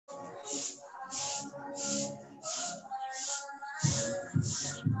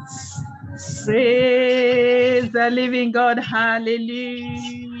Praise the living God.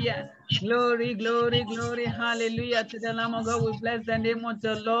 Hallelujah. Glory, glory, glory. Hallelujah to the Lamb of God. We bless the name of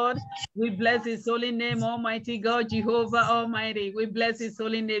the Lord. We bless his holy name, Almighty God, Jehovah Almighty. We bless his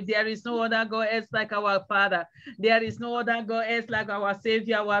holy name. There is no other God else like our Father. There is no other God else like our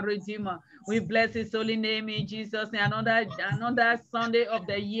Savior, our Redeemer. We bless his holy name in Jesus' name. Another Sunday of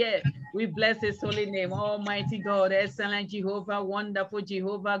the year. We bless his holy name, Almighty God, excellent Jehovah, wonderful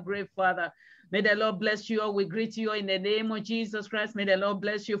Jehovah, great Father. May the Lord bless you all. We greet you in the name of Jesus Christ. May the Lord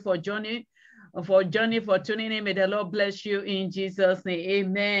bless you for tuning in. May the Lord bless you in Jesus' name.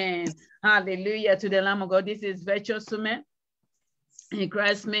 Amen. Hallelujah to the Lamb of God. This is Virtuous Women in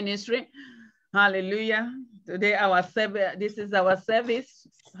Christ Ministry. Hallelujah. Today this is our service.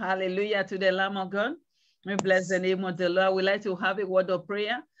 Hallelujah to the Lamb of God. We bless the name of the Lord. We like to have a word of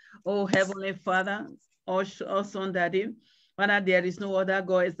prayer. Oh, Heavenly Father, awesome Daddy. Father, there is no other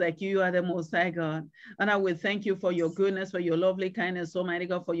God. It's like you are the Most High God. And I will thank you for your goodness, for your lovely kindness, Almighty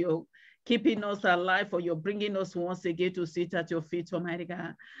God, for your keeping us alive, for your bringing us once again to sit at your feet, Almighty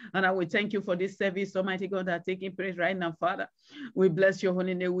God. And I will thank you for this service, Almighty God, that taking place right now, Father. We bless your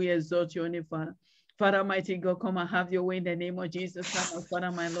holy name. We exalt your name, Father. Father, mighty God, come and have your way in the name of Jesus. Come,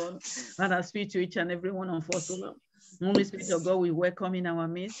 Father, my Lord. Father, speak to each and every one of us, O Lord. Holy Spirit of God, we welcome in our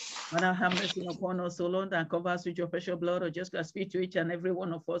midst. Father, have mercy upon us, O Lord, and cover us with your precious blood. Or just speak to each and every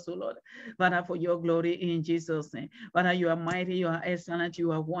one of us, O Lord. Father, for your glory in Jesus' name. Father, you are mighty, you are excellent,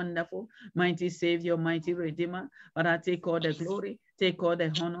 you are wonderful, mighty Savior, mighty Redeemer. Father, take all the glory, take all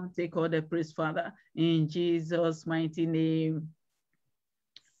the honor, take all the praise, Father, in Jesus' mighty name.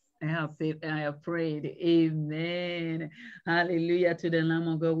 I have prayed. Amen. Hallelujah to the Lamb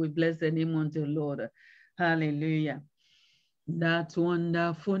of God. We bless the name of the Lord. Hallelujah. That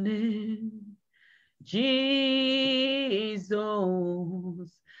wonderful name, Jesus.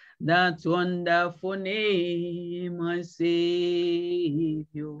 That wonderful name, my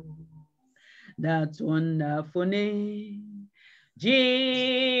Savior. That wonderful name,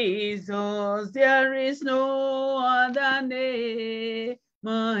 Jesus. There is no other name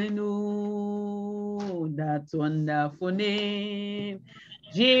I know. That wonderful name,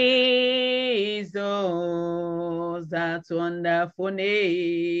 Jesus, that wonderful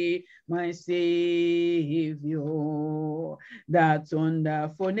name, my Savior, that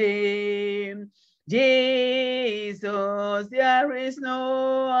wonderful name, Jesus, there is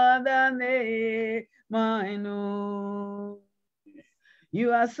no other name I know.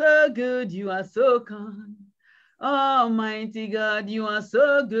 You are so good, you are so kind. Almighty God, you are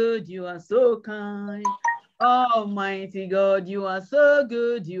so good, you are so kind. Almighty God, you are so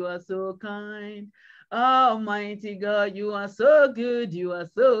good, you are so kind. Almighty God, you are so good, you are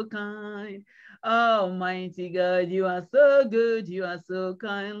so kind. Almighty God, you are so good, you are so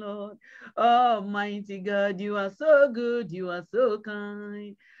kind, Lord. Almighty God, you are so good, you are so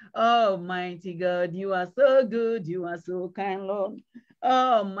kind. Almighty God, you are so good, you are so kind, Lord.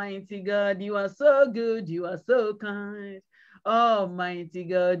 Almighty God, you are so good, you are so kind. Almighty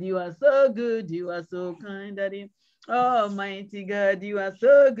God, you are so good, you are so kind, Daddy. Almighty God, you are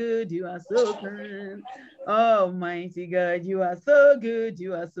so good, you are so kind. Almighty God, you are so good,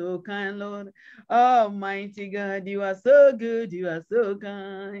 you are so kind, Lord. Almighty God, you are so good, you are so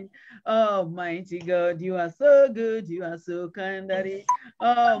kind. Almighty God, you are so good, you are so kind, Daddy.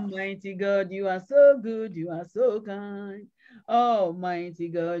 Almighty God, you are so good, you are so kind. Almighty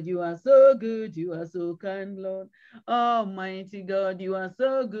God, you are so good, you are so kind, Lord. Almighty God, you are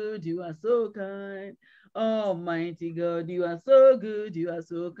so good, you are so kind. Almighty God, you are so good, you are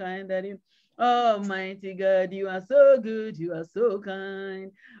so kind, Daddy. Almighty God, you are so good, you are so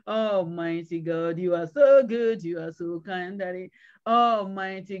kind. Almighty God, you are so good, you are so kind, Daddy.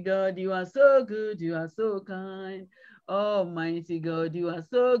 Almighty God, you are so good, you are so kind. Almighty God, you are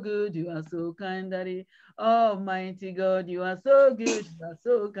so good, you are so kind, Daddy. Almighty God, you are so good, you are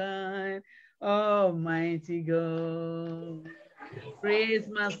so kind. Almighty God. Praise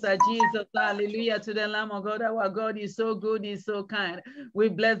Master Jesus. Hallelujah to the Lamb of God. Our God is so good, he's so kind. We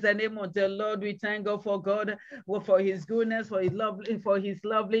bless the name of the Lord. We thank God for God, for his goodness, for his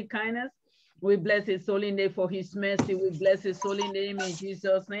lovely kindness. We bless his holy name for his mercy. We bless his holy name in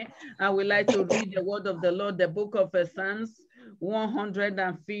Jesus' name. And we like to read the word of the Lord, the book of Psalms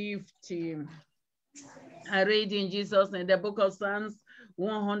 150. I read in Jesus' name, the book of Psalms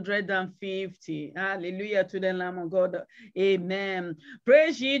 150. Hallelujah to the Lamb of God. Amen.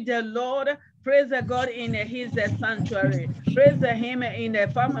 Praise ye the Lord. Praise the God in his sanctuary. Praise him in the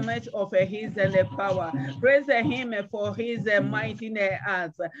firmament of his power. Praise him for his mighty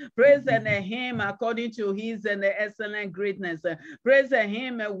acts. Praise him according to his excellent greatness. Praise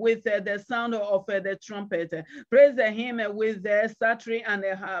him with the sound of the trumpet. Praise him with the psaltery and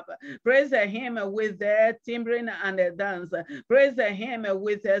the harp. Praise him with the timbrel and the dance. Praise him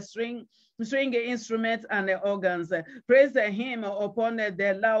with the string instruments and the organs. Praise him upon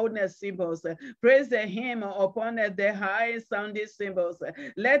the loudness cymbals. Praise him upon the high sounding cymbals.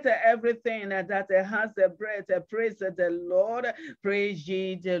 Let everything that has a breath praise the Lord. Praise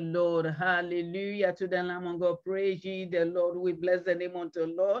ye the Lord. Hallelujah to the Lamb of God. Praise ye the Lord. We bless the name of the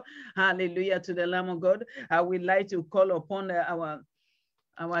Lord. Hallelujah to the Lamb of God. I would like to call upon our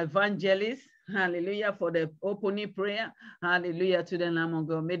evangelist. Hallelujah for the opening prayer. Hallelujah to the Lamb of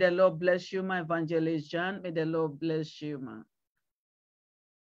God. May the Lord bless you, my evangelist Jeanne. May the Lord bless you, man.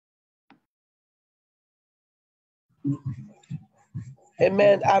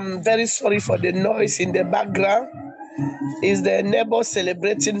 Amen. I'm very sorry for the noise in the background. It's the neighbor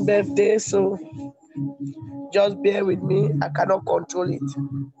celebrating birthday, so just bear with me. I cannot control it.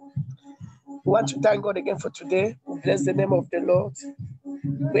 We want to thank God again for today. We bless the name of the Lord.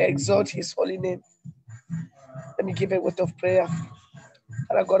 We exalt his holy name. Let me give a word of prayer.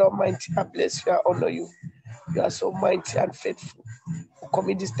 Father God Almighty, I bless you, I honor you. You are so mighty and faithful. We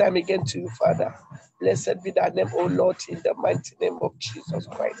commit this time again to you, Father. Blessed be thy name, O Lord, in the mighty name of Jesus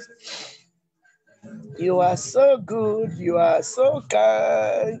Christ. You are so good, you are so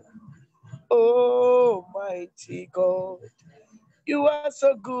kind. Oh, mighty God. You are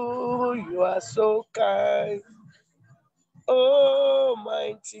so good, you are so kind. Oh,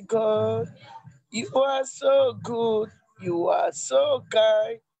 mighty God. You are so good, you are so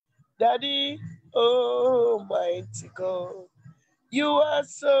kind. Daddy, oh, mighty God. You are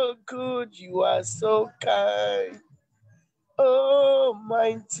so good, you are so kind. Oh,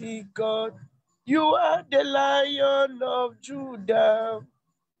 mighty God. You are the Lion of Judah.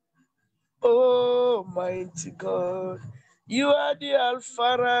 Oh, mighty God. You are the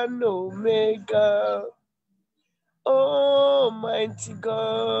Alpha and Omega. Oh, mighty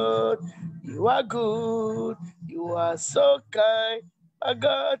God. You are good. You are so kind. My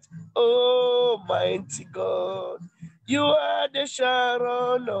God. Oh, mighty God. You are the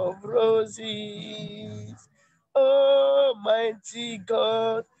Sharon of Roses. Oh, mighty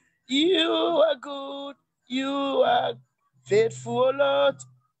God. You are good. You are faithful, O Lord.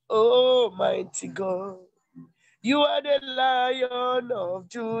 Oh, mighty God. You are the Lion of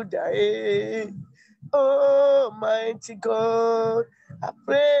Judah. Oh, mighty God, I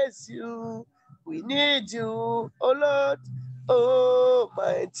praise you. We need you, oh Lord. Oh,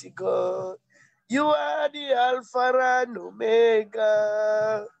 mighty God, you are the Alpha and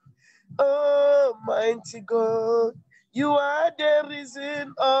Omega. Oh, mighty God, you are the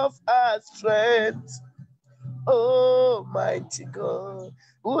reason of our strength. Oh, mighty God,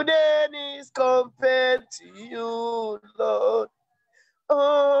 who then is compared to you, Lord?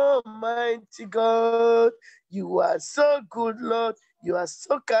 Oh, mighty God, you are so good, Lord. You are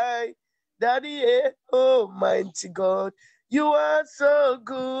so kind. Daddy, oh, mighty God, you are so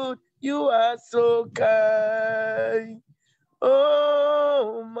good. You are so kind.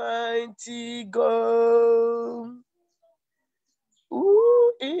 Oh, mighty God,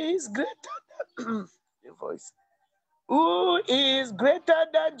 who is greater than your voice? Who is greater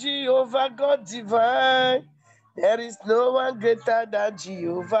than Jehovah God divine? There is no one greater than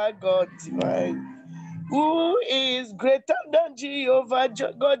Jehovah God divine. Who is greater than Jehovah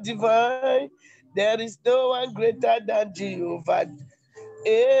God divine? There is no one greater than Jehovah.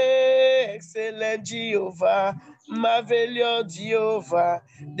 Excellent Jehovah, marvelous Jehovah.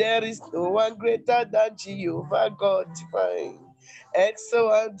 There is no one greater than Jehovah God divine.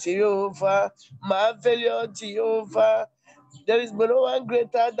 Excellent Jehovah, marvelous Jehovah. There is no one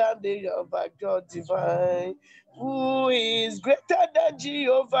greater than the Jehovah God divine. Who is greater than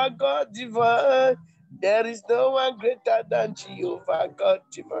Jehovah God divine? There is no one greater than Jehovah God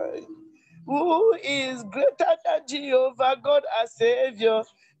divine. Who is greater than Jehovah God our Savior?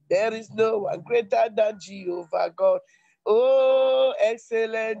 There is no one greater than Jehovah God. Oh,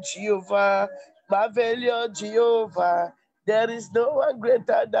 excellent Jehovah, marvelous Jehovah. There is no one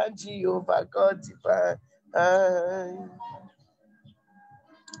greater than Jehovah God divine.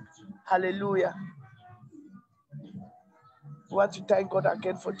 Hallelujah. We want to thank God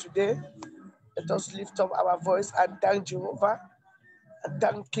again for today. Let us lift up our voice and thank Jehovah, and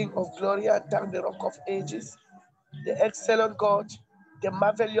thank King of Glory, and thank the Rock of Ages, the excellent God, the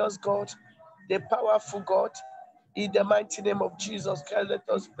marvelous God, the powerful God. In the mighty name of Jesus Christ, let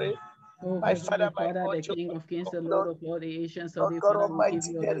us pray.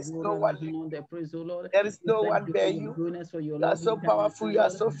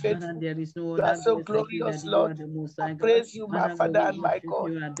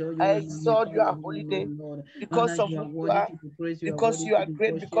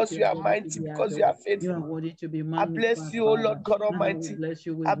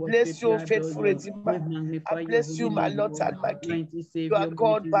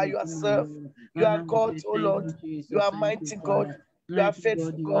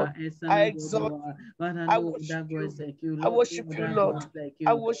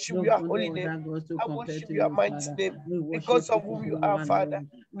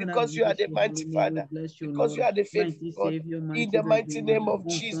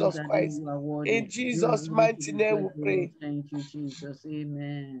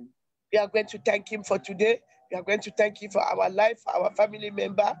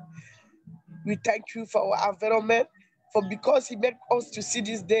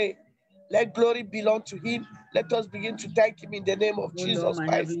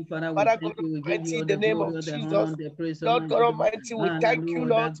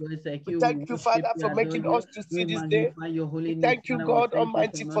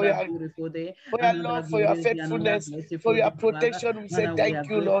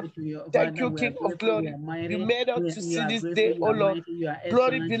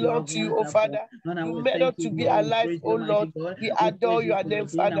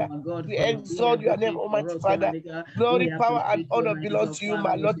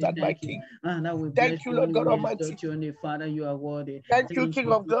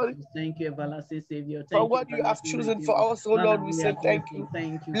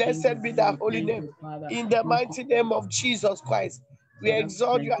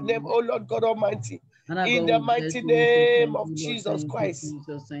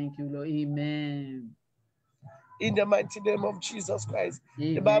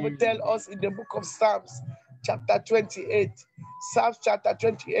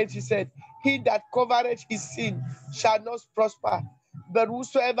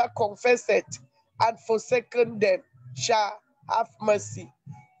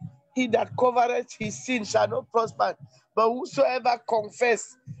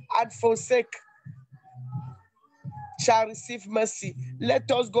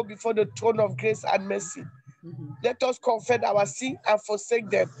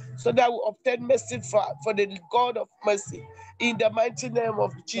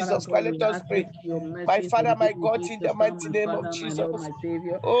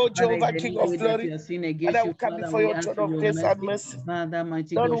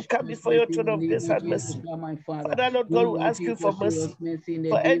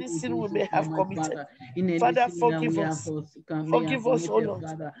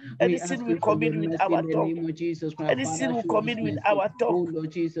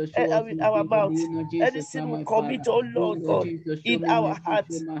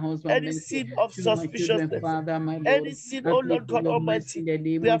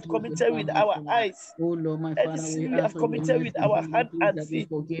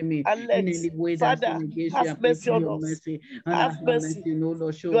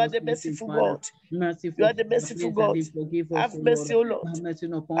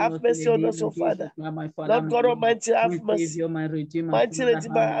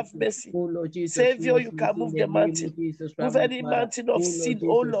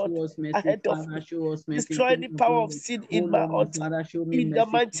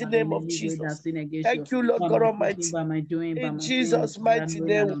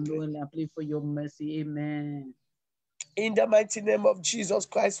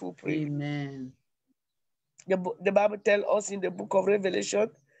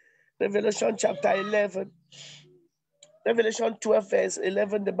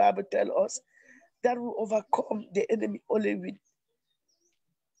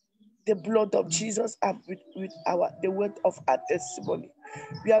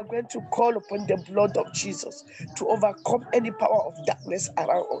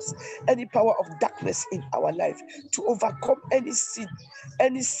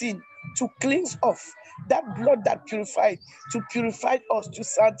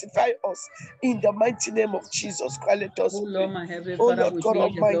 Lord, my heavenly Oh Father, Lord we God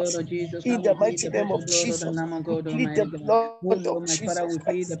plead the blood of Almighty, Jesus. in We the plead mighty the name precious of blood of the Jesus, Lamb of we God, plead the Almighty God. blood Oh of Lord, my Father, Jesus we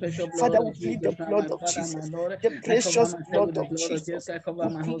plead the Christ. precious blood Father, of we plead Jesus. the Now, my blood of Father, my Jesus, Lord, the I cover precious myself with blood the of blood of Jesus. Jesus. I cover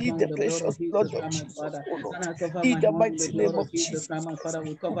We my plead husband the with the blood of precious Jesus. blood of Now, my Jesus, Father, oh and Lord, I cover in my the home with the mighty blood name of of Jesus. Now, Jesus my Christ. Father,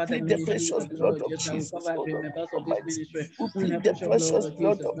 we We cover the plead the ministry with precious the blood blood of of Jesus. Now, we Jesus, cover oh the Lord members of this Almighty. ministry We with the plead the precious blood precious of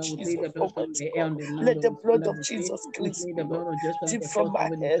blood Jesus. of Now, we plead away, Almighty God. Let the blood of Jesus cleanse me, Lord, deep from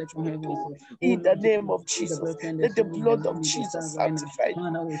my head to the toe. In the name of Jesus, let the blood of Jesus sanctify me.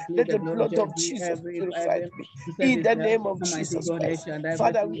 Let the blood of Jesus purify me. In the name of Jesus Christ.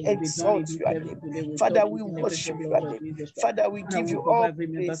 Father, we exalt your name. Father, we worship your name. Father, we give you all the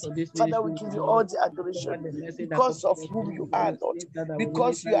praise. Father, we give you all the adoration because of whom you are, Lord.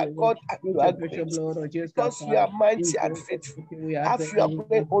 Because you are God and you are great. Because you are mighty and faithful. Have your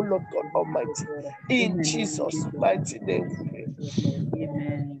way, O Lord God Almighty. In Jesus' mighty name we pray.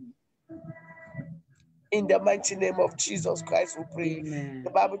 Amen. In the mighty name of Jesus Christ we pray. Amen. The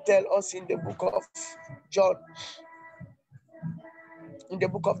Bible tells us in the book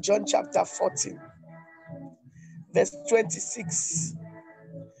of John, chapter 14, verse 26.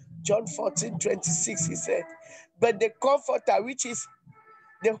 John 14, 26, he said, but the Comforter, which is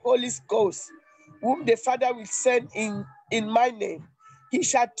the Holy Ghost, whom the Father will send in my name, he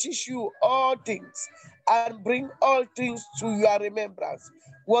shall teach you all things and bring all things to your remembrance,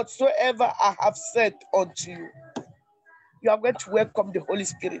 whatsoever I have said unto you. You are going to welcome the Holy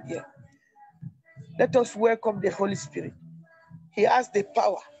Spirit here. Let us welcome the Holy Spirit. He has the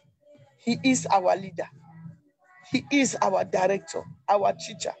power. He is our leader. He is our director, our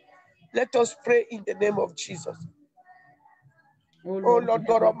teacher. Let us pray in the name of Jesus. Oh Lord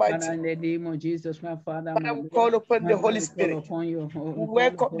God Almighty, in the name of Jesus, my Father, Father, we call upon the Holy Spirit. We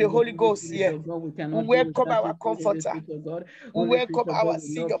welcome the Holy Ghost here. We welcome our Comforter. We welcome our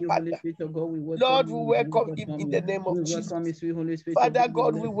senior partner. Lord, we welcome him in the name of Jesus. Father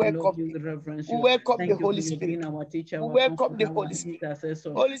God, we welcome him. We welcome the Holy Spirit. We welcome the Holy Spirit.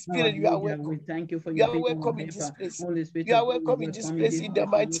 Holy Spirit, you are welcome. You are welcome in this place. You are welcome in this place in the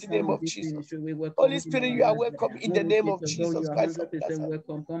mighty name of Jesus. Holy Spirit, you are welcome in the name of Jesus Christ of Nazareth.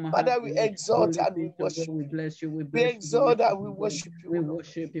 Father, we exalt and we worship you. We exalt and we worship you.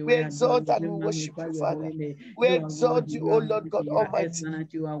 We exalt and we worship you, Father. We exalt you, O Lord God Almighty.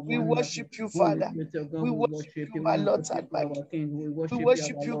 We worship you, Father. We worship you, my Lord and my King. We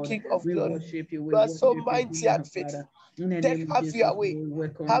worship you, King of glory. You are so mighty and faithful. Have your way.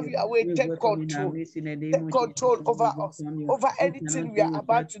 Have your way. Take control. Take control over us, over anything we are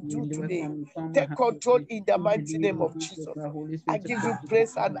about to do today. Take control in the mighty name of Jesus. I give you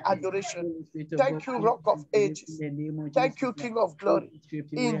praise and adoration. Thank you, Rock of Ages. Thank you, King of Glory.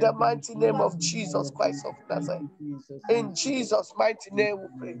 In the mighty name of Jesus Christ of Nazareth. In Jesus' mighty name we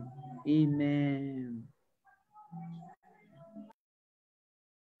pray. Amen.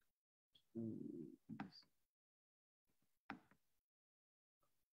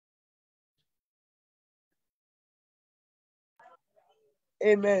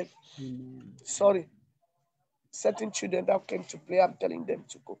 Amen. Sorry. Certain children that came to play, I'm telling them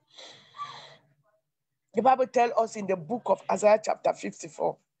to go. The Bible tells us in the book of Isaiah chapter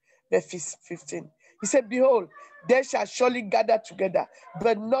 54, verse 15. He said, behold, they shall surely gather together,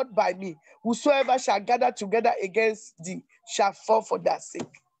 but not by me. Whosoever shall gather together against thee shall fall for their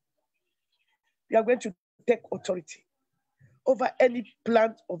sake. We are going to take authority over any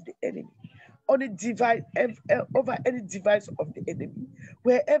plan of the enemy, over any device of the enemy,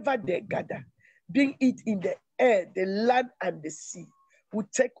 wherever they gather, being it in the air, the land, and the sea, we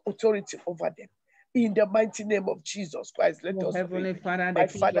take authority over them. In the mighty name of Jesus Christ, let us pray. My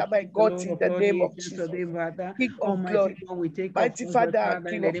Father, my God, in the name of Jesus, King of glory, mighty Father,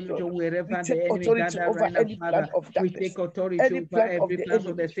 King of glory, we take authority over any plan of darkness, any plan of the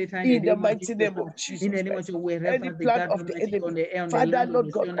enemy, in the mighty name of Jesus Christ, any plan of the enemy, Father, Lord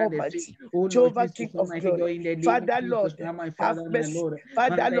God Almighty, Jehovah, King of glory, Father, Lord, have mercy,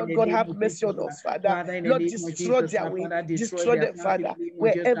 Father, Lord God, have mercy on us, Father, Lord, destroy their way, destroy them, Father,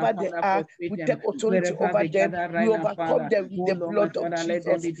 wherever they are, we take authority over them, we overcome them with the blood of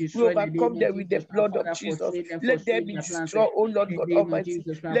Jesus, we overcome them with the blood of Jesus, let them be destroyed, oh Lord God Almighty,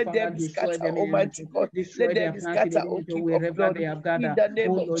 let them be scattered, Almighty God, let them be scattered, O King of glory, in the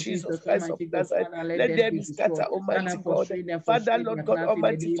name of Jesus Christ of Nazareth, let them be scattered, Almighty God, Father, Lord God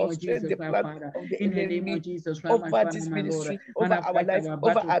Almighty, frustrate the plan of the enemy over this ministry, over our life,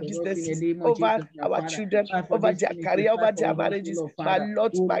 over our businesses, over our children, over their career, over their marriages, my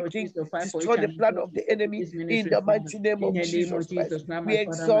Lord, my King, destroy the plan of the enemy in the mighty name of Jesus Christ. We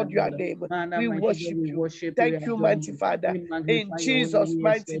exalt your name. We worship you. Thank you, mighty Father. In Jesus'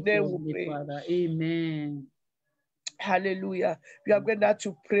 mighty name we pray. Amen. Hallelujah. We are going now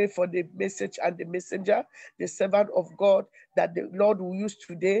to pray for the message and the messenger, the servant of God, that the Lord will use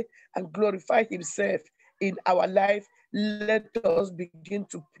today and glorify himself in our life. Let us begin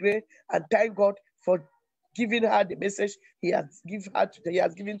to pray and thank God for giving her the message he has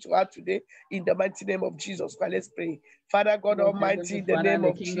given to her today in the mighty name of Jesus Christ. Let's pray. Father God Lord, Almighty, Heavenly in the Father, name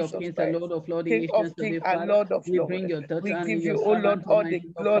the of King of Jesus Kings, the Christ, Lord of Lords, the King of ancients of Kings the and Father, Lord of we bring Lords. your We daughter and give your you, O Lord, servant, all the Almighty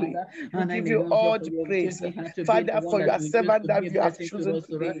God, glory. Father, We and in give the you name of Jesus, all for the you're praise. choosing her to be the Father, one for that your you use servant to be that a you have blessing to chosen us,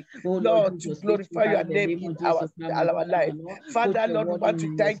 Lord. today, Oh Lord Lord, to Jesus, speak to glorify her your in the name name in of Jesus, my our Father, my life. Lord. Put Father, your Lord, we word want to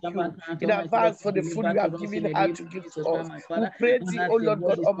in your thank you servant hand, in Almighty God, advance to for the food deliver you to have us in given the her name to of give to Jesus, us. my We Father. pray And thee, as O the Lord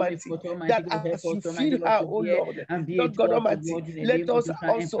word God is coming Almighty, forth, Almighty that God, help as you us, Almighty feed God, her, to O bear Lord, and be a Lord God doer of the Almighty, word in the let name of us Jesus.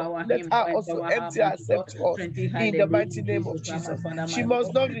 also Empower let him, her also empower her, empty mighty herself God. to us Strengthen her in in the the name mighty of name of Jesus, my Jesus. Father, She my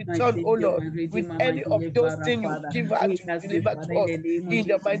must Lord, not my return, O Savior, Lord, my with Redeemer, my any of those Deliverer, things you Father. give her We to ask you, deliver to Father, in us the name of in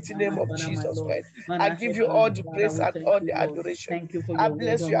the Jesus, mighty name my of Father, my Jesus Lord. Christ. And I I give help you her, my all the Father, praise we and thank all you, the Lord. adoration. Thank you for I your word,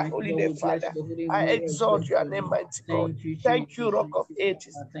 bless your Almighty holy God. name, We bless Father. your holy name. I We exalt exalt your your name, name. mighty God. Thank you, Thank Jesus. you, Rock Thank of you,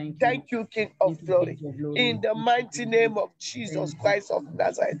 Ages. Father. Thank you. Thank you, King of Thank you, King Glory. of Glory. In We the thank you, mighty Jesus. name of Jesus Thank you, Christ of Jesus.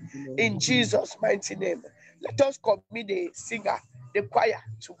 Nazareth. Thank you, Lord. In Jesus' mighty name. Let us commit the singer, the choir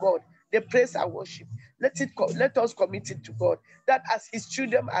to God, the praise and worship. Let us commit it to God. That as his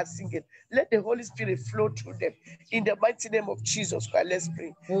children are singing, let the Holy Spirit flow through them. In the mighty name of Jesus Christ, let's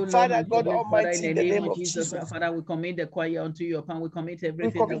pray. Oh Lord Father and God Heavenly Father, in Almighty, the in the name name of of Jesus, Jesus, Father, we commit the choir unto your hand. We commit we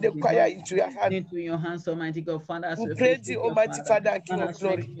everything that commit will the be choir done into your hand. into your hands, Almighty God. Father, as We we praise appreciate the your Almighty Father. Father and King Father, of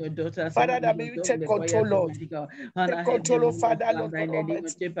Glory. strengthen your daughter, Father, servant, that your may you daughter in take the choir, control, Lord. Almighty God. Father, Take help control, them, oh Lord, Father, Lord Father, God in the name of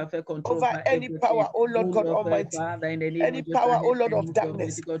Almighty, take perfect control over over any everything. power, oh Oh Lord God Lord, my Almighty, Father, in the name any of Jesus, power, oh help Lord them, of oh God,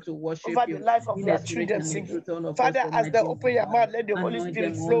 Almighty darkness, God, to worship over the you life of in the your spirit children and in singing. truth, all of us, Father, as they Almighty open your Father. mouth, let the Holy Anoint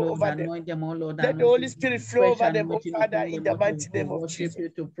Spirit them, oh flow Lord, over them. anoint them, oh Lord, Let the anoint Holy them. Spirit flow Fresh over them, oh anointing Father, upon in them, the Lord, mighty to name of worship Jesus. you,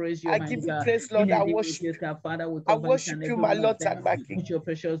 to praise you, I Almighty give you God. praise, In Lord. the I name of worship Jesus, you. our Father, we I cover each worship and you, every my one of Lord them and my with King. your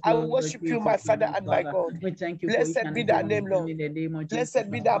precious I blood of worship you, Jesus, my Father my and my Father. God. We thank you for each Blessed and be every thy one name, of them Lord. in the name of Jesus,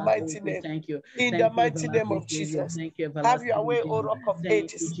 Blessed be our thy Father. We mighty say name. thank you. In the Thank you, mighty name everlasting of Savior. Jesus. Thank you, Have your everlasting way, O Redeemer. Rock of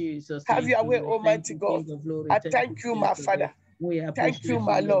Thank you, Ages. Jesus. Have Thank your you, way, Lord. Thank Almighty you, God. King of Glory. I Thank you, thank you, my Jesus. Father. We Thank you, appreciate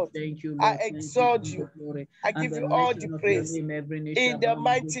my you, Lord. Lord. Thank you, I Lord. Thank you, exalt King you. of Glory. I And give the you all the mention of your praise. name, every knee shall In bow the and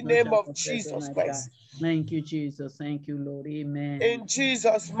every mighty tongue name shall of confess, Jesus Almighty God. Christ. Thank you, Jesus. Thank you, Lord. Amen. In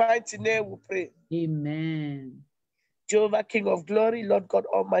Jesus' mighty name we pray. Amen. Jehovah, King of Glory, Lord God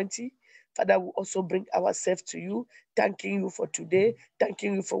Almighty, Father, we also bring ourselves to you, thanking you for today,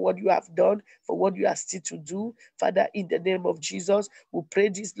 thanking you for what you have done, for what you are still to do. Father, in the name of Jesus, we pray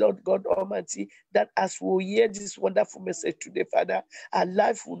this, Lord God Almighty, that as we hear this wonderful message today, Father, our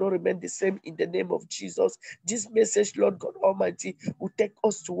life will not remain the same in the name of Jesus. This message, Lord God Almighty, will take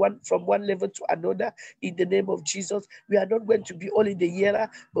us to from one level to another in the name of Jesus. We are not going to be only the hearer,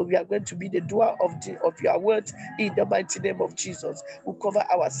 but we are going to be the doer of your words in the mighty name of Jesus. We cover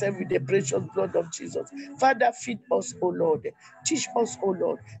ourselves with the precious blood of Jesus. Father, feed us, O Lord. Teach us, O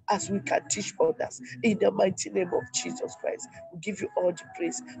Lord, as we can teach others. In the mighty name of Jesus Christ, we give you all the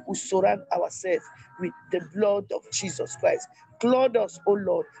praise. We surround ourselves with the blood of Jesus Christ. Clothe us, O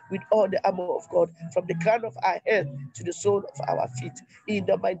Lord, with all the armor of God, from the crown of our head to the sole of our feet. In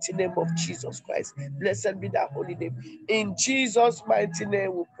the mighty name of Jesus Christ. Blessed be thy holy name. In Jesus' mighty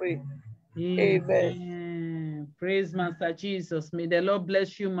name we pray. Amen. Amen. Praise Master Jesus. May the Lord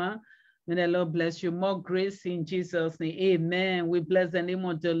bless you, ma. May the Lord bless you. More grace in Jesus' name. Amen. We bless the name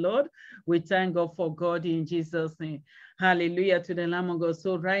of the Lord. We thank God for God in Jesus' name. Hallelujah to the Lamb of God.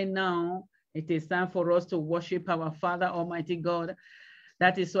 So right now, it is time for us to worship our Father, Almighty God.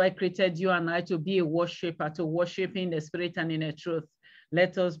 That is why I created you and I to be a worshiper, to worship in the spirit and in the truth.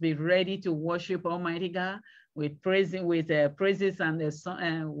 Let us be ready to worship Almighty God with praising, with praises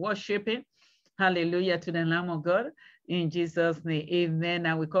and worshiping. Hallelujah to the Lamb of God. In Jesus' name, amen.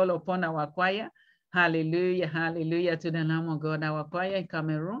 And we call upon our choir. Hallelujah, hallelujah to the Lamb of God. Our choir in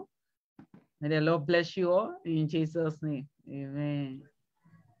Cameroon. May the Lord bless you all in Jesus' name. Amen.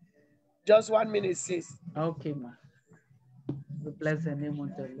 Just 1 minute, sis. Okay, ma. We bless the name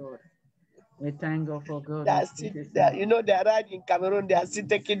of the Lord. We thank God for God. They are still, you know, they are right in Cameroon. They are still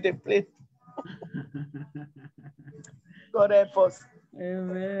taking the plate. God help us.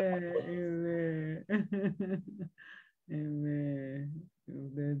 Amen. Amen. Amen.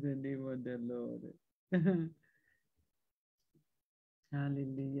 Bless the name of the Lord.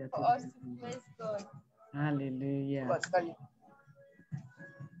 Hallelujah. For us to praise God. Hallelujah.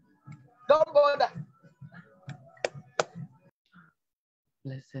 Don't bother.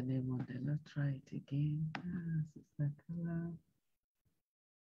 Bless the name of the Lord. Try it again. Sister Kala.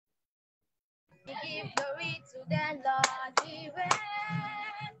 We give glory to the Lord, He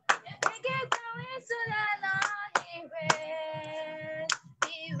reigns. We give glory to the Lord, He reigns.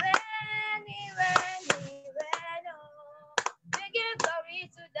 He reigns, He reigns, He reigns. Oh. We give glory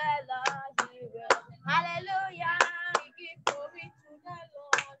to the Lord, He reigns. Hallelujah. We give glory to the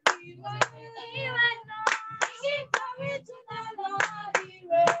Lord, He reigns. He reigns. We give glory to the Lord, He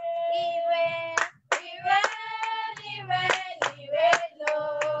reigns. He reigns, He reigns, He reigns.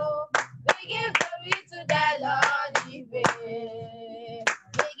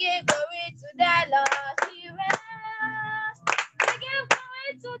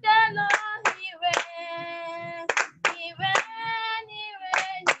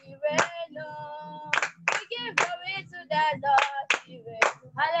 the Lord, He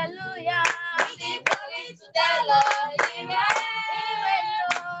reigns. Hallelujah. We give glory to the Lord, He reigns.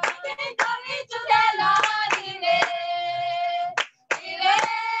 We give glory to the Lord, He reigns. He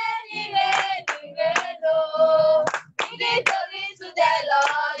reigns, He reigns, He reigns, oh. We give glory to the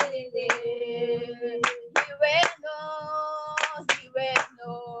Lord, He reigns. He reigns, oh. He reigns,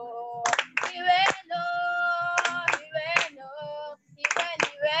 oh. He reigns, oh. He reigns, oh. He reigns,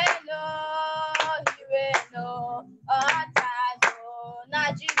 He reigns, oh. He reigns, oh. All time, oh.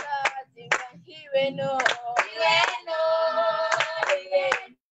 Not Jesus, He reigns, He reigns, oh. He reigns, oh. He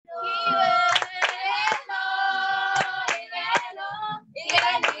reigns, oh. He reigns, oh. He reigns, oh. He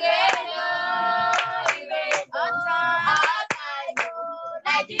reigns, He reigns, oh. He reigns, all time, oh.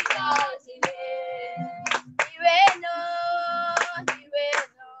 Not Jesus, He reigns. He reigns, oh. He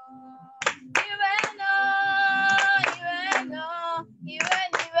reigns, oh. He reigns, oh. He reigns, oh. He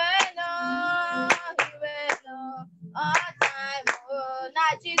reigns, He reigns, oh. He reigns, oh. All time, oh.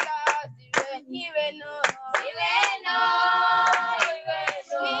 Not Jesus, He reigns, He reigns, oh. He reigns, oh. He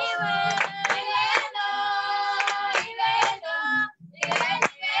reigns, oh. He reigns, He reigns, oh. He reigns, oh. He reigns,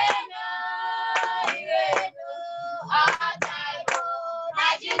 He reigns, oh. He reigns, oh. All time, oh.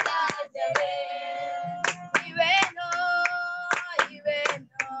 Not Jesus, He reigns. He reigns, oh. He reigns,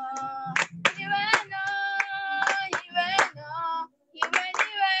 oh. He reigns, oh. He reigns, oh. He reigns,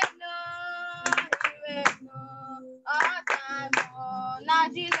 He reigns, oh. He reigns, oh. All time, oh.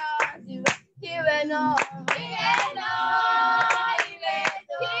 Not Jesus, He reigns. He reigns, oh. He reigns, oh. He reigns,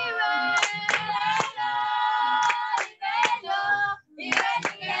 oh. He reigns, oh. He reigns, oh. He reigns,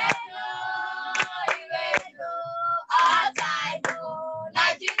 He reigns, oh. He reigns, oh. All time, oh.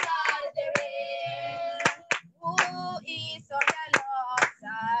 Not Jesus, He reigns. Who is on the Lord's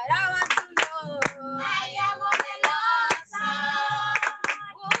side? I want to know. I am on the Lord's side.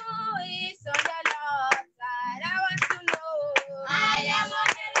 Who is on the Lord's side? I want to know. I am on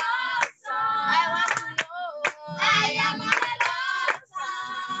the Lord's side. I want to know. I am on the Lord's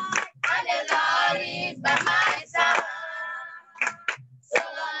side. And the Lord is by my side. So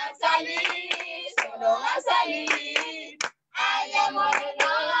long as I live, so long as I live, I am on the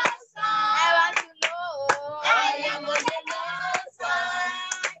Lord's side. I want to know. I am on the Lord's side.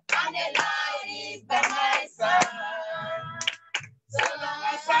 And the Lord is by my side. So long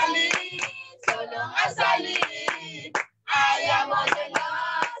as I live, so long as I live, I am on the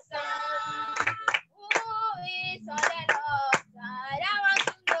Lord's side. Who is on the Lord's side? I want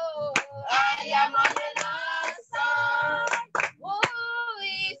to know. I am on the Lord's side. Who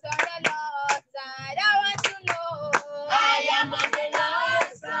is on the Lord's side? I want to know. I am on the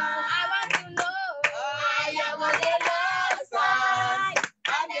Lord's side. I want to know. I am on the Lord's side.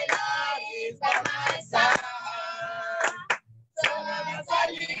 And the Lord is by my side. So long as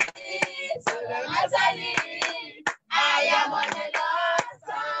I live, so long as I live, I am on the Lord's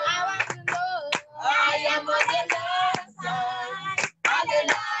side. I want to know. I am on the Lord's side. And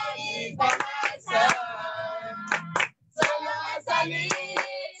the Lord is by my side. So long as I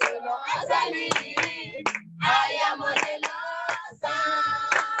live, so long as I live, I am on the Lord's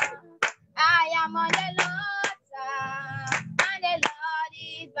side. I am on the Lord's side. And the Lord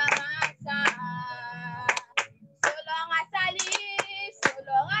is by my side. So long as I live, so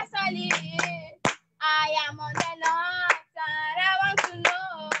long as I live, I am on the Lord's side. I want to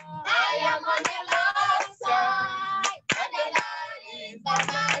know. I am on the Lord's side. And the Lord is by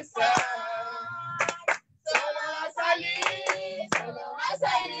my side. So long as I live, so long as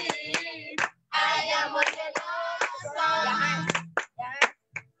I live, I am on the Lord's side.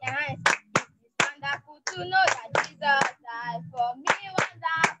 Your hands. It's wonderful to know that Jesus died for me.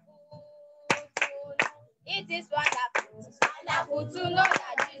 Wonderful to know. It is wonderful to know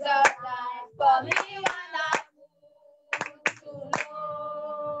that Jesus died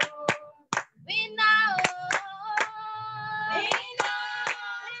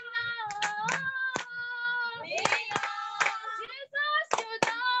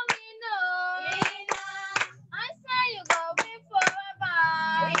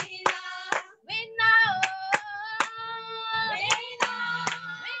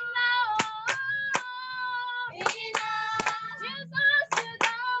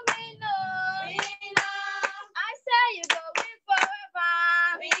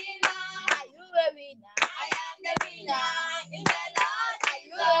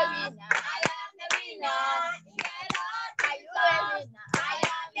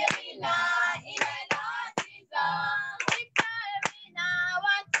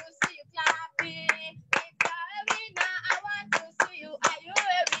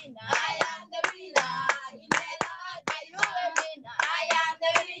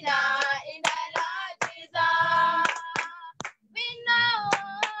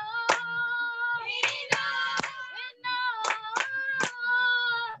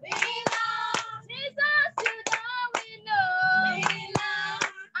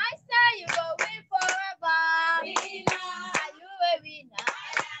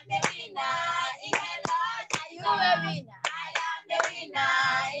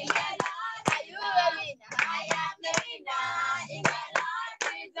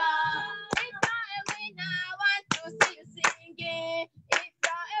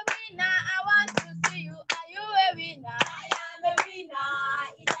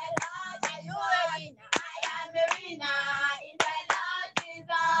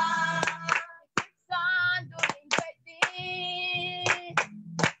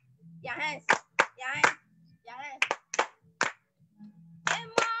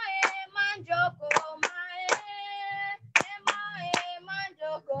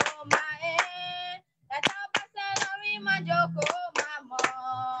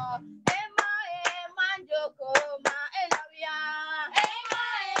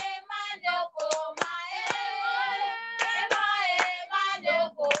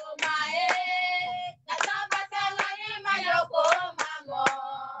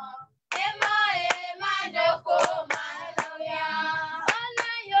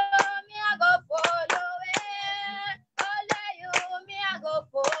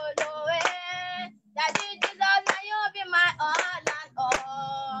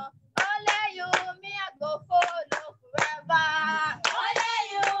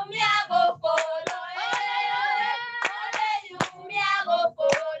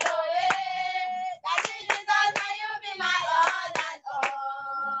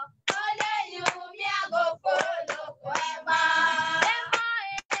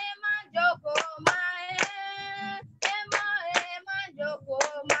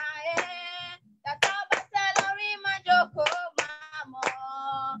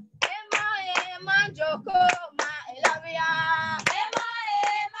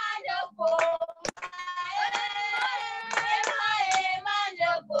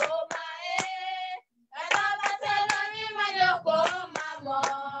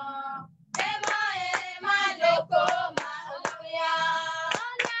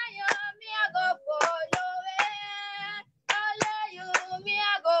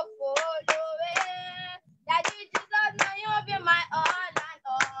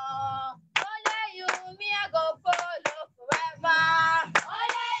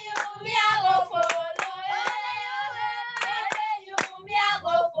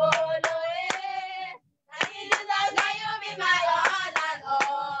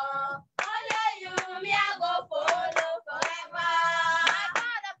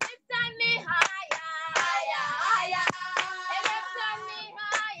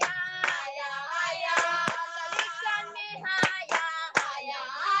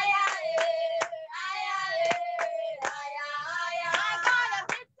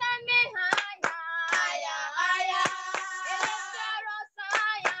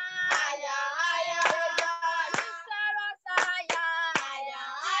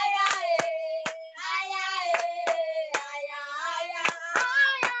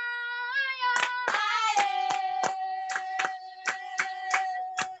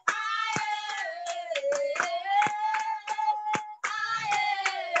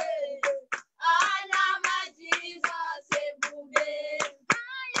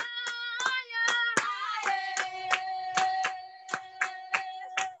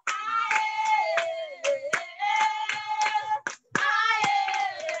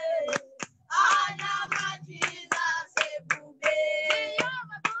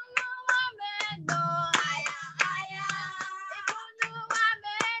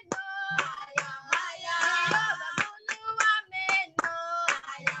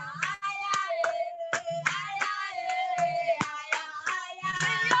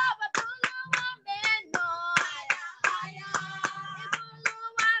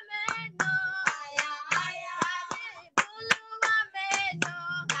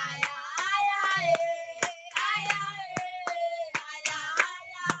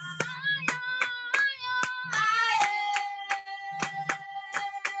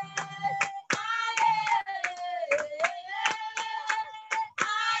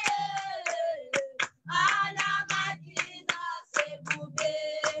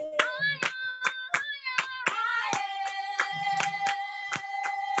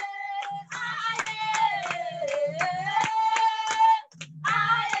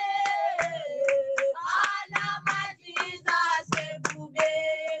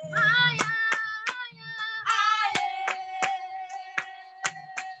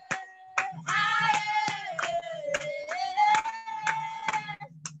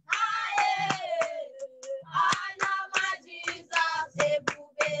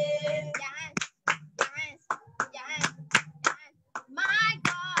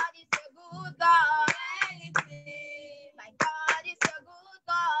good God. My God is a good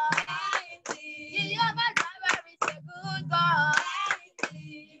God. Jehovah Jireh is a good God.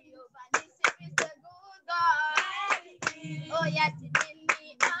 Jehovah Nissi is a good God. Oh yes, he did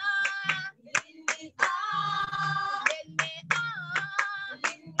me up. Lead me up. Lead me up.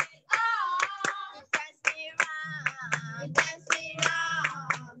 Lead me up. Turns me round. Turns me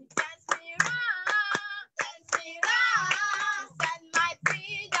round. Turns me round. Turns me round. Set my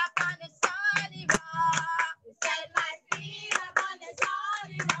feet upon the solid rock. Set my feet upon the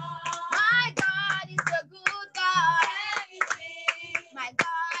solid rock. My God is a good God. My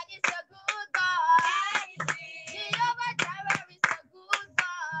God is a good God. Jehovah Jireh is a good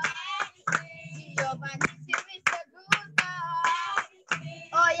God. Jehovah Nissi is a good God.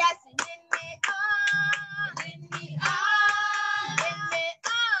 Oh yes, lead me on. Lead me on. Lead me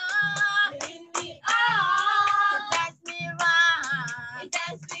on. Lead me on. Dance me round.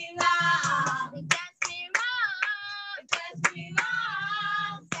 Dance me round. Dance me round. Dance me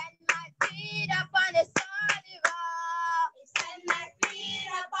round. Set my feet upon the solid rock. Set my feet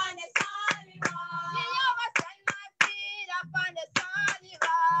upon the solid rock. Jehovah, set my feet upon the solid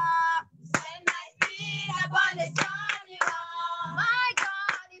rock. Set my feet upon the solid rock. My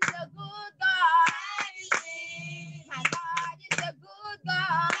God is a good God. My God is a good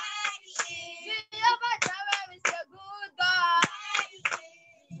God. Jehovah Jireh is a good God.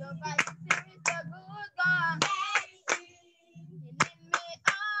 Jehovah Nissi is a good God. He lead me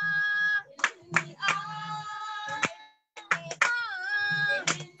on. He lead me on. He lead me on.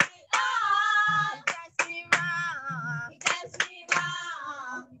 He lead me on. He turns me round. He turns me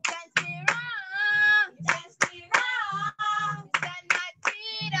round. He turns me round. He turns me round. He set my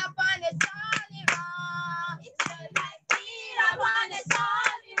feet upon the solid rock. He set my feet upon the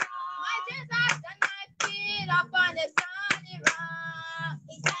solid rock. My Jesus set my feet upon the solid rock.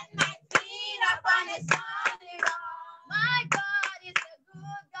 He set my feet upon the solid rock. My God is a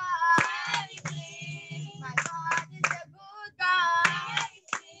good God. My God is a good God.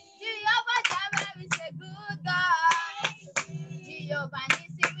 Jehovah Jireh is a good God. Jehovah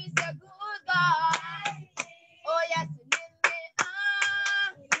Nissi is a good God. Oh yes, lead me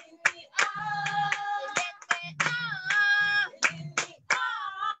on. Lead me on. Lead me on. Lead me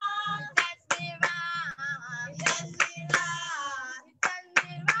on. Dance me round. Dance me round. Turn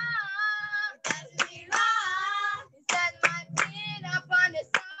me round. Dance me round. Set my feet upon the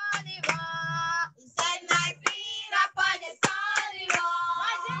solid rock. Set my feet upon the solid rock.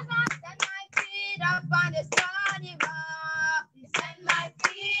 My Jesus, set my feet upon the solid rock. Set my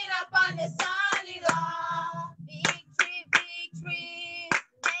feet upon the solid rock. Victory, victory,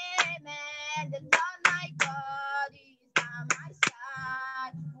 amen. The Lord my God is by my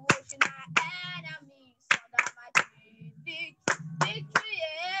side, pushing my enemies under my feet. Victory, victory,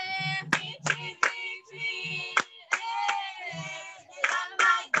 yeah. Victory, victory, amen. The Lord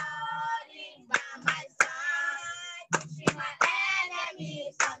my God is by my side, pushing my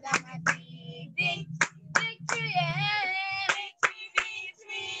enemies under my feet. Victory, victory, yeah. Victory,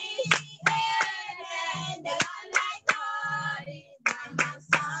 victory, amen. The Lord my God is by my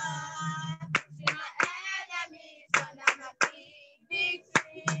side, pushing my enemies under my feet.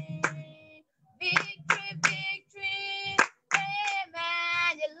 Victory, victory, victory,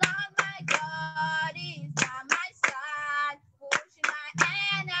 amen. The Lord my God is by my side, pushing my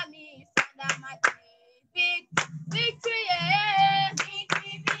enemies under my feet. Victory, yeah.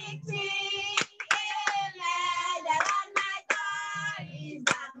 Victory, victory, amen. The Lord my God is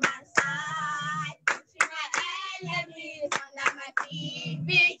by my side, pushing my enemies under my feet.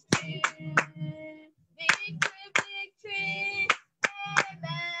 Victory, victory, victory,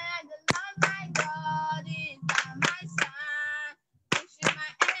 amen. The Lord my God is by my side, pushing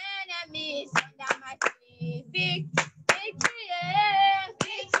my enemies under my feet. Victory, yeah.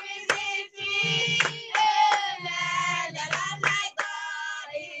 Victory, victory, amen. The Lord my God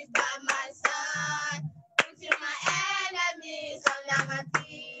is by my side, pushing my enemies under my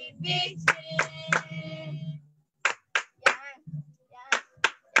feet. Victory.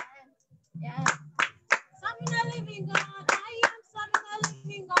 Yeah. Serving the living God, I am serving the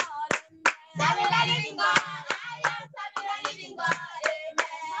living God. Serving the living God, I am serving the living God.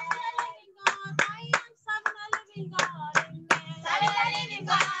 Serving the living God, I am serving the living God. Serving the living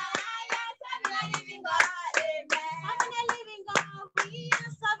God, I am serving the living God. Serving the living God, we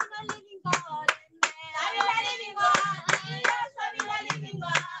are serving the living God. Serving the living God, I am serving the living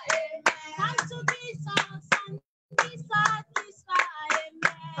God.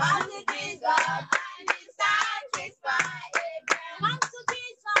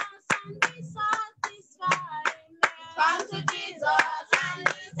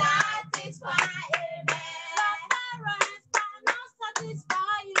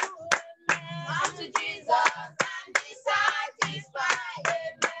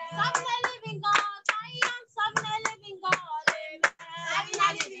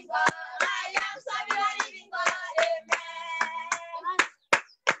 living God. I am serving a living God. Amen.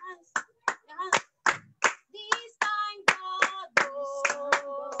 This kind God,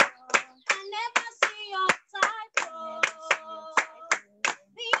 oh, I never see your type, oh.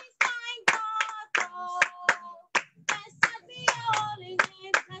 This kind God, oh, blessed be your holy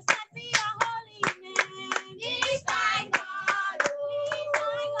name, blessed be your holy name. This kind God,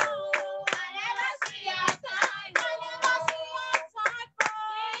 oh, I never see your type, I never see your type,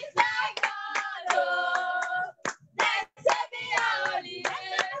 oh. This kind God, oh, blessed be your holy name,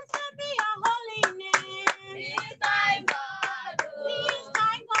 blessed be your holy name. This kind God, oh, this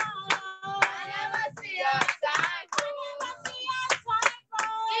kind God, oh, I never see your type, I never see your type,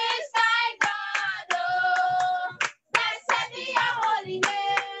 oh. This kind God, oh, blessed be your holy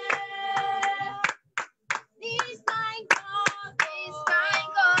name. This kind God,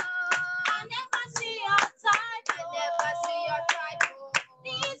 I never see your type, I never see your type, oh.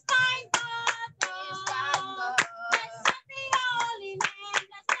 This kind God, blessed be your holy name,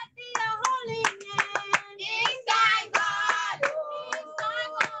 blessed be your holy name. This kind God,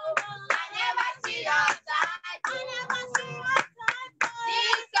 I never see your type, I never see your type, oh.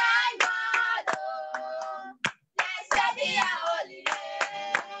 This kind God, blessed be your holy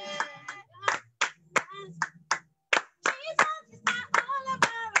name. Jesus is my all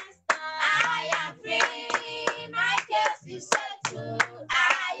about us. I am free, my case is settled.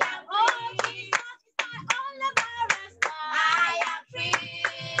 I am free. Jesus is my all about us. I am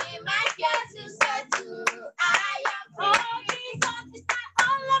free, my case is settled. I am free. Jesus is my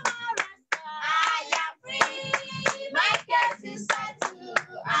all about us. I am free, my case is settled.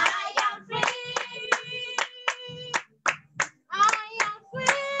 I am free. I am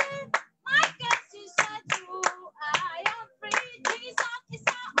free, my case is settled. I am free, Jesus is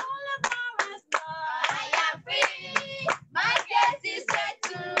all about us. I am free, my case is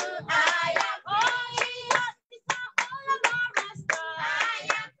settled. I am free, Jesus is all about us. I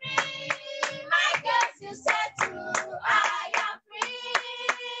am free, my case is settled. I am free.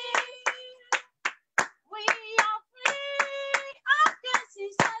 We are free, our case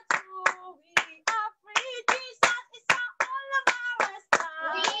is settled. We are free, Jesus is all about us.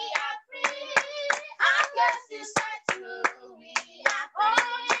 We are free, our case is settled. We are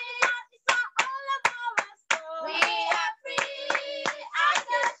free, Jesus is all about us. We are free, our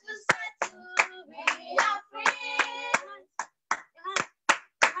case is settled. We are free.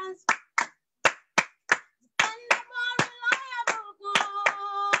 Dependable, reliable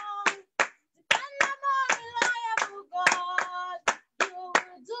God. Dependable, reliable God. You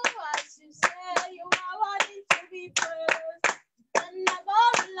will do as you say. You are worthy to be praised. Dependable,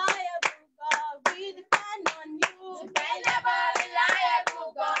 reliable God. We depend on you. Dependable,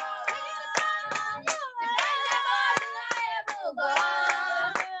 reliable God. We depend on you. Dependable, reliable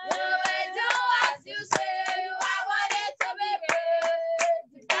God. You will do as you say. You are worthy to be praised.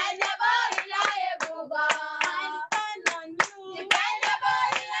 Dependable, reliable God. I depend on you. Dependable,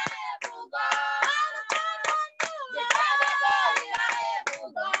 reliable God. I depend on you. Dependable, reliable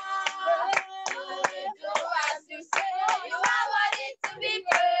God. You will do as you say. You are worthy to be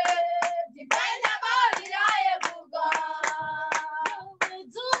praised. Dependable, reliable God. You will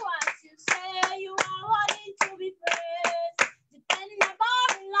do as you say. You are worthy to be praised. Dependable,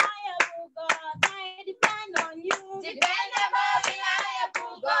 reliable God. I depend on you. Dependable,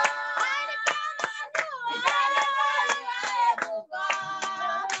 reliable God. I depend on you. Dependable, reliable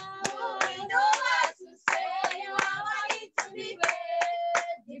God. You will do as you say. You are worthy to be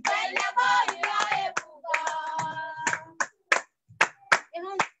praised. Dependable, reliable God.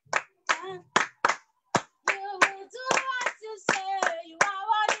 You will do as you say. You are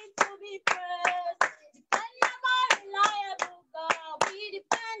worthy to be praised. Dependable, reliable God. We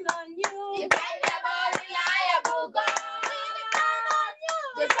depend on you. Dependable, reliable God. We depend on you.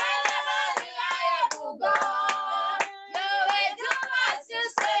 Dependable, reliable God. You will do as you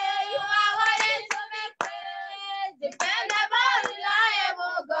say. You are worthy to be praised. Dependable,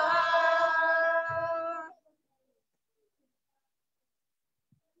 reliable God.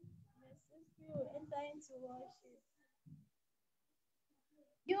 Enter into worship.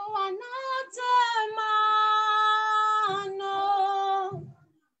 You are not a man, no.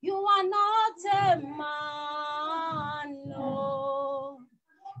 You are not a man, no.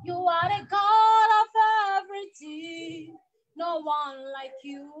 You are the God of everything, no one like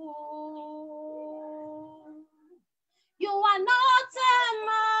you. You are not a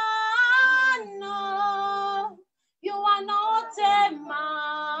man, no. You are not a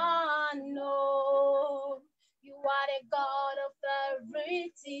man, no. You are the God of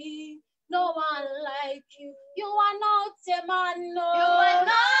everything, no one like you. You are not a man, no. You are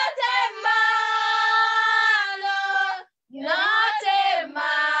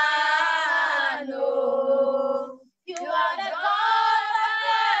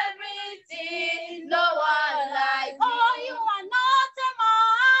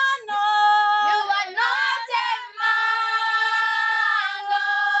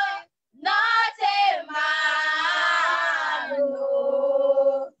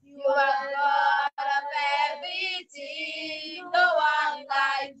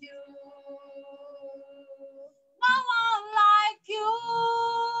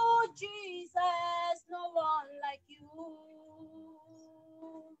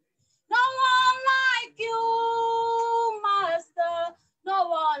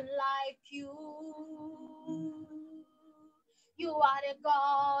You are the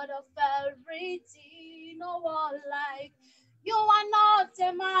God of everything. No one like you. Are not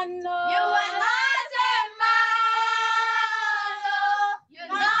a man, no. You are not a man, no. You're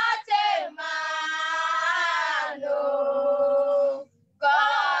not a man, no.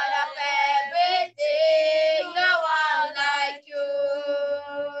 God of everything, no one like you.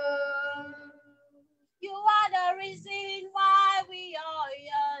 You are the reason why we are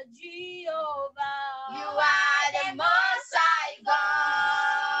here, Jehovah. You are the Most High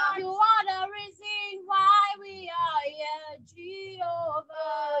God. You are the reason why we are here,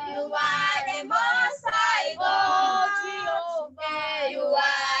 Jehovah. You are the Most High God, Jehovah. You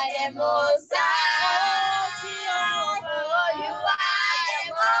are the Most High Jehovah. You are the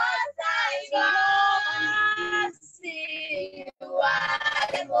Most High God. You are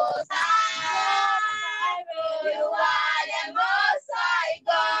the Most High. You are the Most High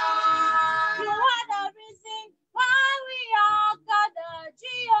God. You are the reason why we are gathered,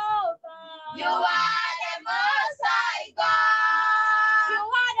 Jehovah. You are the Most High God. You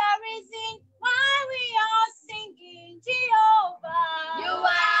are the reason why we are singing, Jehovah. You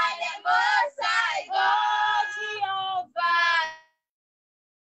are the Most High God, Jehovah.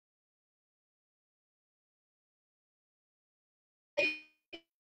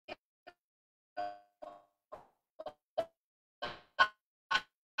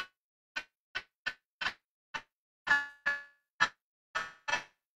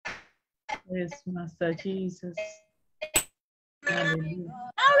 Yes, Master Jesus. Hallelujah.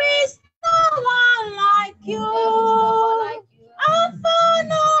 There is no one like you. Alpha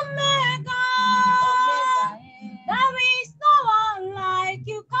and Omega. There is no one like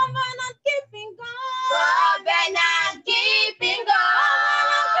you. Covenant keeping God. Covenant keeping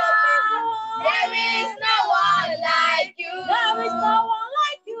God. There is no one like you. There is no one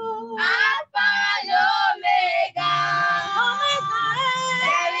like you. Alpha and Omega.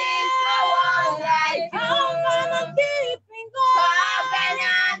 There is no one like you. Covenant keeping God.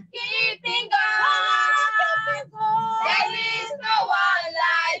 Covenant keeping God. There is no one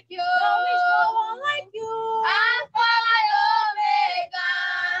like you. There is no one like you. Alpha and Omega.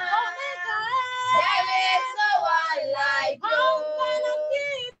 There is no one like you. Covenant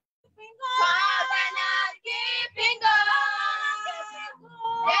keeping God. Covenant keeping God.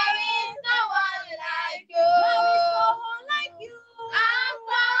 There is no one like you. There is no one like you.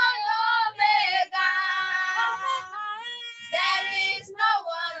 Alpha and Omega. There is no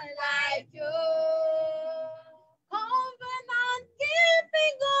one like you. Covenant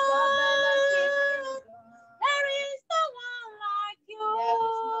keeping God. There is no one like you.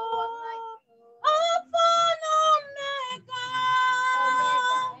 Alpha and Omega.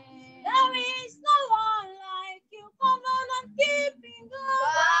 There is no one like you. Covenant keeping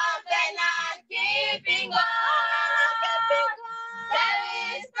God. Covenant keeping God. There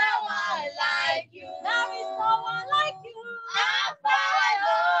is no one like you. There is no one like you. Alpha and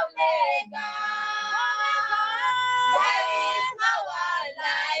Omega. There is no one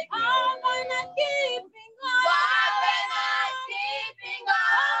like you. Covenant keeping God. Covenant keeping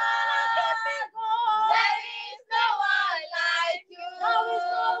God. There is no one like you. There is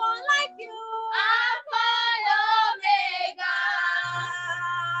no one like you. Alpha and Omega.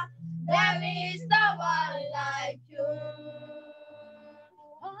 There is no one like you.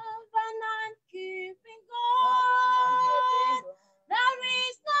 Covenant keeping God. There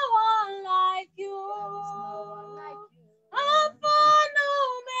is no one like you. Alpha and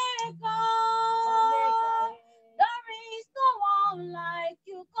Omega. There is no one like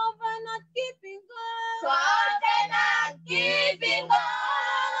you. Covenant keeping God. Covenant keeping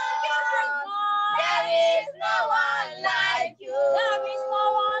God. There is no one like you. There is no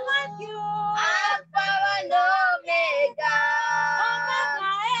one like you. Alpha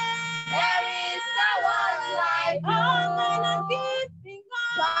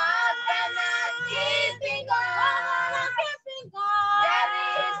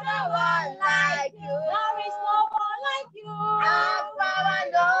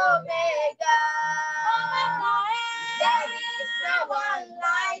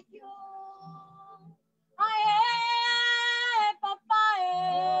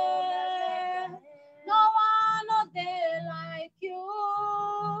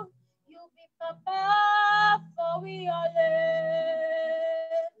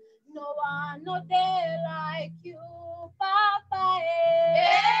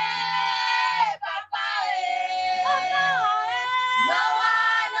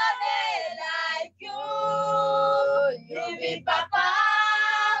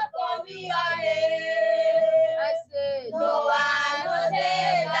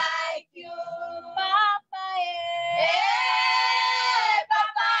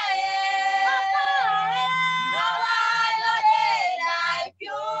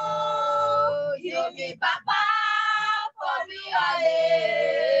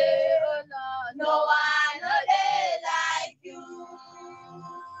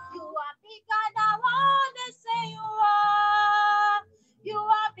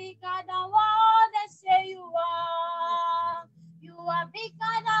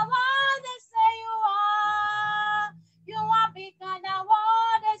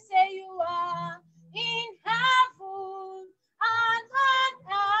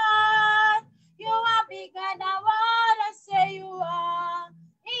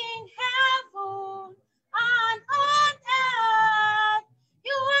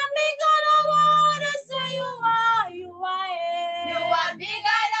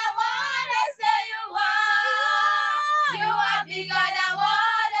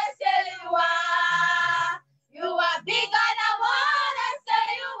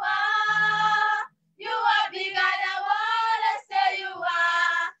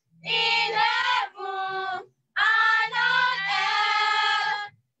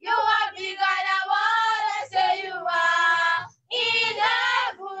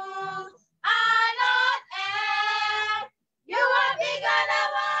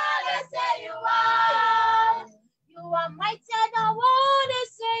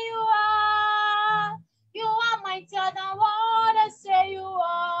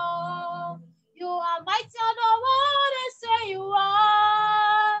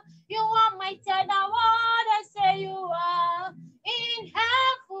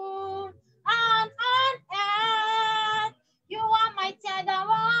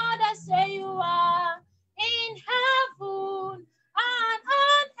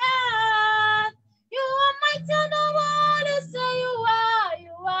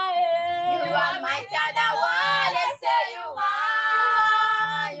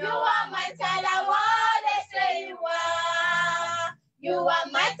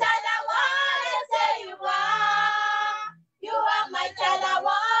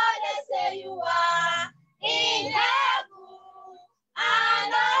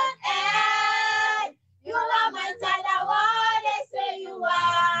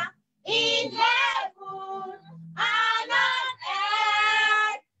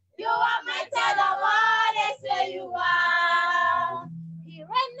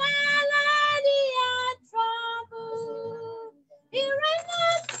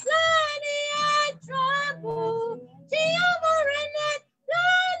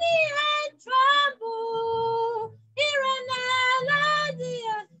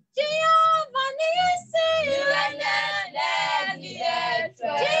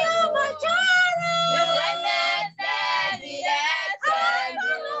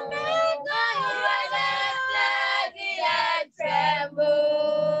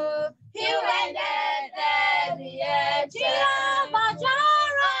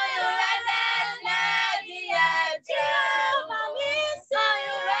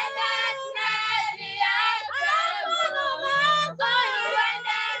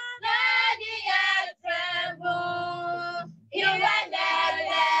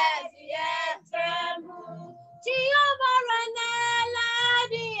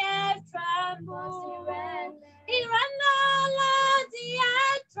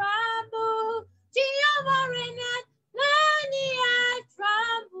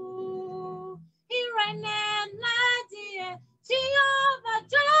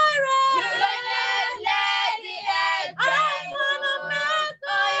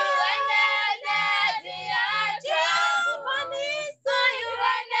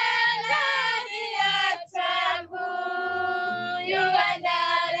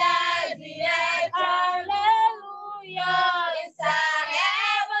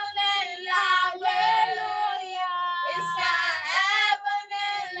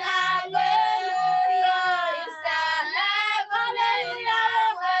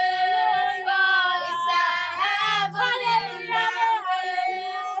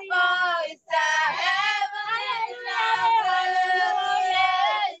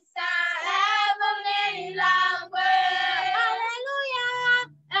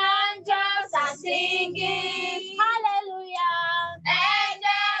singing. Hallelujah.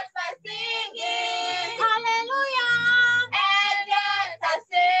 Angels are singing. Hallelujah. Angels are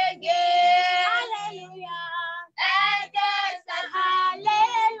singing. Hallelujah. Angels are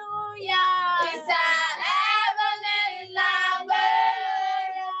hallelujah. It's a heavenly language.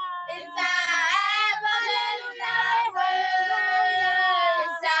 It's a heavenly language.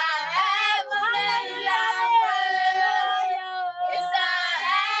 It's a heavenly language. It's a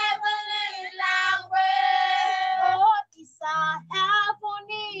heavenly language. Oh, it's a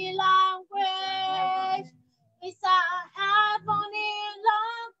heavenly language. It's a heavenly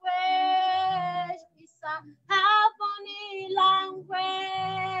language. It's a heavenly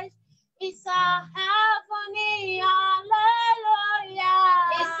language. It's a heavenly hallelujah.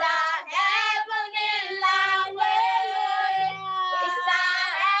 It's a heavenly language. It's a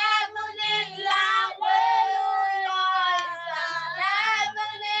heavenly language. It's a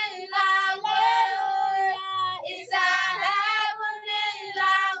heavenly language. It's a heavenly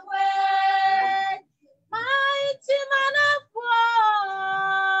language. Mighty man of war,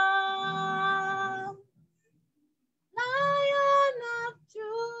 Lion of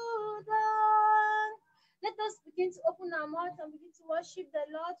Judah. Let us begin to open our mouth and begin to worship the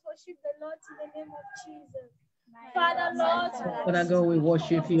Lord in the name of Jesus. Father, Lord, Father God, we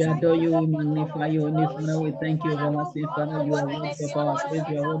worship you, adore you, we magnify you, only Father, we thank you, everlasting Father, you are worthy of our praise,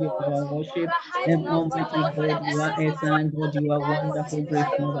 you are worthy of our worship, and Almighty God, you are excellent God, you are wonderful, great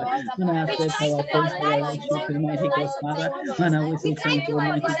Father, and I accept our praise, our worship, Almighty God, Father, and I will say thank you,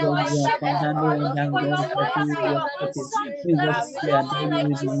 Almighty God, you are Father, no one than God is like you, you are perfect, we worship you, adore you,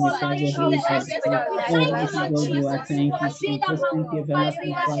 we magnify your holy majesty, Almighty God, you are, thank you, Jesus, thank you,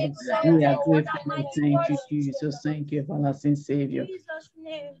 everlasting Father, we are grateful, we thank you, Jesus, thank you, everlasting Savior.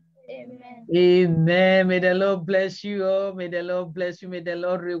 Amen. Amen. May the Lord bless you all. May the Lord bless you. May the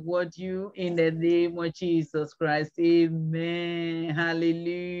Lord reward you in the name of Jesus Christ. Amen.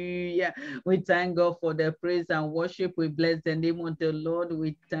 Hallelujah. We thank God for the praise and worship. We bless the name of the Lord.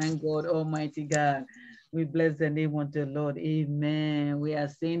 We thank God, Almighty God. We bless the name of the Lord. Amen. We are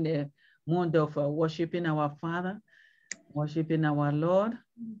seeing the month of worshiping our Father, worshiping our Lord.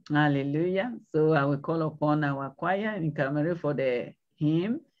 Hallelujah. So I will call upon our choir in Cameroon for the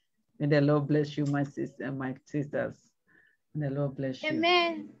hymn. May the Lord bless you, my sister, my sisters. May the Lord bless you.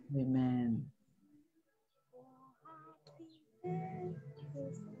 Amen. Amen.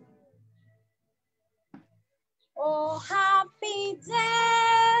 Oh, happy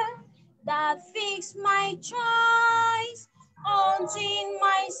day that fixed my choice until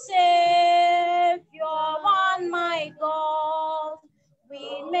my Savior and my God.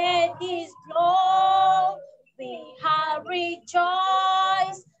 We made His blow, we have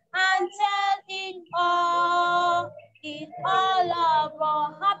rejoiced and tell it all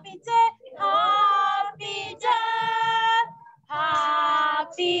about. Happy day, happy day,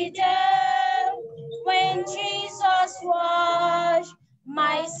 happy day, when Jesus washed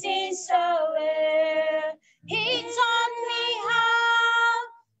my sins away. He taught me how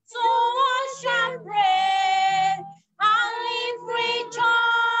to wash and pray and live with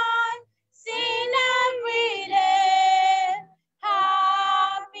joy, sing every day.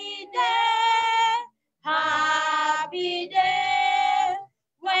 Happy day,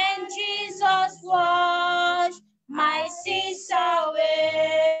 when Jesus washed my sins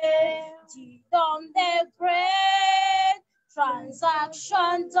away. On the great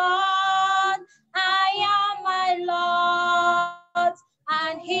transaction done, I am my Lord,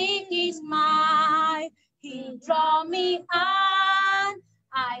 and He is mine. He draw me on,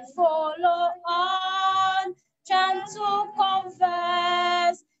 I follow on, chant to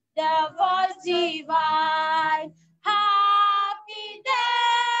confess the voice divine. Happy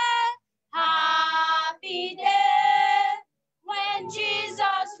day, when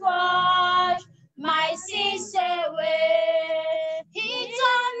Jesus washed my sins away. He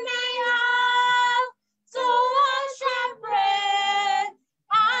taught me how to wash and pray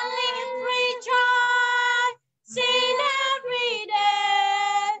and live with joy, sing every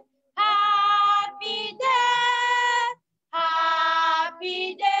day.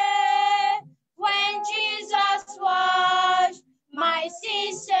 Happy day, when Jesus washed my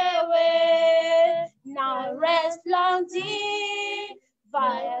sins away. Now rest long deep,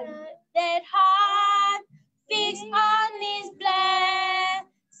 violent heart, fixed on His blessed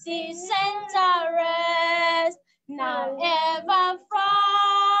center rest. Now ever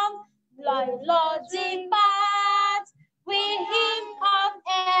from Lord depart, with Him of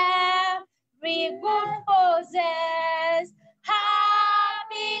every good possess.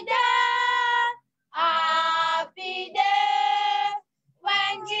 Happy day,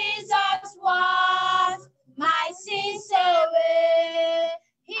 when Jesus was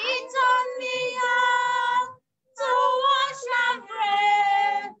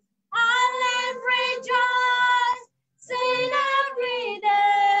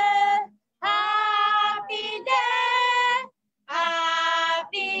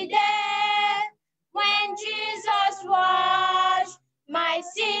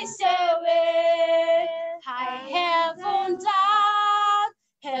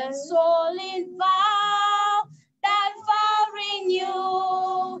a solid vow that vow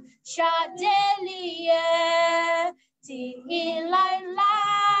renew shall daily till life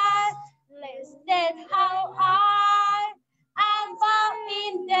listed how I am found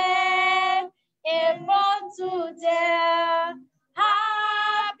in them, able to dare.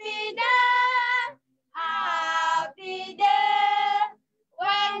 Happy day,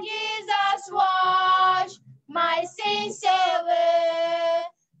 when Jesus washed my sins away.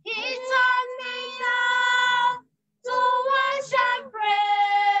 He taught me now to wash and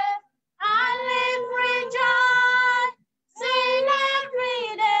pray and live rejoicing every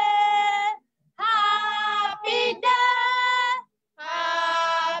day.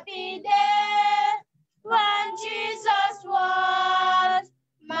 Happy day, when Jesus washed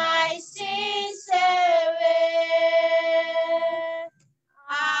my sins away.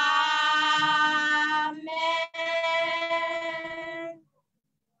 Amen.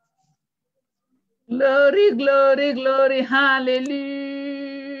 Glory, glory, glory,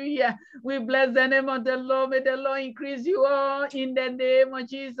 hallelujah. We bless the name of the Lord. May the Lord increase you all in the name of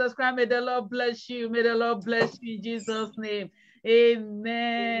Jesus Christ. May the Lord bless you. May the Lord bless you in Jesus' name.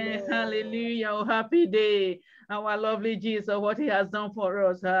 Amen. Hallelujah. Oh, happy day. Our lovely Jesus, what he has done for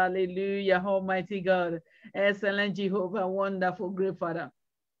us. Hallelujah. Almighty God. Excellent Jehovah. Wonderful, great Father.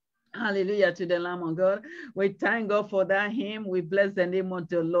 Hallelujah to the Lamb of God. We thank God for that hymn. We bless the name of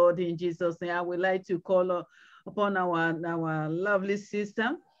the Lord in Jesus' name. I would like to call upon our lovely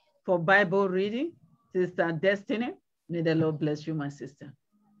sister for Bible reading, Sister Destiny. May the Lord bless you, my sister.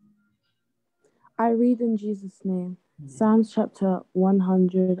 I read in Jesus' name. Psalms chapter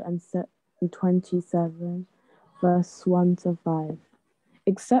 127, verse 1 to 5.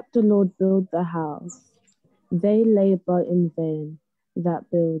 Except the Lord build the house, they labor in vain that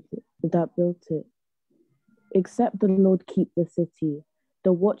built it. Except the Lord keep the city,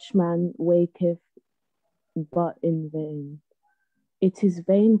 the watchman waketh but in vain. It is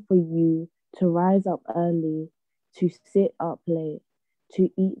vain for you to rise up early, to sit up late, to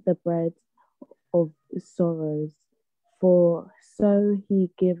eat the bread of sorrows, for so he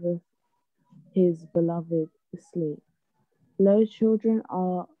giveth his beloved sleep. Lo, children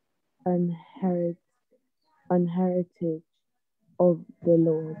are an heritage of the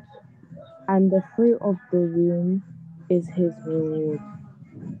Lord, and the fruit of the womb is his reward.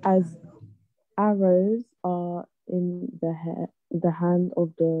 As arrows are in the hand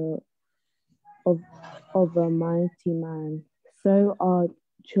of a mighty man, so are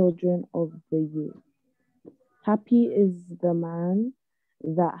children of the youth. Happy is the man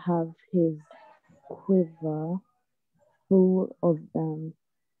that have his quiver full of them.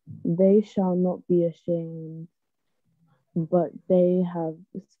 They shall not be ashamed, but they have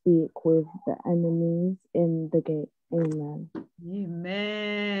speak with the enemies in the gate. Amen.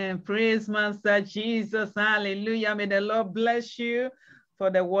 Amen. Praise Master Jesus. Hallelujah. May the Lord bless you for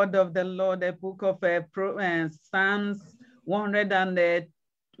the word of the Lord, the book of Psalms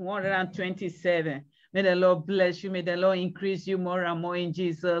 127. May the Lord bless you. May the Lord increase you more and more in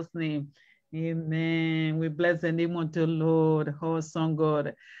Jesus' name. Amen. We bless the name of the Lord, awesome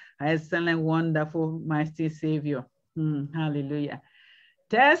God, excellent, wonderful, mighty Savior. Hallelujah.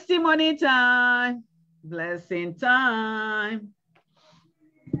 Testimony time. Blessing time.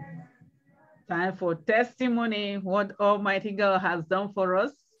 Time for testimony, what Almighty God has done for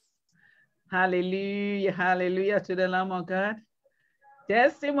us. Hallelujah, hallelujah to the Lamb of God.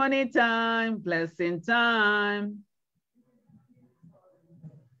 Testimony time, blessing time.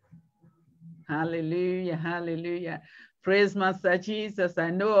 Hallelujah, hallelujah. Praise Master Jesus.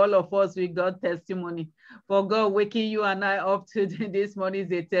 I know all of us, we got testimony. For God waking you and I up today this morning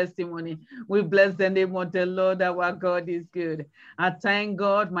is a testimony. We bless the name of the Lord. Our God is good. I thank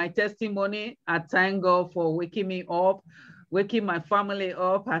God, my testimony. I thank God for waking me up, waking my family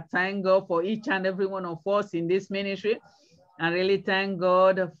up. I thank God for each and every one of us in this ministry. I really thank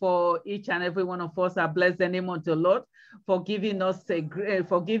God for each and every one of us. I bless the name of the Lord for giving us a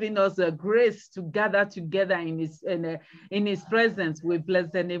grace to gather together in His presence. We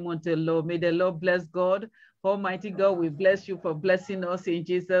bless the name of the Lord. May the Lord bless God. Almighty God, we bless you for blessing us in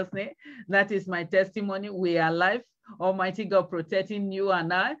Jesus' name. That is my testimony. We are alive. Almighty God protecting you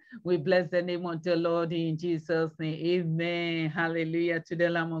and I. We bless the name of the Lord in Jesus' name. Amen. Hallelujah to the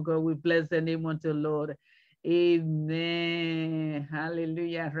Lamb of God. We bless the name of the Lord. Amen.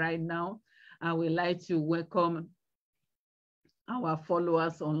 Hallelujah. Right now, I would like to welcome our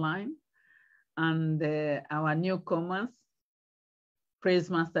followers online and our newcomers. Praise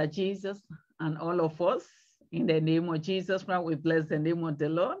Master Jesus and all of us. In the name of Jesus Christ, we bless the name of the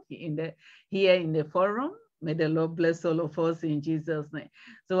Lord here in the forum May the Lord bless all of us in Jesus' name.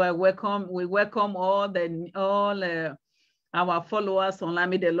 So we welcome all our followers online.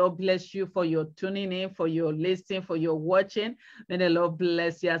 May the Lord bless you for your tuning in, for your listening, for your watching. May the Lord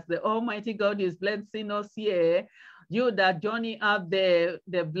bless you as the Almighty God is blessing us here. You that journey out there,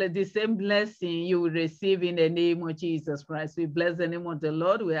 the same blessing you will receive in the name of Jesus Christ. We bless the name of the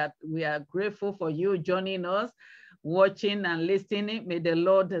Lord. We are grateful for you joining us, watching and listening. May the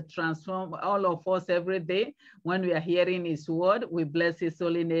Lord transform all of us every day when we are hearing his word. We bless his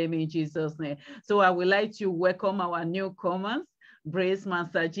holy name in Jesus' name. So I would like to welcome our newcomers. Praise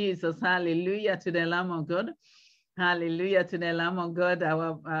Master Jesus. Hallelujah to the Lamb of God. Hallelujah to the Lamb of God.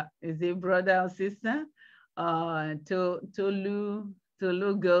 Our is it brother or sister? To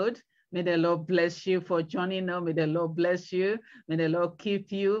look good. May the Lord bless you for joining us. May the Lord bless you. May the Lord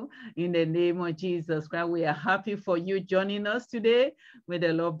keep you in the name of Jesus Christ. We are happy for you joining us today. May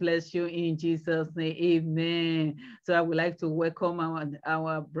the Lord bless you in Jesus' name. Amen. So I would like to welcome our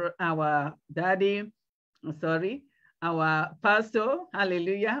daddy, our pastor.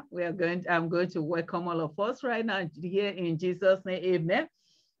 Hallelujah. I'm going to welcome all of us right now here in Jesus' name. Amen.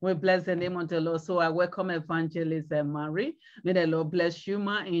 We bless the name of the Lord. So I welcome Evangelist Mary. May the Lord bless you,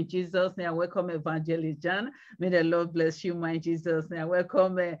 ma, in Jesus' name. I welcome Evangelist Jeanne. May the Lord bless you, ma, in Jesus' name. I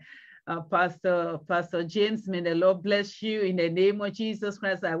welcome Pastor James. May the Lord bless you in the name of Jesus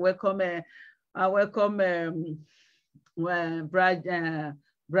Christ. I welcome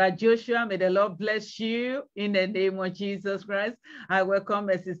Brad Joshua. May the Lord bless you in the name of Jesus Christ. I welcome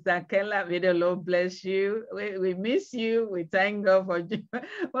Sister Kella. May the Lord bless you. We miss you. We thank God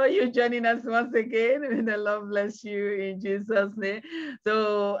for you joining us once again. May the Lord bless you in Jesus' name.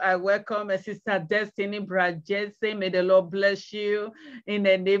 So I welcome Sister Destiny, Brad Jesse. May the Lord bless you in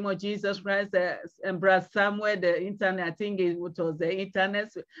the name of Jesus Christ. And Brad Samuel, the internet, I think it was the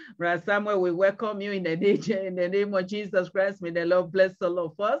internet. Brad Samuel, we welcome you in the name of Jesus Christ. May the Lord bless all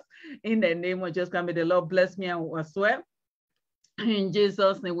of us. In the name of Jesus Christ, may the Lord bless me as well. In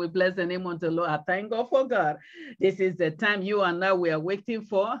Jesus' name, we bless the name of the Lord. I thank God for God. This is the time you and I we are waiting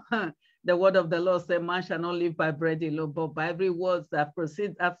for. The word of the Lord said, man shall not live by bread alone, but by every word that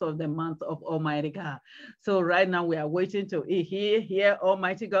proceeds out of the mouth of Almighty God. So right now we are waiting to hear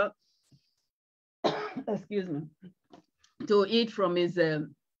Almighty God, excuse me, to eat from his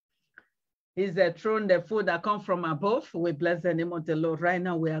throne, the food that comes from above. We bless the name of the Lord. Right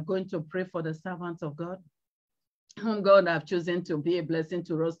now, we are going to pray for the servants of God, whom God have chosen to be a blessing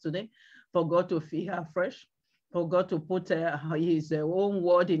to us today, for God to feed her fresh, for God to put his own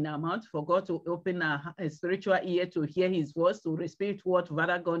word in our mouth, for God to open a spiritual ear to hear his voice, to receive what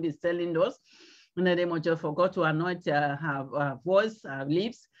Father God is telling us. In the name of Jesus, for God to anoint her voice, her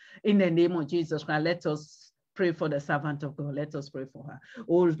lips. In the name of Jesus Christ, let us pray for the servant of God. Let us pray for her.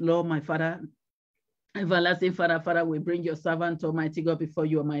 Oh Lord, my Father, everlasting Father, we bring your servant, Almighty God, before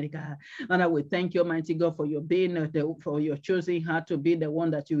you, Almighty God. And I will thank you, Almighty God, for your being, for your choosing her to be the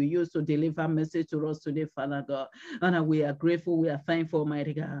one that you will use to deliver message to us today, Father God. And we are grateful, we are thankful,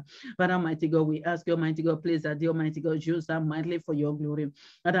 Almighty God. Father, Almighty God, we ask you, Almighty God, please, that the Almighty God use her mightily for your glory.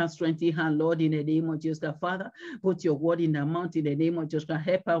 And strengthen her, Lord, in the name of Jesus. Father, put your word in her mouth in the name of Jesus.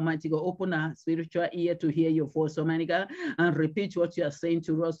 Help her, Almighty God, open her spiritual ear to hear your voice, Almighty God, and repeat what you are saying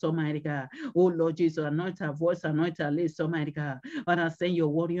to us, Almighty God. Oh Lord Jesus, anoint her voice, anoint her lips, Almighty God. Father, send your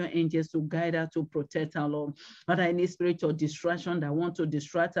warrior angels to guide her, to protect her, Lord. Father, any spiritual distraction that want to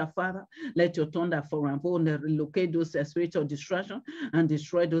distract her, Father, let your thunder for her locate those spiritual distraction and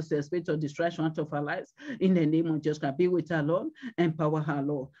destroy those spiritual distraction out of her lives. In the name of Jesus, be with her, Lord. Empower her,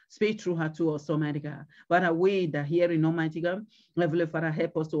 Lord. Speak through her to us, Almighty God. Father, we that hearing, Almighty God, Heavenly Father,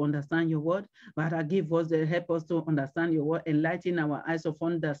 help us to understand your word. Father, give us help us to understand your word. Enlighten our eyes of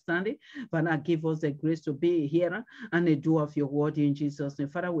understanding. Father, give us the grace to be a hearer and a doer of your word in Jesus' name.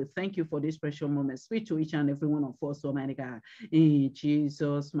 Father, we thank you for this precious moment. Speak to each and every one of us, Almighty God. In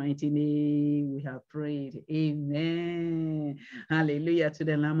Jesus' mighty name, we have prayed. Amen. Hallelujah to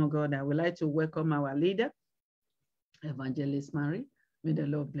the Lamb of God. I would like to welcome our leader, Evangelist Mary. May the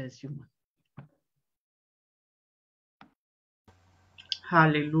Lord bless you.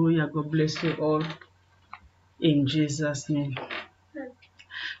 Hallelujah. God bless you all in Jesus' name.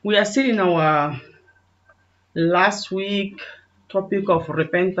 We are still in our last week topic of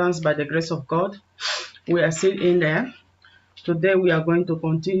repentance by the grace of God. We are still in there. Today we are going to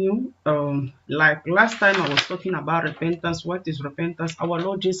continue. Like last time I was talking about repentance. What is repentance? Our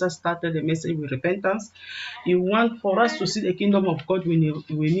Lord Jesus started the message with repentance. He wants for us to see the kingdom of God. We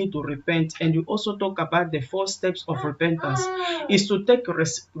need to repent. And you also talk about the 4 steps of repentance. Is to take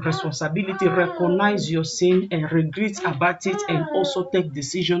responsibility, recognize your sin and regret about it, and also take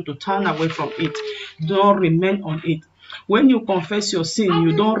decision to turn away from it. Don't remain on it. When you confess your sin,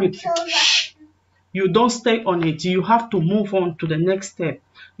 you don't stay on it. You have to move on to the next step.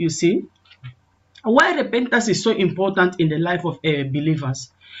 You see, why repentance is so important in the life of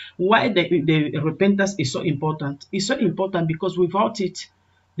believers. Why the repentance is so important? It's so important because without it,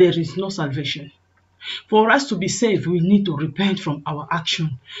 there is no salvation. For us to be saved, we need to repent from our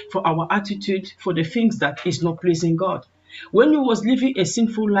action, for our attitude, for the things that is not pleasing God. When we was living a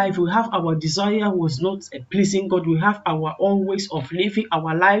sinful life, we have our desire was not pleasing God. We have our own ways of living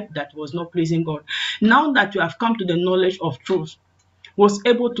our life that was not pleasing God. Now that we have come to the knowledge of truth, was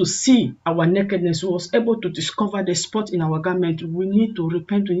able to see our nakedness, was able to discover the spot in our garment, we need to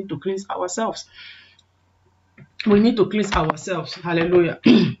repent, we need to cleanse ourselves. We need to cleanse ourselves. Hallelujah.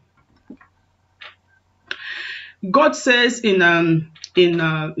 God says in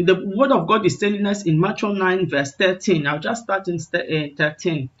the word of God is telling us in Matthew 9 verse 13. I'll just start in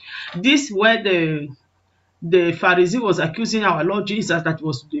 13. This where the Pharisee was accusing our Lord Jesus that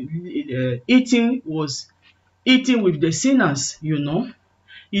was eating with the sinners. You know,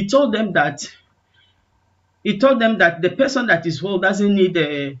 he told them that the person that is well doesn't need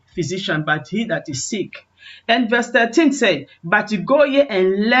a physician, but he that is sick. And verse 13 said, but you go ye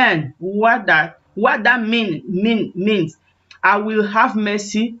and learn what that means. I will have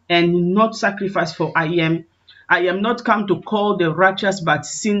mercy and not sacrifice, for I am not come to call the righteous but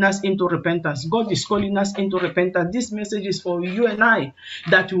sinners into repentance. God is calling us into repentance. This message is for you and I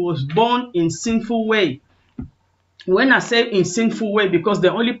that was born in sinful way. When I say in sinful way, because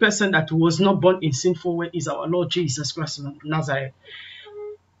the only person that was not born in sinful way is our Lord Jesus Christ of Nazareth.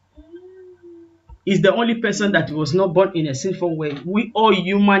 Is the only person that was not born in a sinful way. We all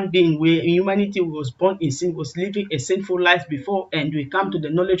human beings, humanity was born in sin, was living a sinful life before, and we come to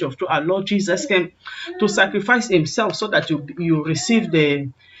the knowledge of truth. Our Lord Jesus came to sacrifice himself so that you receive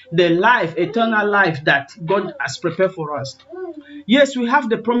the life, eternal life that God has prepared for us. Yes, we have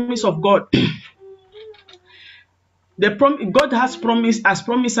the promise of God. God has promised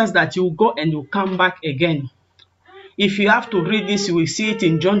us that you will go and you come back again. If you have to read this, you will see it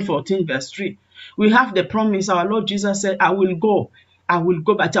in John 14 verse 3. We have the promise. Our Lord Jesus said, I will go,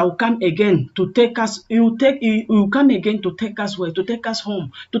 but I will come again to take us. He will come again to take us where? To take us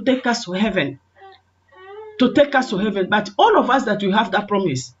home, to take us to heaven. To take us to heaven. But all of us that we have that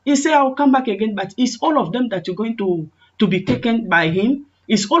promise, he said, I will come back again, but it's all of them that you're going to be taken by him.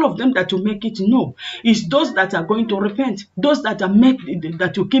 It's all of them that will make it? No. It's those that are going to repent, those that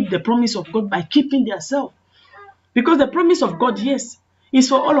will keep the promise of God by keeping themselves. Because the promise of God, yes, is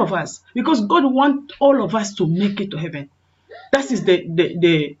for all of us. Because God wants all of us to make it to heaven. That is the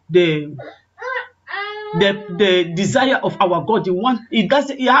desire of our God.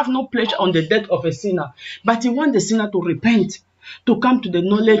 He have no pleasure on the death of a sinner, but he wants the sinner to repent, to come to the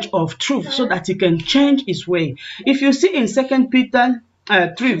knowledge of truth, so that he can change his way. If you see in 2 Peter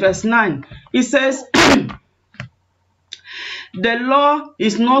 3 verse 9, it says, the law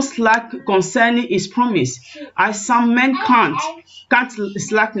is not slack concerning his promise, as some men count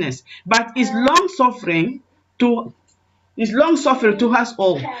slackness, but is long suffering to us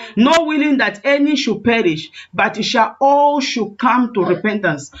all, not willing that any should perish, but all should come to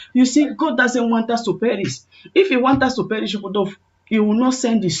repentance. You see, God doesn't want us to perish. If he wants us to perish, he will not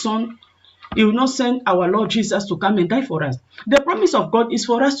send his son. He will not send our Lord Jesus to come and die for us. The promise of God is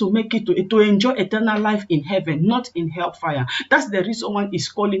for us to make it to enjoy eternal life in heaven, not in hellfire. That's the reason why he's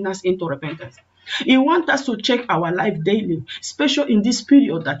calling us into repentance. He wants us to check our life daily, especially in this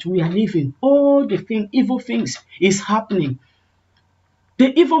period that we are living. All the evil things is happening.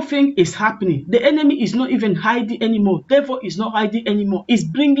 The evil thing is happening. The enemy is not even hiding anymore. Devil is not hiding anymore. He's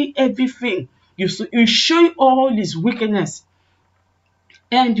bringing everything. He's showing all his wickedness.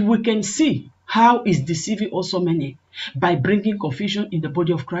 And we can see how he's deceiving also many by bringing confusion in the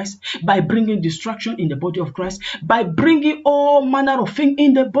body of Christ, by bringing destruction in the body of Christ, by bringing all manner of things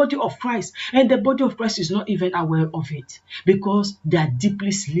in the body of Christ. And the body of Christ is not even aware of it because they are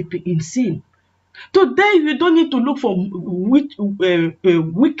deeply sleeping in sin. Today, you don't need to look for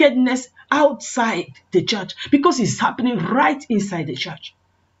wickedness outside the church because it's happening right inside the church.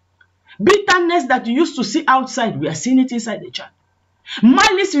 Bitterness that you used to see outside, we are seeing it inside the church.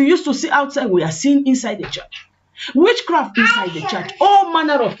 Malice you used to see outside, we are seeing inside the church. Witchcraft inside the church. All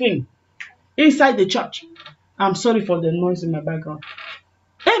manner of things inside the church. I'm sorry for the noise in my background.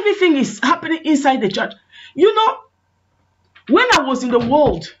 Everything is happening inside the church. You know, when I was in the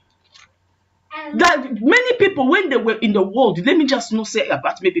world, that many people, when they were in the world, let me just not say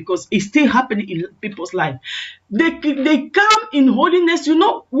about me because it's still happening in people's life. They come in holiness. You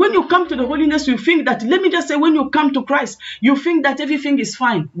know, when you come to the holiness, you think that, let me just say, when you come to Christ, you think that everything is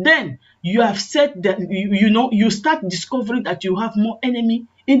fine. Then you have said that, you start discovering that you have more enemy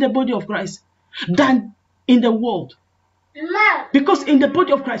in the body of Christ than in the world. Because in the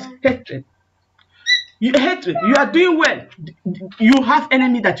body of Christ, hatred. You are doing well. You have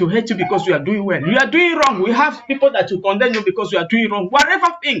enemy that you hate you because you are doing well. You are doing wrong. We have people that will condemn you because you are doing wrong. Whatever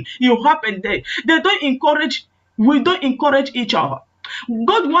thing you happen there, we don't encourage each other.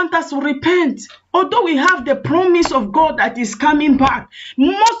 God wants us to repent. Although we have the promise of God that is coming back,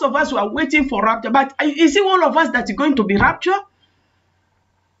 most of us were waiting for rapture. But is it all of us that is going to be raptured?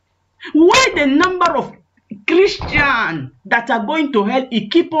 Why the number of Christians that are going to hell,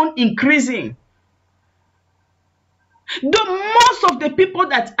 it keep on increasing? The most of the people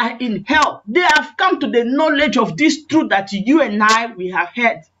that are in hell, they have come to the knowledge of this truth that you and I, we have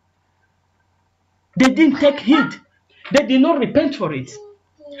heard. They didn't take heed. They did not repent for it.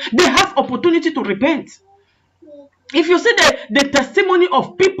 They have opportunity to repent. If you see the testimony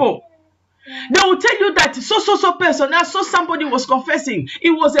of people, they will tell you that so person, I saw somebody was confessing. It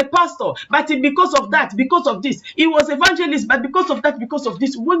was a pastor, but because of that, because of this, it was evangelist, but because of that, because of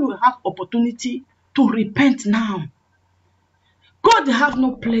this, when we have opportunity to repent now, God have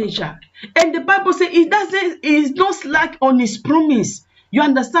no pleasure. And the Bible says he is not slack on his promise. You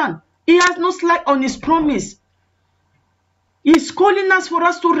understand? He has no slack on his promise. He's calling us for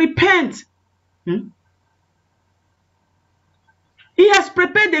us to repent. He has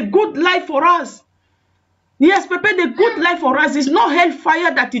prepared a good life for us. He has prepared a good life for us. It's not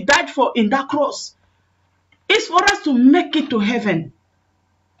hellfire that he died for in that cross. It's for us to make it to heaven.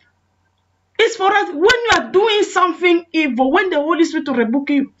 It's for us, when you are doing something evil, when the Holy Spirit will rebuke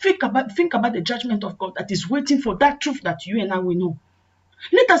you, think about the judgment of God that is waiting for that truth that you and I will know.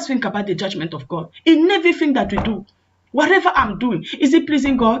 Let us think about the judgment of God in everything that we do. Whatever I'm doing, is it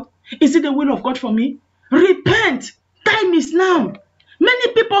pleasing God? Is it the will of God for me? Repent. Time is now.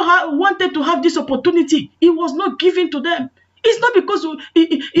 Many people wanted to have this opportunity. It was not given to them. It's not because they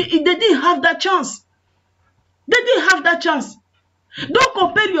didn't have that chance. They didn't have that chance. Don't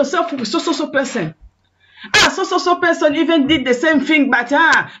compare yourself with so person. So person even did the same thing, but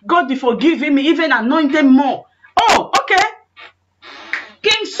God did forgive him, even anointed more. Oh, okay.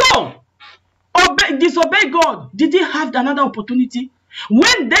 King Saul disobeyed God. Did he have another opportunity?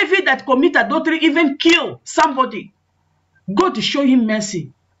 When David that committed adultery even killed somebody, God showed him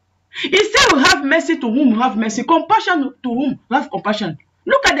mercy. He said, "We have mercy to whom we have mercy, compassion to whom we have compassion."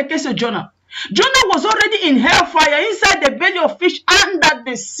 Look at the case of Jonah. Jonah was already in hellfire, inside the belly of fish, under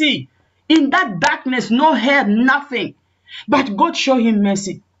the sea. In that darkness, no hair, nothing. But God showed him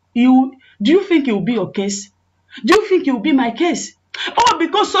mercy. Do you think it will be your case? Do you think it will be my case? Oh,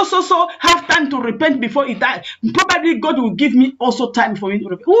 because so have time to repent before he died. Probably God will give me also time for me to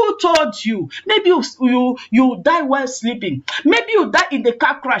repent. Who told you? Maybe you die while sleeping. Maybe you die in the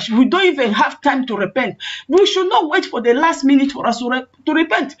car crash. We don't even have time to repent. We should not wait for the last minute for us to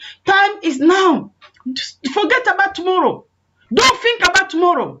repent. Time is now. Just forget about tomorrow. Don't think about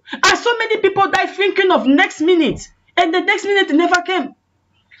tomorrow. And so many people die thinking of next minute, and the next minute never came.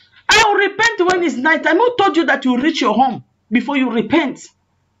 I will repent when it's night time. Who told you that you reach your home before you repent?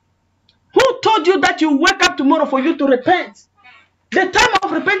 Who told you that you wake up tomorrow for you to repent? The time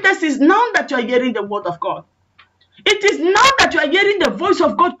of repentance is now that you are hearing the word of God. It is now that you are hearing the voice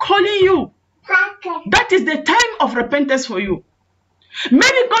of God calling you. That is the time of repentance for you.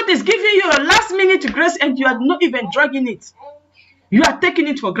 Maybe God is giving you a last minute grace and you are not even dragging it. You are taking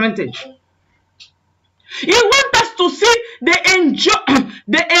it for granted. He wants us to see the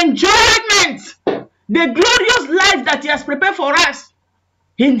enjoyment, the glorious life that he has prepared for us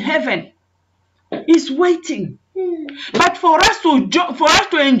in heaven. He's waiting. But for us to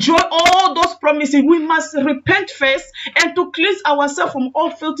enjoy all those promises, we must repent first and to cleanse ourselves from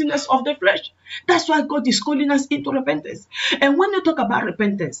all filthiness of the flesh. That's why God is calling us into repentance. And when you talk about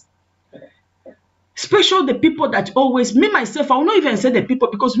repentance, especially the people that always, me myself, I will not even say the people,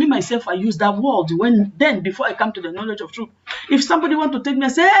 because me myself, I use that word before I come to the knowledge of truth. If somebody want to take me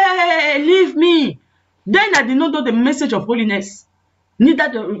and say, "Hey, leave me," then I did not know the message of holiness. Neither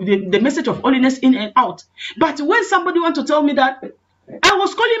the message of holiness in and out. But when somebody want to tell me that, I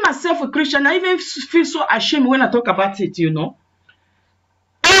was calling myself a Christian, I even feel so ashamed when I talk about it, you know.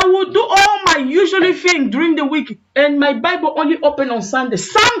 I will do all my usual thing during the week, and my Bible only open on Sunday.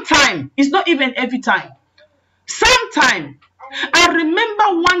 Sometimes, it's not even every time. Sometime, I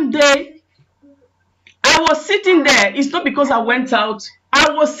remember one day, I was sitting there. It's not because I went out.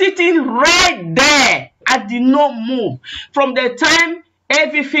 I was sitting right there. I did not move. From the time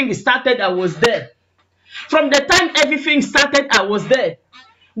everything started, I was there. From the time everything started, I was there.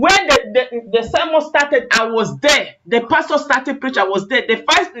 When the sermon started, I was there. The pastor started preaching, I was there.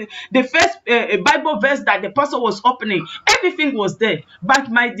 The first Bible verse that the pastor was opening, everything was there. But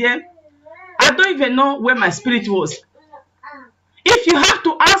my dear, I don't even know where my spirit was. If you have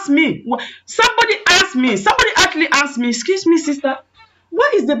to ask me, somebody actually asked me, excuse me, sister,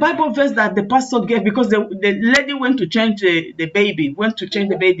 what is the Bible verse that the pastor gave? Because the lady went to change the baby,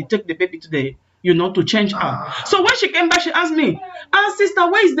 take the baby to the, to change her. So when she came back, she asked me, sister,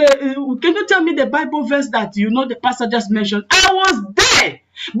 where is can you tell me the Bible verse that the pastor just mentioned? I was there,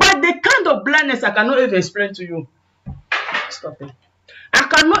 but the kind of blindness I cannot even explain to you. Stop it. I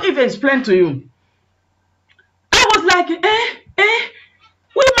cannot even explain to you. I was like,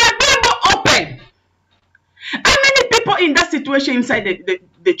 with my Bible open. How many people in that situation inside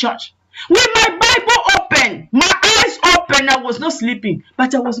the church? With my Bible open, my eyes open, I was not sleeping,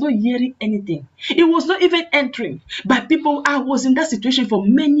 but I was not hearing anything. It was not even entering. But people, I was in that situation for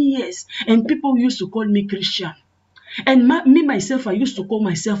many years, and people used to call me Christian. And me myself, I used to call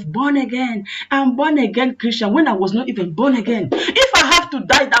myself born again. I'm born again Christian when I was not even born again. If I have to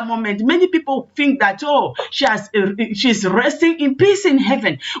die that moment, many people think that, oh, she's resting in peace in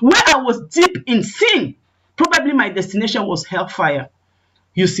heaven. Where I was deep in sin, probably my destination was hellfire.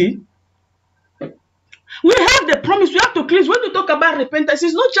 You see? We have the promise, we have to cleanse. When we talk about repentance,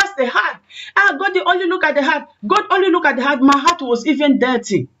 it's not just the heart. God, you only look at the heart. God only look at the heart. My heart was even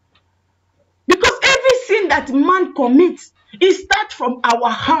dirty. Because every sin that man commits, it starts from our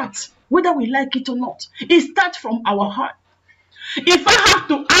heart, whether we like it or not. It starts from our heart. If I have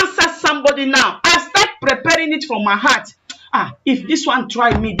to answer somebody now, I start preparing it from my heart. If this one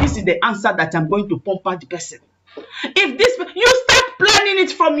try me, this is the answer that I'm going to pump out the person. If this, you start planning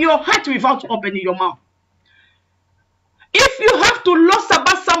it from your heart without opening your mouth. If you have to lust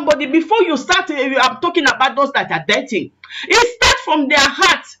about somebody before you start, I'm talking about those that are dating. It starts from their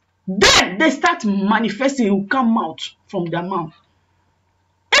heart. Then they start manifesting, it will come out from their mouth.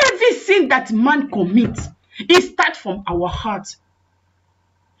 Every sin that man commits, it starts from our heart.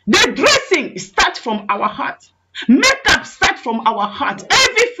 The dressing starts from our heart. Makeup starts from our heart.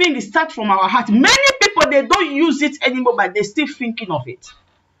 Everything starts from our heart. Many people, they don't use it anymore, but they're still thinking of it.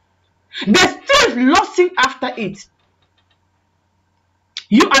 They're still lusting after it.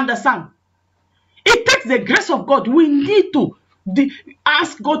 You understand? It takes the grace of God. We need to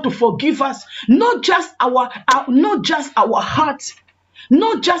ask God to forgive us, not just our heart, not just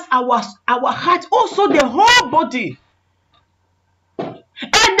our heart, also the whole body.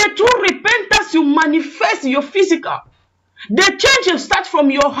 And the true repentance, you manifest your physical. The change will start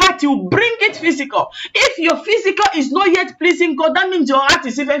from your heart, you bring it physical. If your physical is not yet pleasing God, that means your heart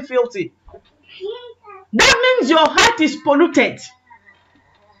is even filthy. That means your heart is polluted.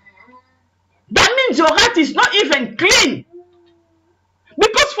 That means your heart is not even clean.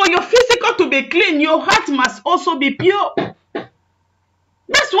 Because for your physical to be clean, your heart must also be pure.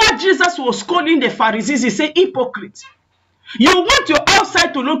 That's why Jesus was calling the Pharisees. He said, hypocrite. You want your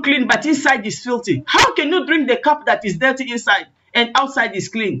outside to look clean, but inside is filthy. How can you drink the cup that is dirty inside and outside is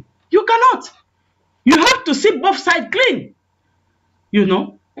clean? You cannot. You have to see both sides clean. You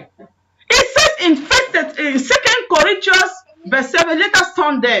know. It says in 2 Corinthians verse 7, let us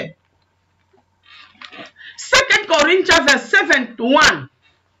turn there. 2 Corinthians verse 7 to 1.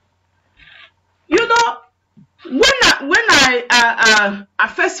 You know, when I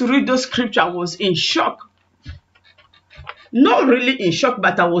first read those scripture, I was in shock. Not really in shock,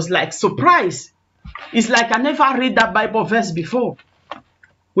 but I was like surprised. It's like I never read that Bible verse before.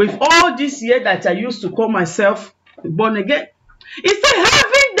 With all this year that I used to call myself born again. It said,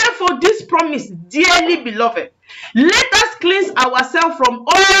 having therefore this promise, dearly beloved, let us cleanse ourselves from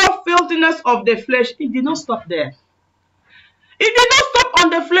all filthiness of the flesh. It did not stop there. It did not stop on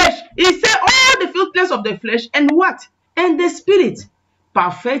the flesh. It said all the filthiness of the flesh and what? And the spirit.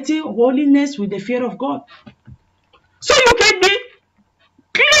 Perfecting holiness with the fear of God. So you can be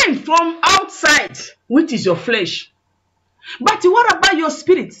clean from outside, which is your flesh. But what about your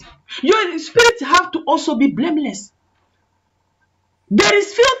spirit? Your spirit have to also be blameless. There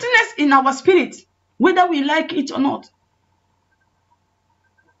is filthiness in our spirit, whether we like it or not.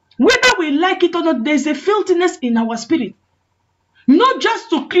 Whether we like it or not, there's a filthiness in our spirit. Not just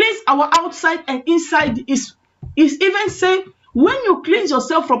to cleanse our outside and inside is even say, when you cleanse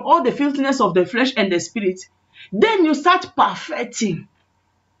yourself from all the filthiness of the flesh and the spirit, then you start perfecting.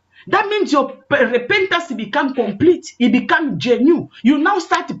 That means your repentance become complete. It become genuine. You now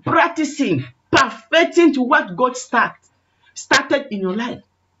start practicing, perfecting to what God started in your life.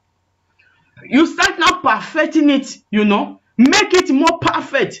 You start now perfecting it, make it more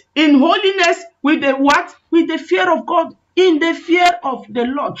perfect in holiness with the what? With the fear of God, in the fear of the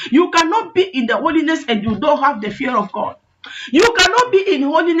Lord. You cannot be in the holiness and you don't have the fear of God. You cannot be in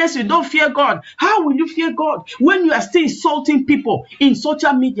holiness, you don't fear God. How will you fear God when you are still insulting people in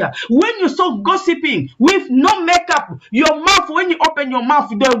social media? When you start gossiping with no makeup, your mouth, when you open your mouth,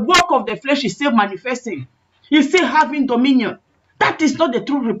 the work of the flesh is still manifesting. You're still having dominion. That is not the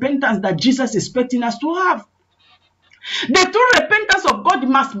true repentance that Jesus is expecting us to have. The true repentance of God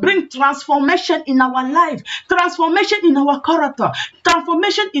must bring transformation in our life, transformation in our character,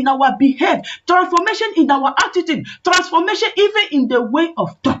 transformation in our behavior, transformation in our attitude, transformation even in the way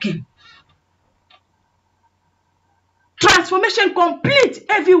of talking. Transformation complete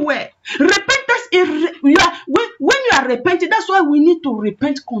everywhere. Repentance is when you are repenting. That's why we need to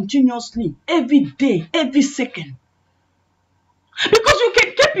repent continuously, every day, every second. Because you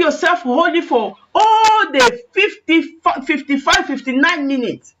can keep yourself holy for all the 55, 59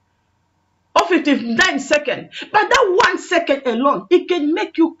 minutes or 59 seconds. But that 1 second alone, it can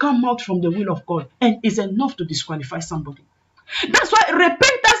make you come out from the will of God and is enough to disqualify somebody. That's why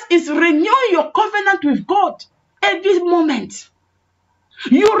repentance is renewing your covenant with God every moment.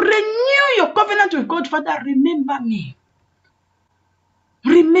 You renew your covenant with God. Father, remember me.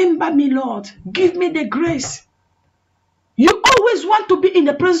 Remember me, Lord. Give me the grace. You always want to be in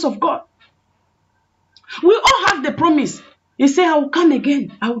the presence of God. We all have the promise. He said, I will come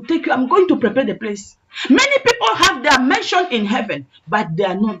again. I will take you. I'm going to prepare the place. Many people have their mansion in heaven, but they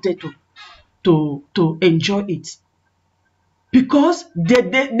are not there to enjoy it. Because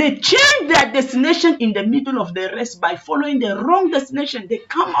they change their destination in the middle of the race by following the wrong destination. They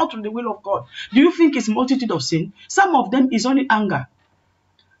come out from the will of God. Do you think it's multitude of sin? Some of them is only anger.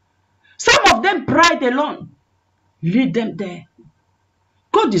 Some of them pride alone. Lead them there.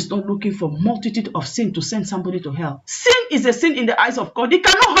 God is not looking for multitude of sin to send somebody to hell. Sin is a sin in the eyes of God. He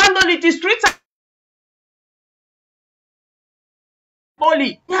cannot handle it. He treats it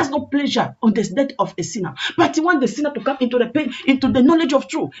holy. He has no pleasure on the death of a sinner. But he wants the sinner to come into the pain, into the knowledge of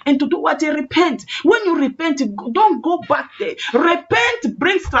truth, and to do what? He repent. When you repent, don't go back there. Repent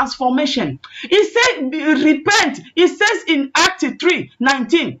brings transformation. He said, repent. It says in Acts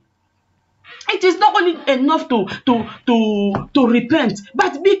 3:19. It is not only enough to repent,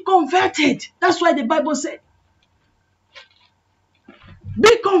 but be converted. That's why the Bible said,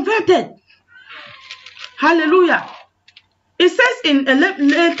 be converted. Hallelujah. It says in,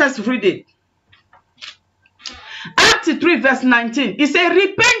 let us read it. Acts 3:19. It says,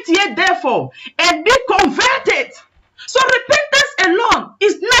 repent ye therefore and be converted. So repentance alone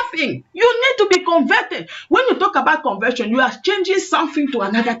is nothing. You need to be converted. When you talk about conversion, you are changing something to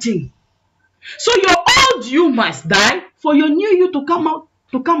another thing. So your old you must die for your new you to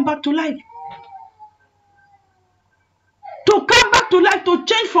come back to life. To come back to life, to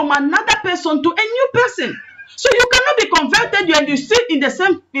change from another person to a new person. So you cannot be converted and you sit in the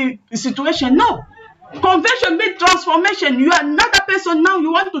same situation. No. Conversion means transformation. You are another person now.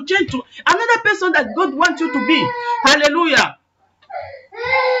 You want to change to another person that God wants you to be. Hallelujah.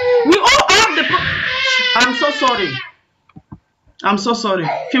 We all have the... I'm so sorry. I'm so sorry.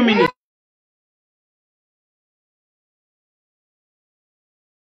 Few minutes.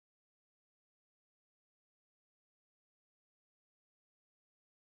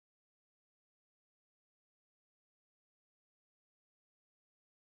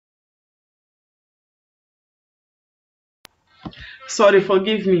 Sorry,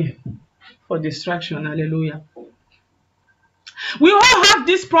 forgive me for distraction. Hallelujah. We all have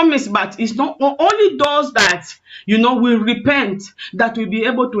this promise, but it's not only those that, will repent that will be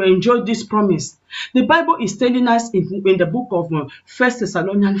able to enjoy this promise. The Bible is telling us in the book of 1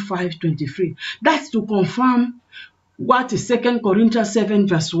 Thessalonians 5:23. That's to confirm what 2 Corinthians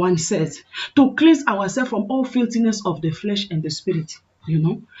 7:1 says. To cleanse ourselves from all filthiness of the flesh and the spirit.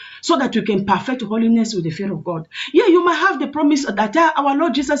 So that you can perfect holiness with the fear of God. Yeah, you might have the promise that our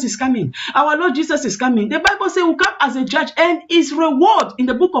Lord Jesus is coming. Our Lord Jesus is coming. The Bible says will come as a judge, and his reward in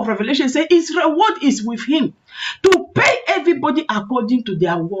the book of Revelation says his reward is with him to pay everybody according to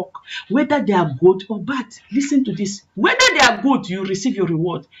their work, whether they are good or bad. Listen to this. Whether they are good, you receive your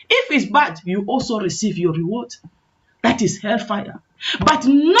reward. If it's bad, you also receive your reward. That is hellfire. But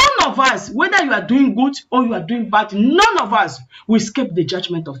none of us, whether you are doing good or you are doing bad, none of us will escape the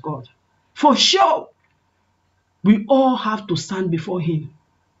judgment of God. For sure, we all have to stand before him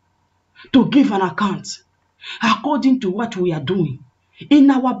to give an account according to what we are doing.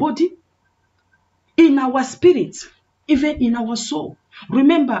 in our body, in our spirit, even in our soul.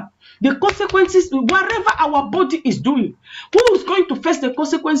 Remember, the consequences, whatever our body is doing, who is going to face the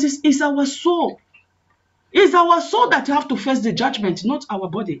consequences is our soul. It's our soul that have to face the judgment, not our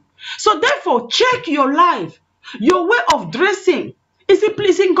body. So therefore, check your life, your way of dressing. Is it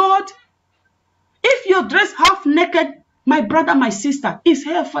pleasing God? If you dress half naked, my brother, my sister, it's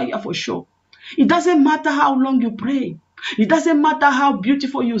hellfire for sure. It doesn't matter how long you pray. It doesn't matter how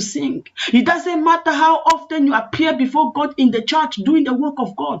beautiful you sing. It doesn't matter how often you appear before God in the church doing the work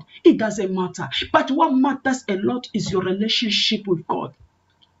of God. It doesn't matter. But what matters a lot is your relationship with God.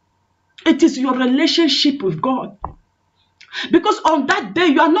 It is your relationship with God. Because on that day,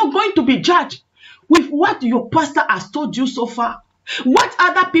 you are not going to be judged with what your pastor has told you so far, what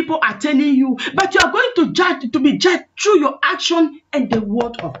other people are telling you, but you are going to be judged through your action and the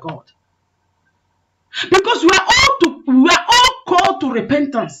word of God. Because we are all called to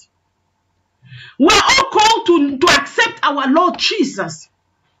repentance. We are all called to accept our Lord Jesus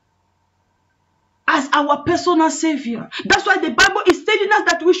as our personal Savior. That's why the Bible is telling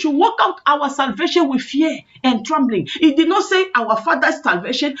us that we should work out our salvation with fear and trembling. It did not say our father's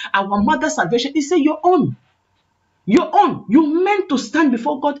salvation, our mother's salvation. It said your own. Your own. You meant to stand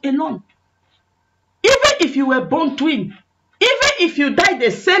before God alone. Even if you were born twin, even if you die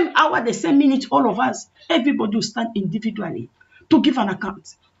the same hour, the same minute, all of us, everybody will stand individually to give an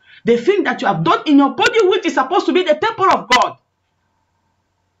account. The thing that you have done in your body, which is supposed to be the temple of God,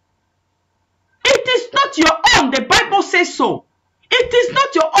 it is not your own. The Bible says so. It is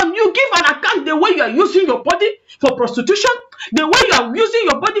not your own. You give an account the way you are using your body for prostitution, the way you are using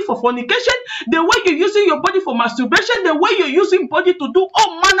your body for fornication, the way you're using your body for masturbation, the way you're using body to do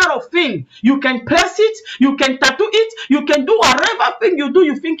all manner of things. You can press it, you can tattoo it, you can do whatever thing you do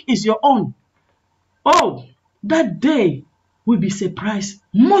you think is your own. Oh, that day will be surprised.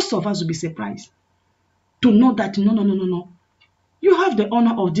 Most of us will be surprised to know that no. You have the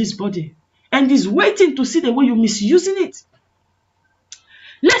honor of this body and is waiting to see the way you're misusing it.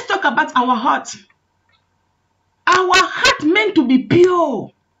 Let's talk about our heart. Our heart meant to be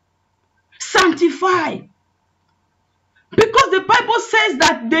pure, sanctified. Because the Bible says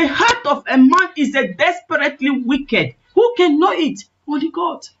that the heart of a man is a desperately wicked. Who can know it? Only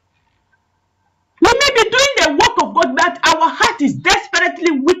God. We may be doing the work of God, but our heart is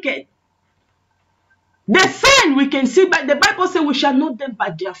desperately wicked. The sign we can see, but the Bible says we shall know them by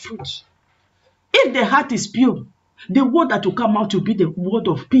their fruit. If the heart is pure, the word that will come out will be the word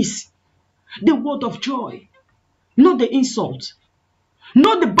of peace, the word of joy, not the insult,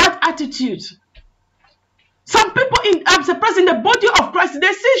 not the bad attitude. Some people I'm surprised in the body of Christ,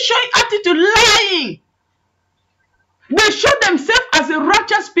 they still showing attitude, lying. They show themselves as a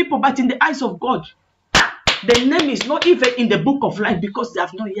righteous people, but in the eyes of God, the name is not even in the book of life because they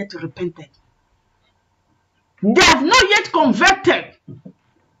have not yet repented. They have not yet converted.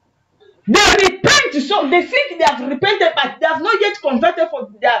 They repent, so they think they have repented, but they have not yet converted for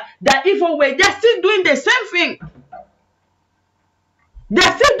their evil way. They are still doing the same thing. They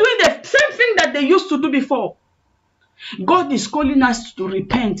are still doing the same thing that they used to do before. God is calling us to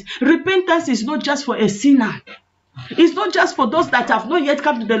repent. Repentance is not just for a sinner. It's not just for those that have not yet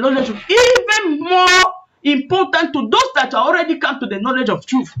come to the knowledge of, even more important to those that are already come to the knowledge of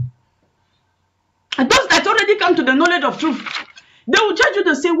truth. And those that already come to the knowledge of truth, they will judge you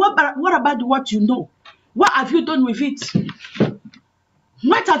to say, what about what you know? What have you done with it?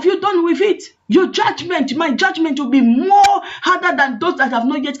 What have you done with it? Your judgment, my judgment will be more harder than those that have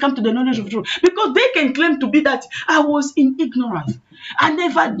not yet come to the knowledge of truth. Because they can claim to be that I was in ignorance. I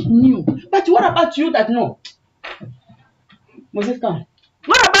never knew. But what about you that know? What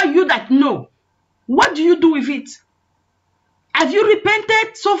about you that know? What do you do with it? Have you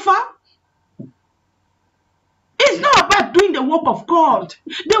repented so far? It's not about doing the work of God.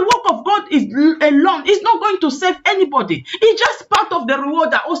 The work of God is alone. It's not going to save anybody. It's just part of the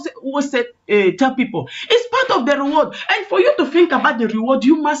reward that also tell people. It's part of the reward. And for you to think about the reward,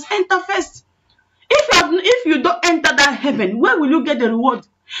 you must enter first. If you don't enter that heaven, where will you get the reward?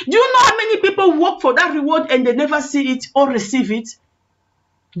 Do you know how many people work for that reward and they never see it or receive it?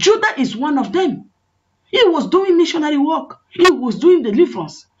 Judah is one of them. He was doing missionary work. He was doing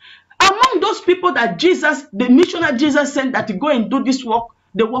deliverance. Among those people that the missionary Jesus sent that to go and do this work,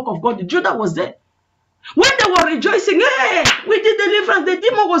 the work of God, Judah was there. When they were rejoicing, hey, we did deliverance, the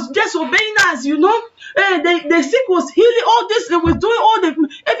demon was just obeying us, you know. The sick was healing, all this, they was doing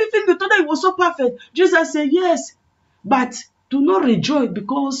everything they thought that it was so perfect. Jesus said, yes, but do not rejoice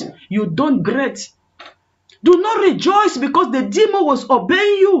because you done great. Do not rejoice because the demon was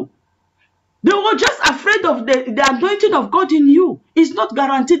obeying you. They were just afraid of the anointing of God in you. It's not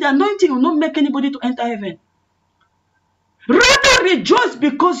guaranteed. The anointing will not make anybody to enter heaven. Rather rejoice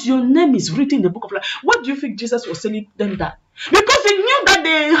because your name is written in the book of life. What do you think Jesus was telling them that? Because he knew that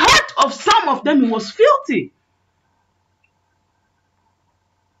the heart of some of them was filthy.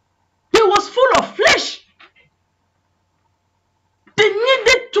 He was full of flesh. They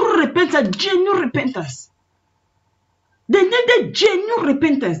needed true repentance, genuine repentance. They needed genuine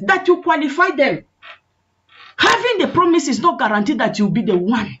repentance that will qualify them. Having the promise is not guaranteed that you'll be the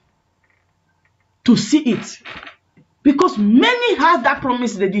one to see it. Because many have that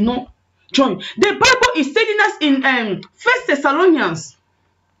promise, they did not join. The Bible is telling us in 1 Thessalonians.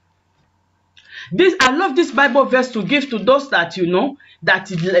 I love this Bible verse to give to those that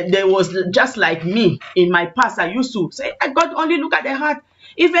that there was just like me in my past. I used to say, God only look at the heart.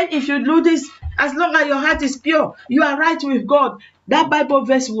 Even if you do this, as long as your heart is pure, you are right with God. That Bible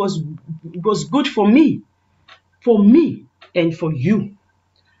verse was good for me and for you.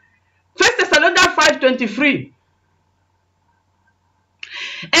 1 Thessalonians 5:23.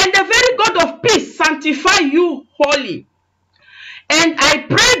 And the very God of peace sanctify you wholly. And I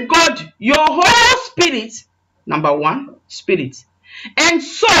pray God, your whole spirit, number 1, spirit, and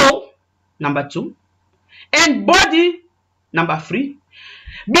soul, number 2, and body, number 3,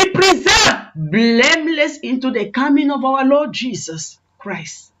 be preserved blameless into the coming of our Lord Jesus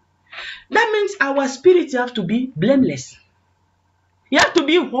Christ. That means our spirit have to be blameless. You have to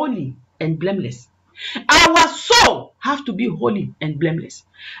be holy and blameless. Our soul have to be holy and blameless.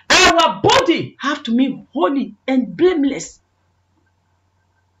 Our body have to be holy and blameless.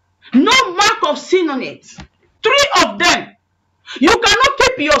 No mark of sin on it. 3 of them. You cannot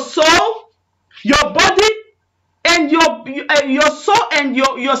keep your soul, your body, and your soul and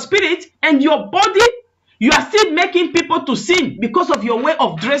your spirit and your body. You are still making people to sin because of your way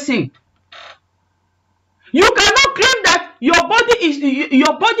of dressing. You cannot claim that your body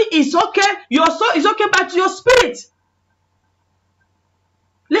is okay, your soul is okay, but your spirit.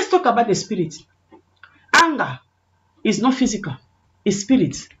 Let's talk about the spirit. Anger is not physical, it's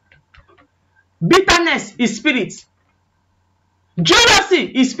spirit. Bitterness is spirit.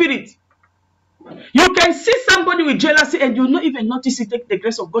 Jealousy is spirit. You can see somebody with jealousy and you not even notice it, take the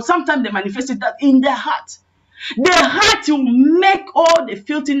grace of God. Sometimes they manifest it that in their heart. The heart will make all the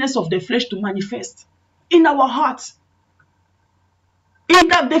filthiness of the flesh to manifest in our hearts. In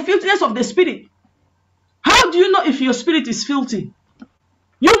the filthiness of the spirit. How do you know if your spirit is filthy?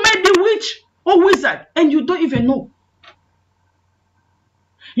 You may be witch or wizard and you don't even know.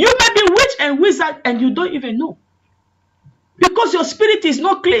 You may be witch and wizard and you don't even know. Because your spirit is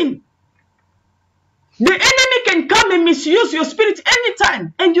not clean. The enemy can come and misuse your spirit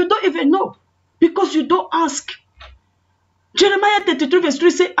anytime and you don't even know. Because you don't ask. Jeremiah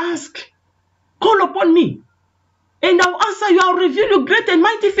 33:3 says, ask. Call upon me. And I'll answer you. I'll reveal you great and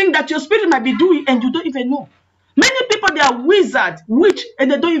mighty thing that your spirit might be doing and you don't even know. Many people, they are wizard, witch,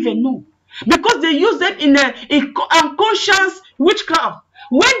 and they don't even know. Because they use them in unconscious witchcraft.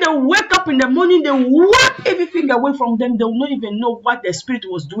 When they wake up in the morning, they wipe everything away from them. They will not even know what the spirit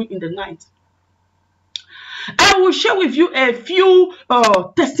was doing in the night. I will share with you a few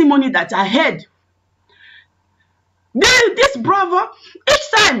testimony that I heard. This brother,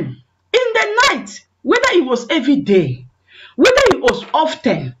 each time in the night, whether it was every day, whether it was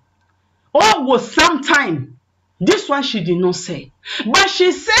often, or was sometime, this one she did not say. But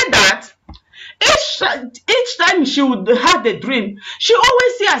she said that each time she would have the dream, she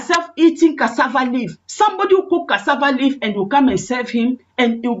always see herself eating cassava leaf. Somebody will cook cassava leaf and will come and serve him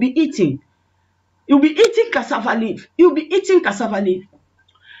and he'll be eating. He'll be eating cassava leaf. He'll be eating cassava leaf.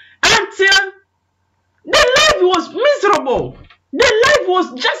 Until the life was miserable. The life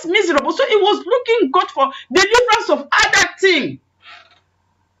was just miserable. So it was looking God for deliverance of other things.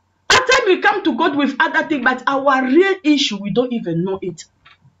 At times we come to God with other things, but our real issue, we don't even know it.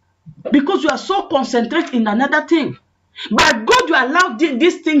 Because you are so concentrated in another thing. But God will allow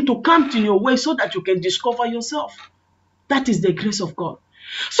this thing to come to your way so that you can discover yourself. That is the grace of God.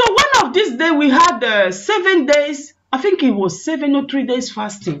 So one of these days we had 7 days, I think it was 7 or 3 days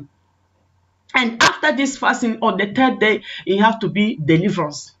fasting. And after this fasting, on the 3rd day, it have to be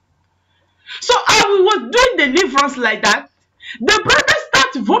deliverance. So as we were doing deliverance like that, the brother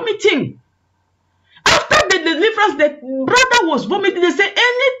started vomiting. After the deliverance, the brother was vomiting. They say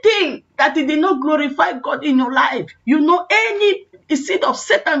anything that did not glorify God in your life, you know, any seed of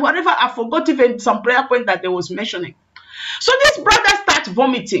Satan, whatever, I forgot even some prayer point that they was mentioning. So this brother started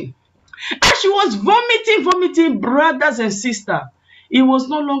vomiting. As she was vomiting, brothers and sisters, it was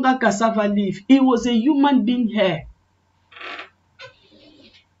no longer cassava leaf. It was a human being hair.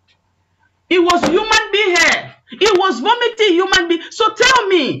 It was human being hair. It was vomiting human being. So tell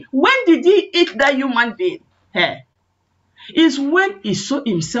me, when did he eat that human being hair? It's when he saw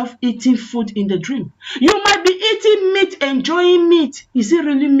himself eating food in the dream. You might be eating meat, enjoying meat. Is it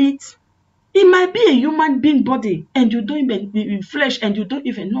really meat? It might be a human being body, and you don't even flesh, and you don't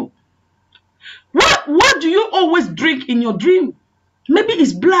even know. What do you always drink in your dream? Maybe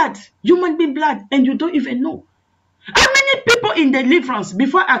it's blood, human being blood, and you don't even know. How many people in deliverance,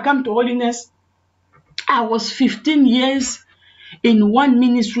 before I come to holiness, I was 15 years in one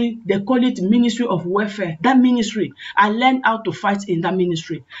ministry. They call it ministry of warfare. That ministry, I learned how to fight in that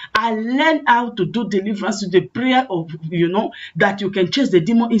ministry. I learned how to do deliverance, the prayer of, that you can chase the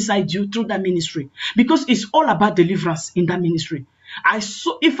demon inside you through that ministry. Because it's all about deliverance in that ministry.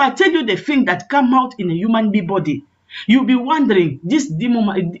 If I tell you the thing that come out in a human being body, you'll be wondering, this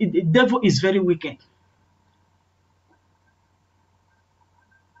demon, the devil is very wicked.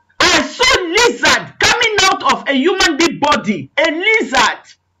 I saw lizard coming out of a human being body. A lizard.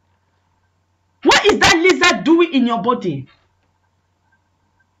 What is that lizard doing in your body?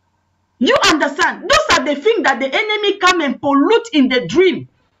 You understand? Those are the things that the enemy come and pollute in the dream.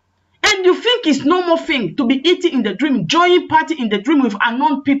 And you think it's normal thing to be eating in the dream, joining party in the dream with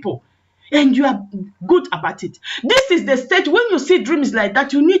unknown people. And you are good about it. This is the stage when you see dreams like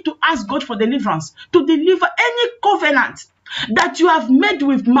that, you need to ask God for deliverance. To deliver any covenant that you have made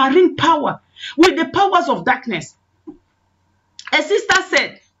with marine power, with the powers of darkness. A sister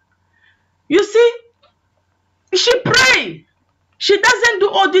said, you see, she prayed. She doesn't do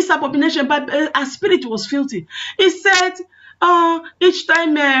all this abomination, but her spirit was filthy. He said, each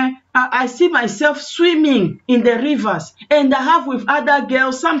time I see myself swimming in the rivers, and I have with other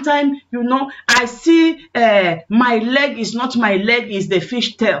girls, sometimes, I see my leg is not my leg, is the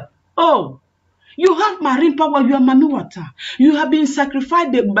fish tail. Oh, you have marine power, you are mami water. You have been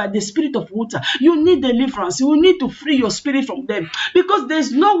sacrificed by the spirit of water. You need deliverance. You need to free your spirit from them. Because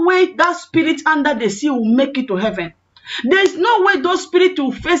there's no way that spirit under the sea will make it to heaven. There's no way those spirits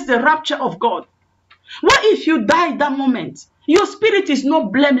will face the rapture of God. What if you die that moment? Your spirit is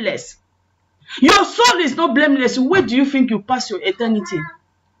not blameless. Your soul is not blameless. Where do you think you pass your eternity?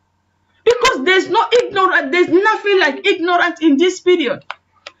 Because there's no ignorance. There's nothing like ignorance in this period.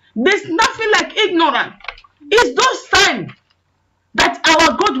 There's nothing like ignorant. It's those times that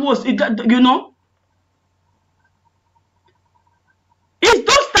our God was, It's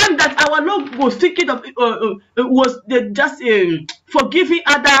those times that our Lord was thinking of, just forgiving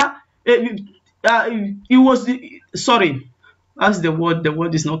other, it was, sorry, that's the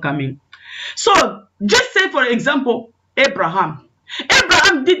word is not coming. So, just say for example, Abraham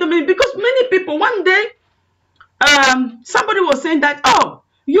did because many people, one day, somebody was saying that, oh,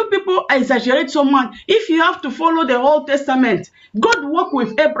 you people exaggerate so much. If you have to follow the Old Testament, God worked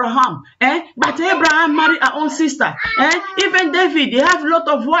with Abraham, but Abraham married her own sister. Even David, they have a lot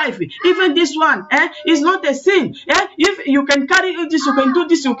of wives. Even this one, is not a sin. If you can carry this, you can do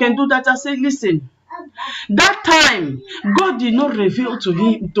this, you can do that. I say, listen. That time, God did not reveal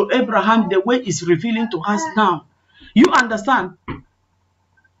to Abraham the way He's revealing to us now. You understand?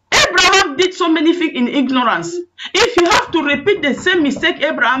 Abraham did so many things in ignorance. If you have to repeat the same mistake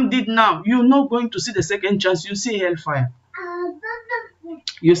Abraham did now, you're not going to see the second chance. You see hellfire.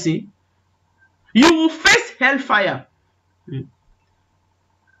 You see? You will face hellfire. For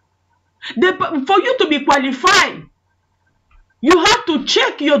you to be qualified, you have to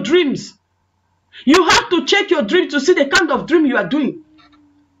check your dreams. You have to check your dream to see the kind of dream you are doing.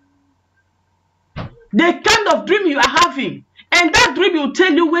 The kind of dream you are having. And that dream will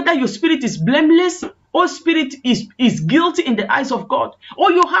tell you whether your spirit is blameless or spirit is guilty in the eyes of God.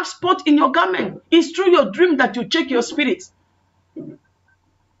 Or you have spot in your garment. It's through your dream that you check your spirit.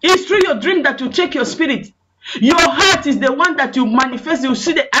 It's through your dream that you check your spirit. Your heart is the one that you manifest. You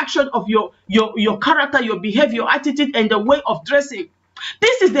see the action of your character, your behavior, your attitude, and the way of dressing.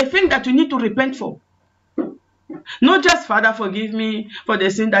 This is the thing that you need to repent for. Not just, Father, forgive me for the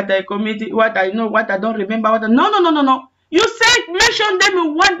sin that I committed, what I know, what I don't remember. No. You said, mention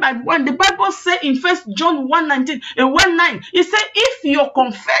them one by one. The Bible says in 1 John 1:19, 1:9, it said, if you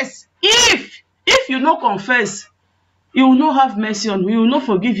confess, if you not confess, He will not have mercy on you. He will not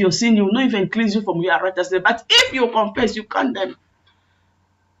forgive your sin. He will not even cleanse you from your righteousness. But if you confess, you condemn.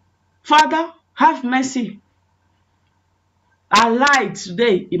 Father, have mercy. I lied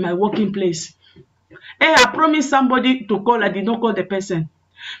today in my working place. Hey, I promised somebody to call. I did not call the person.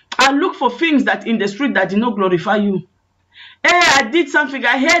 I look for things that in the street that did not glorify you. Hey, I did something.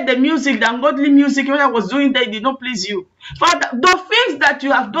 I heard the music, the ungodly music when I was doing that, it did not please you. Father, the things that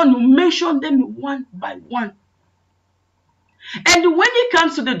you have done, you mention them one by one. And when it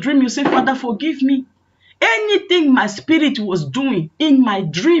comes to the dream, you say, Father, forgive me. Anything my spirit was doing in my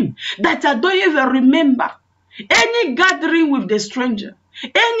dream that I don't even remember, any gathering with the stranger,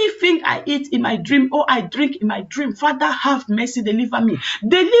 anything I eat in my dream or I drink in my dream, Father, have mercy, deliver me.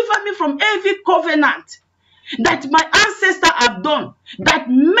 Deliver me from every covenant that my ancestors have done, that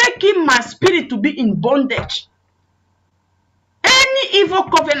making my spirit to be in bondage. Any evil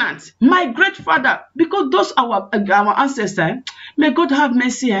covenant, my great Father, because those are our ancestors, may God have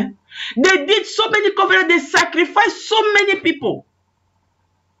mercy. They did so many covenants, they sacrificed so many people.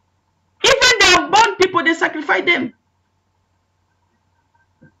 Even their born people, they sacrifice them.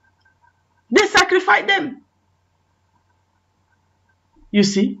 They sacrifice them. You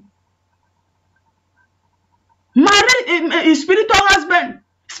see? Married, spiritual husband,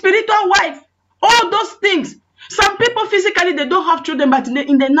 spiritual wife, all those things. Some people physically, they don't have children, but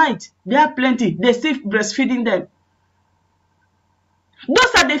in the night, they have plenty. They still breastfeeding them.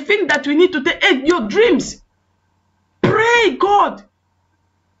 Those are the things that we need to take. Hey, your dreams. Pray, God.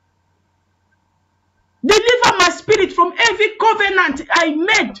 Deliver my spirit from every covenant I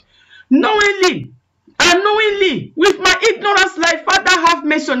made, knowingly, unknowingly, with my ignorance life. Father, have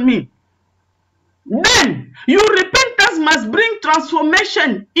mercy on me. Then, your repentance must bring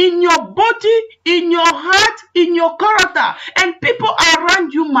transformation in your body, in your heart, in your character. And people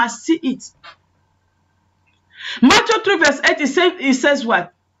around you must see it. Matthew 3 verse 8, it says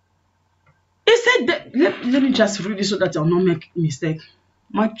what? It said, that, let me just read it so that I'll not make a mistake.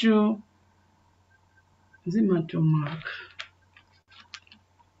 Matthew, is it Matthew or Mark?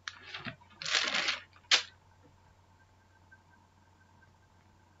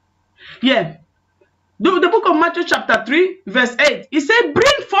 Yeah. The book of Matthew chapter 3 verse 8. It said,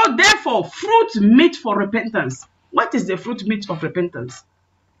 bring forth therefore fruit meet for repentance. What is the fruit meet of repentance?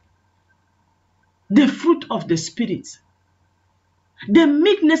 The fruit of the Spirit. The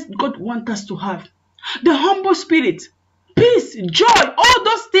meekness God wants us to have. The humble spirit. Peace, joy, all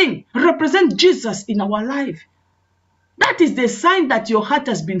those things represent Jesus in our life. That is the sign that your heart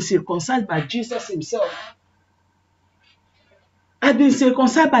has been circumcised by Jesus himself. Has been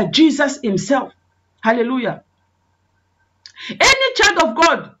circumcised by Jesus himself. Hallelujah. Any child of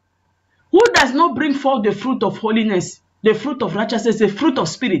God who does not bring forth the fruit of holiness, the fruit of righteousness, the fruit of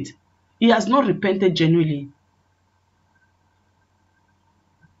spirit, he has not repented genuinely.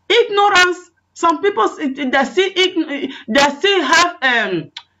 Ignorance. Some people, they still have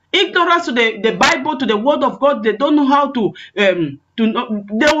ignorance to the Bible, to the Word of God. They don't know how to know.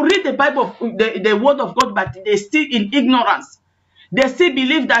 They will read the Bible, the Word of God, but they still in ignorance. They still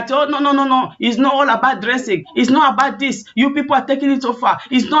believe that, oh, no. It's not all about dressing. It's not about this. You people are taking it so far.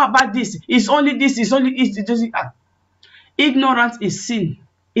 It's not about this. It's only this. It's only this. Ignorance is sin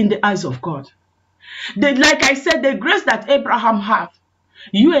in the eyes of God. Like I said, the grace that Abraham had,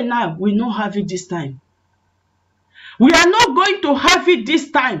 you and I will not have it this time. We are not going to have it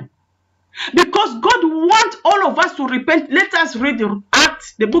this time. Because God wants all of us to repent. Let us read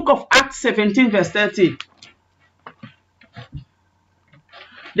the book of Acts 17 verse 30.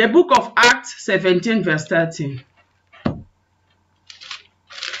 The book of Acts 17 verse 30.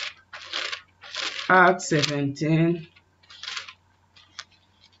 Acts 17.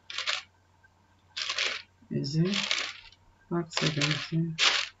 Is it? Acts 17.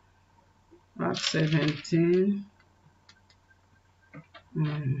 Acts 17.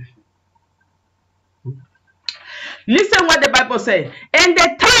 Listen what the Bible says. In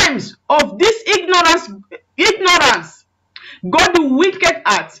the times of this ignorance, God winked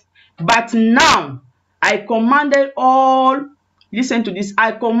at, but now I commanded all, listen to this,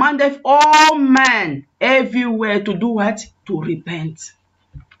 I commanded all men everywhere to do what? To repent.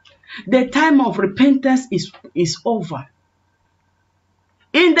 The time of repentance is over.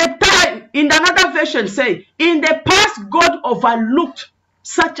 In another version say, in the past God overlooked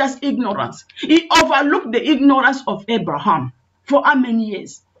such as ignorance. He overlooked the ignorance of Abraham for how many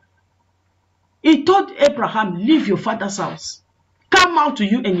years? He told Abraham, leave your father's house. Come out to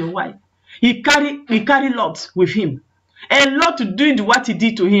you and your wife. He carried Lot with him. And Lot did what he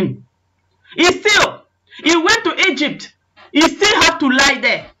did to him. He went to Egypt. He still have to lie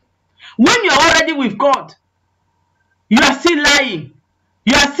there. When you are already with God, you are still lying.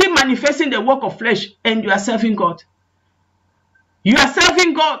 You are still manifesting the work of flesh and you are serving God. You are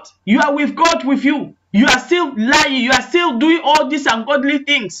serving God. You are with God with you. You are still lying. You are still doing all these ungodly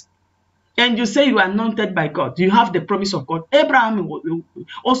things. And you say you are anointed by God. You have the promise of God. Abraham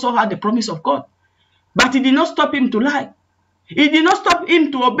also had the promise of God. But it did not stop him to lie. It did not stop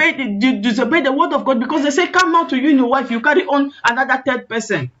him to disobey the word of God, because they say, come out to you and your wife. You carry on another third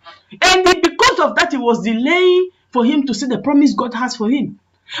person. And because of that, he was delaying for him to see the promise God has for him.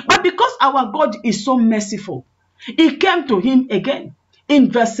 But because our God is so merciful, he came to him again.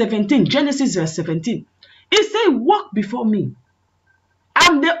 In verse 17, Genesis verse 17, he said, walk before me.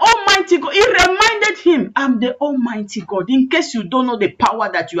 I'm the Almighty God. He reminded him, I'm the Almighty God. In case you don't know the power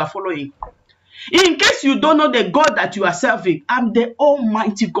that you are following. In case you don't know the God that you are serving, I'm the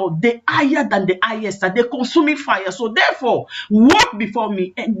Almighty God, the higher than the highest, the consuming fire. So therefore, walk before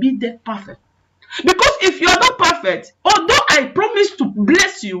me and be there perfect. Because if you are not perfect, although I promise to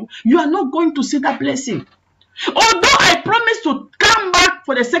bless you, you are not going to see that blessing. Although I promise to come back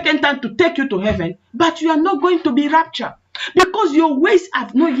for the second time to take you to heaven, but you are not going to be raptured. Because your ways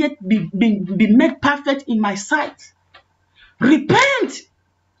have not yet been made perfect in my sight. Repent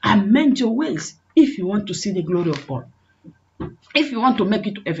and mend your ways if you want to see the glory of God. If you want to make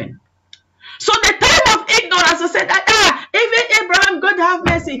it to heaven. So the time of ignorance, I said that, even Abraham, God have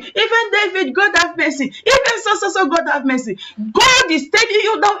mercy. Even David, God have mercy. Even so, God have mercy. God is telling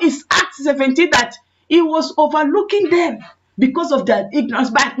you now in Acts 17 that he was overlooking them because of their ignorance.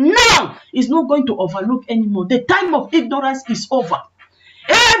 But now, he's not going to overlook anymore. The time of ignorance is over.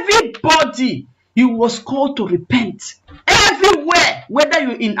 Everybody, you was called to repent. Everywhere, whether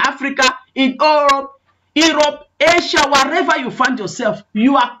you're in Africa, in Europe, Asia, wherever you find yourself,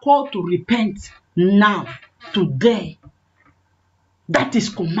 you are called to repent now, today. That is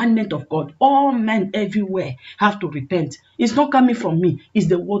commandment of God. All men everywhere have to repent. It's not coming from me. It's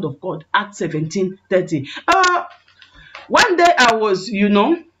the word of God. Acts 17:30. One day I was,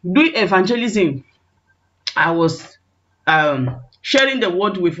 doing evangelism. I was sharing the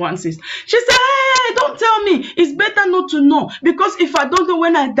word with one sister. She said, hey, don't tell me. It's better not to know. Because if I don't know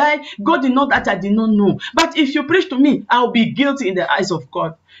when I die, God did not that I did not know. But if you preach to me, I'll be guilty in the eyes of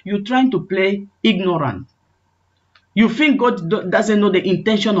God. You're trying to play ignorant. You think God doesn't know the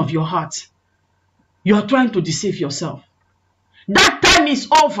intention of your heart. You are trying to deceive yourself. That time is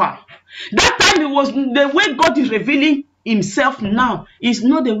over. That time it was the way God is revealing himself now. Is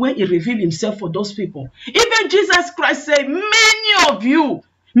not the way he revealed himself for those people. Even Jesus Christ said, many of you,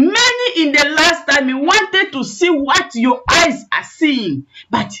 many in the last time, he wanted to see what your eyes are seeing,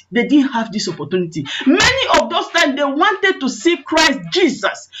 but they didn't have this opportunity. Many of those times, they wanted to see Christ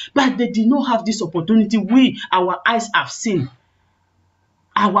Jesus, but they did not have this opportunity. Our eyes have seen.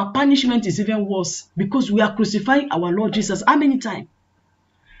 Our punishment is even worse because we are crucifying our Lord Jesus. How many times?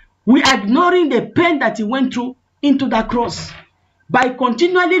 We are ignoring the pain that he went through into that cross by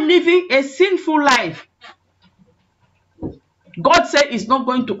continually living a sinful life. God said he's not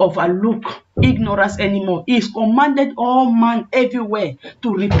going to overlook ignorance anymore. He's commanded all man everywhere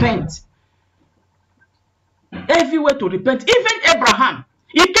to repent. Everywhere to repent. Even Abraham,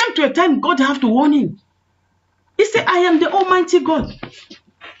 he came to a time God have to warn him. He said, I am the Almighty God.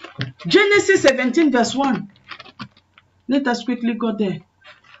 Genesis 17 verse 1. Let us quickly go there.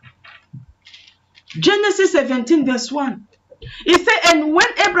 Genesis 17 verse 1. He said, and when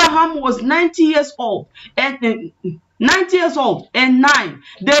Abraham was 90 years old, and 90 years old and 9,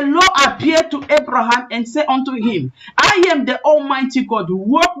 the Lord appeared to Abraham and said unto him, I am the Almighty God,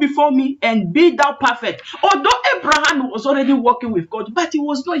 walk before me and be thou perfect. Although Abraham was already walking with God, but he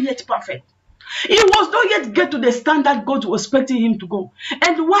was not yet perfect. He was not yet get to the standard God was expecting him to go.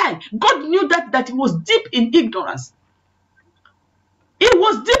 And why? God knew that he was deep in ignorance. He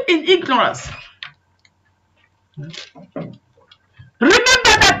was deep in ignorance. Remember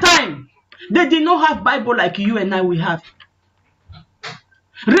that time they did not have Bible like you and I we have.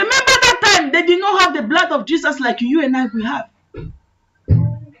 Remember that time they did not have the blood of Jesus like you and I we have.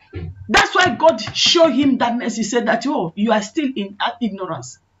 That's why God showed him that mercy, said that, oh, you are still in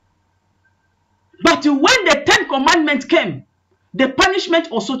ignorance. But when the 10 commandments came, the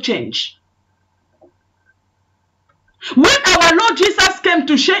punishment also changed. When our Lord Jesus came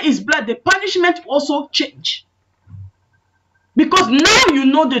to share his blood, the punishment also changed. Because now you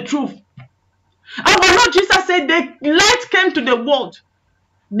know the truth. Our Lord Jesus said the light came to the world.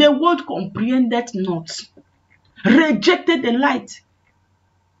 The world comprehended not. Rejected the light.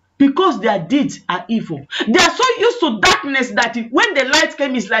 Because their deeds are evil. They are so used to darkness that when the light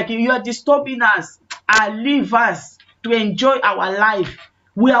came, it's like you are disturbing us. Leave us to enjoy our life.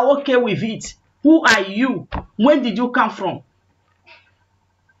 We are okay with it. Who are you? When did you come from?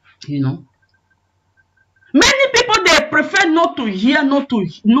 You know. Many people, they prefer not to hear, not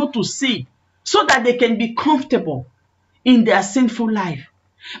to see, so that they can be comfortable in their sinful life.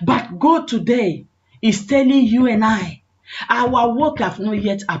 But God today is telling you and I, our work have not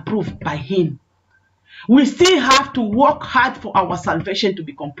yet approved by him. We still have to work hard for our salvation to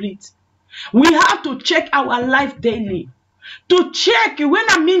be complete. We have to check our life daily. To check, when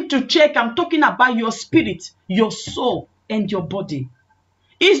I mean to check, I'm talking about your spirit, your soul, and your body.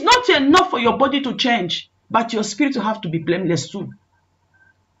 It's not enough for your body to change, but your spirit will have to be blameless too.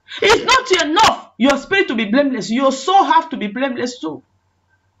 It's not enough your spirit to be blameless, your soul have to be blameless too.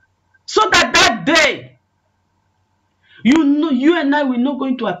 So that that day, you know, you and I will not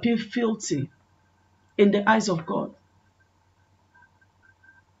going to appear filthy in the eyes of God.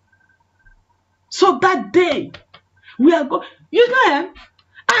 So that day, we are going, you know,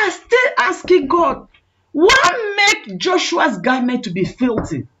 I'm still asking God, what make Joshua's garment to be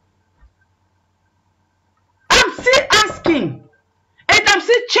filthy? I'm still asking, and I'm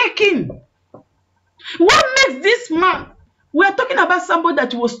still checking. What makes this man? We are talking about somebody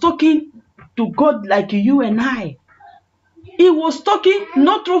that was talking to God like you and I. He was talking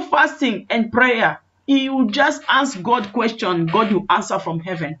not through fasting and prayer. He would just ask God question. God will answer from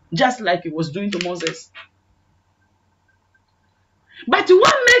heaven, just like he was doing to Moses. But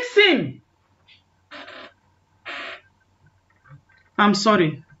what makes him? I'm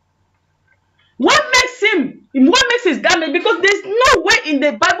sorry. What makes him? What makes his garment? Because there's no way in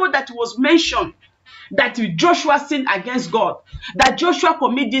the Bible that was mentioned that Joshua sinned against God, that Joshua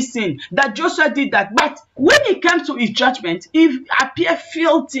committed this sin, that Joshua did that. But when it comes to his judgment, he appears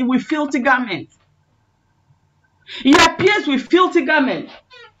filthy with filthy garments. He appears with filthy garments.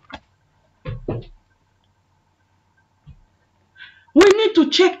 We need to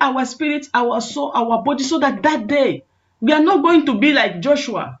check our spirit, our soul, our body, so that that day we are not going to be like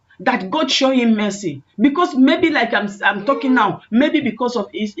Joshua, that God show him mercy. Because maybe like I'm talking now, maybe because of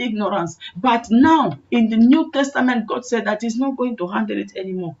his ignorance. But now in the New Testament, God said that he's not going to handle it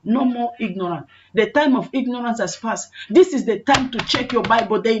anymore. No more ignorance. The time of ignorance has passed. This is the time to check your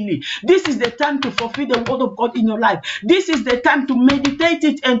Bible daily. This is the time to fulfill the word of God in your life. This is the time to meditate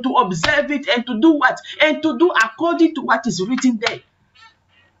it and to observe it and to do what? And to do according to what is written there.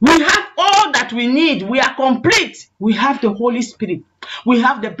 We have all that we need. We are complete. We have the Holy Spirit. We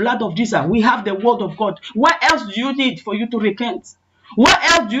have the blood of Jesus. We have the word of God. What else do you need for you to repent? What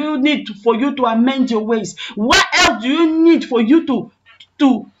else do you need for you to amend your ways? What else do you need for you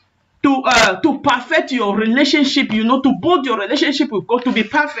to perfect your relationship, you know, to build your relationship with God, to be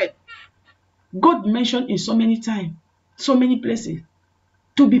perfect? God mentioned in so many times, so many places,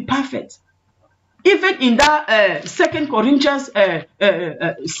 to be perfect. Even in that 2 Corinthians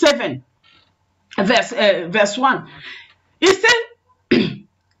 7, verse 1, it said,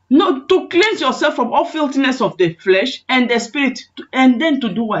 no, to cleanse yourself from all filthiness of the flesh and the spirit, and then to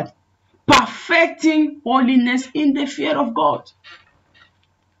do what? Perfecting holiness in the fear of God.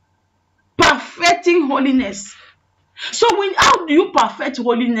 Perfecting holiness. So how do you perfect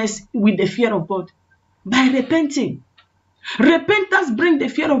holiness with the fear of God? By repenting. Repentance brings the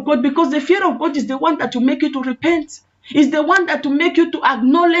fear of God, because the fear of God is the one that will make you to repent. It's the one that will make you to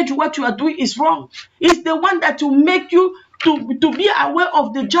acknowledge what you are doing is wrong. It's the one that will make you to be aware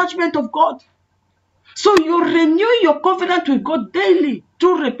of the judgment of God. So you renew your covenant with God daily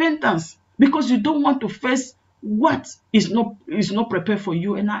through repentance, because you don't want to face what is not prepared for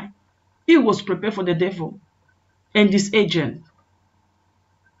you and I. It was prepared for the devil and his agent.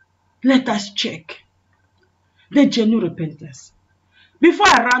 Let us check the genuine repentance. Before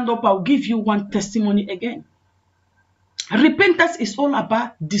I round up, I'll give you one testimony again. Repentance is all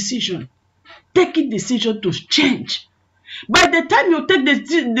about decision. Taking decision to change. By the time you take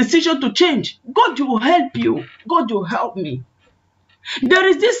the decision to change, God will help you. God will help me. There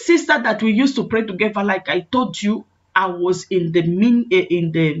is this sister that we used to pray together. Like I told you, I was in the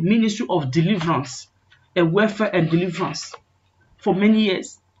ministry of deliverance, and welfare and deliverance for many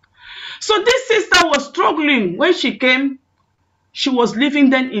years. So this sister was struggling when she came. She was living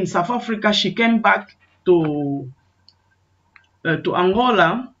then in South Africa. She came back to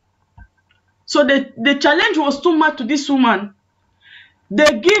Angola. So the challenge was too much to this woman.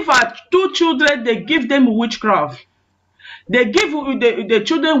 They give her 2 children. They give them witchcraft. They give the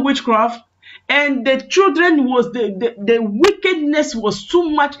children witchcraft, and the children was the wickedness was too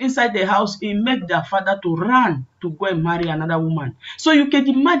much inside the house. It made their father to run to go and marry another woman. So you can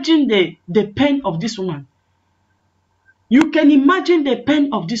imagine the pain of this woman. You can imagine the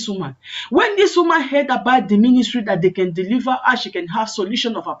pain of this woman. When this woman heard about the ministry that they can deliver her, she can have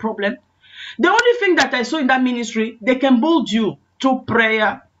solution of her problem. The only thing that I saw in that ministry, they can build you through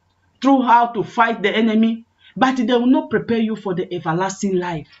prayer, through how to fight the enemy, but they will not prepare you for the everlasting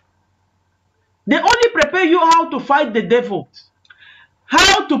life. They only prepare you how to fight the devil,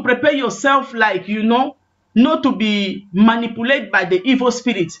 how to prepare yourself, like, you know, not to be manipulated by the evil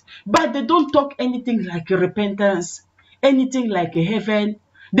spirit. But they don't talk anything like repentance, anything like heaven.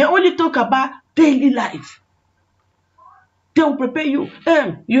 They only talk about daily life. They will prepare you.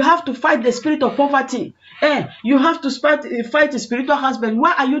 You have to fight the spirit of poverty. You have to fight a spiritual husband.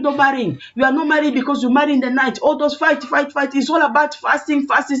 Why are you not marrying? You are not married because you marry in the night. All those fight. It's all about fasting.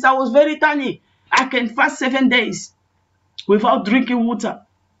 Fasting. I was very tiny. I can fast 7 days without drinking water.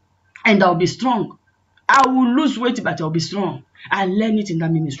 And I'll be strong. I will lose weight, but I'll be strong. I learned it in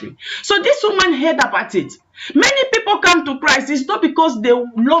that ministry. So this woman heard about it. Many people come to Christ. It's not because they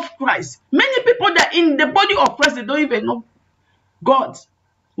love Christ. Many people that in the body of Christ, they don't even know God.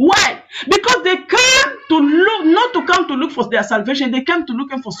 Why? Because they came to look, not to come to look for their salvation. They came to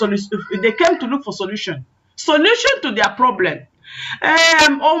looking for solution. They came to look for solution to their problem.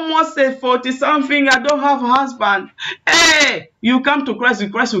 I'm almost 40 something. I don't have a husband. You come to Christ,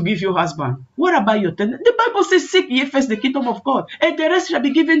 and Christ will give you a husband. What about your tenant? The Bible says, "Seek ye first the kingdom of God, and the rest shall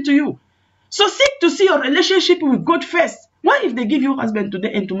be given to you." So seek to see your relationship with God first. What if they give you a husband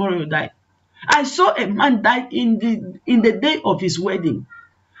today and tomorrow you die? I saw a man die in the day of his wedding.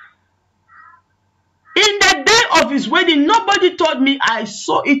 In the day of his wedding, nobody told me. I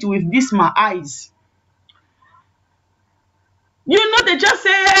saw it with my eyes. You know, they just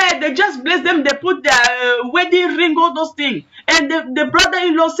say, hey, they just bless them, they put their wedding ring, all those things. And the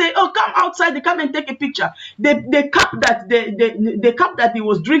brother-in-law say, oh, come outside, they come and take a picture. The cup that he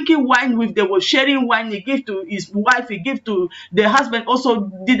was drinking wine with, they were sharing wine, he gave to his wife, he gave to the husband,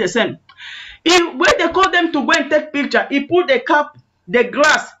 also did the same. When they called them to go and take picture, he put the cup, the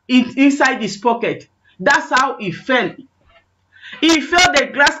glass inside his pocket. That's how he fell. He felt the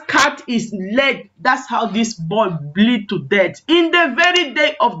glass cut his leg. That's how this boy bleed to death. In the very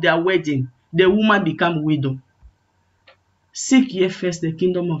day of their wedding, the woman became widow. Seek ye first the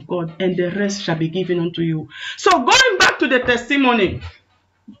kingdom of God, and the rest shall be given unto you. So going back to the testimony,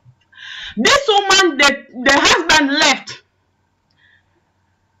 this woman, the husband left.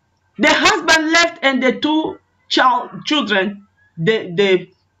 The husband left, and the two children, they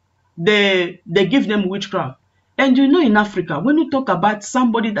give them witchcraft. And you know, in Africa, when you talk about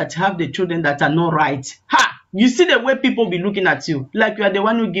somebody that have the children that are not right, you see the way people be looking at you, like you are the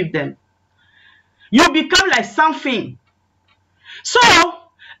one who give them. You become like something. So,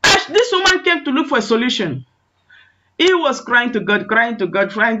 as this woman came to look for a solution, he was crying to God, crying to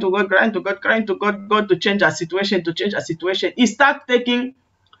God, crying to God, crying to God, crying to God, God to change her situation, to change her situation. He started taking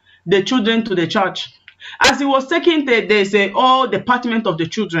the children to the church. As he was taking there's a whole department of the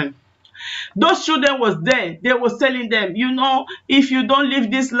children. Those children was there. They was telling them, you know, if you don't live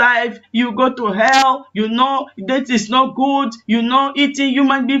this life, you go to hell. You know, that is not good. You know, eating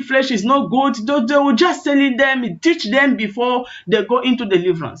human being flesh is not good. They were just telling them, teach them before they go into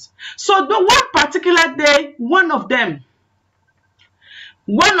deliverance. So the one particular day, one of them,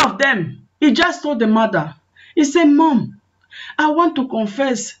 he just told the mother, he said, Mom, I want to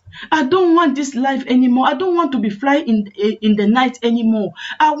confess. I don't want this life anymore. I don't want to be flying in the night anymore.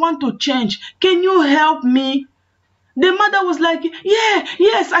 I want to change. Can you help me? The mother was like, yeah,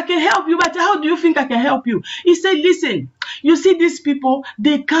 yes, I can help you. But how do you think I can help you? He said, listen, you see these people,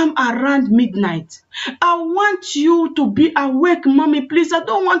 they come around midnight. I want you to be awake, mommy, please. I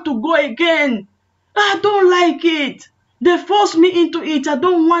don't want to go again. I don't like it. They force me into it. I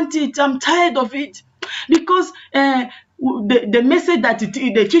don't want it. I'm tired of it. Because the message that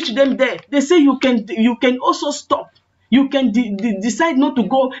they teach them there, they say you can also stop. You can decide not to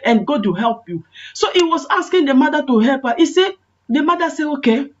go, and God will help you. So he was asking the mother to help her. The mother said,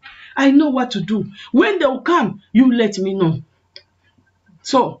 okay, I know what to do. When they will come, you let me know.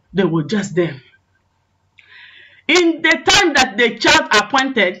 So they were just there. In the time that the child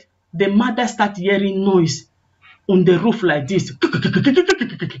appointed, the mother started hearing noise on the roof like this.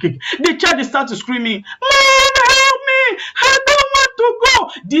 The child started screaming, Mom, help me! I don't want to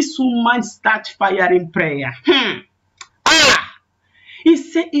go. This woman started firing prayer. He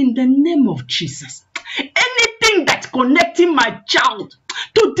said, in the name of Jesus, anything that's connecting my child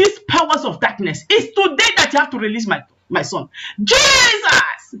to these powers of darkness, is today that you have to release my son.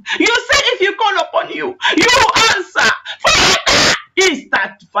 Jesus! You say if you call upon you answer. Father! He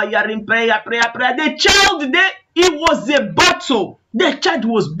started firing prayer. The child there, it was a battle. The child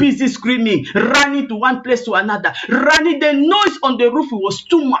was busy screaming, running to one place to another, running. The noise on the roof was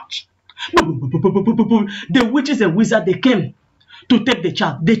too much. The witches and wizards, they came to take the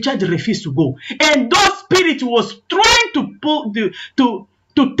child. The child refused to go, and those spirits was trying to pull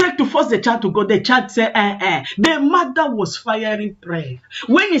to force the child to go. The child said, The mother was firing prayer.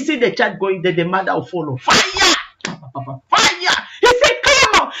 When you see the child going there, the mother will follow. Fire! Fire! He said,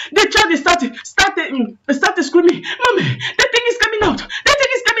 come on! The child started screaming, Mommy, the thing is coming out. The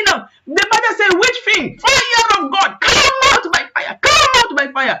thing is coming out. The mother said, which thing? Fire of God. Come out by fire. Come out by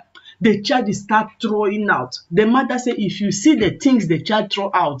fire. the child start throwing out. The mother said, if you see the things the child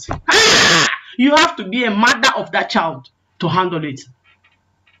throw out, you have to be a mother of that child to handle it.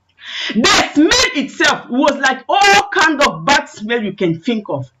 The smell itself was like all kind of bad smell you can think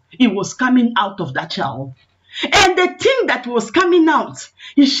of. It was coming out of that child. And the thing that was coming out,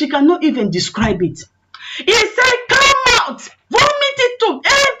 she cannot even describe it. He said, come out, vomit it to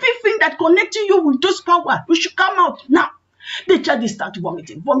everything that connected you with those power. You should come out now. The child start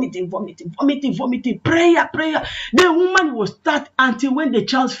vomiting, prayer. The woman will start until when the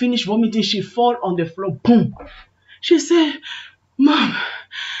child finished vomiting, she fall on the floor, boom. She said, Mom,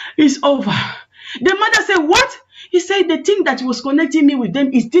 it's over. The mother said, what? He said, the thing that was connecting me with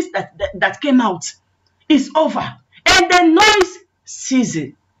them is this that came out. It's over. And the noise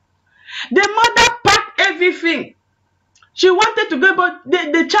ceased. The mother packed everything. She wanted to go, but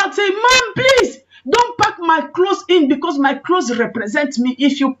the child said, Mom, please, don't pack my clothes in because my clothes represent me.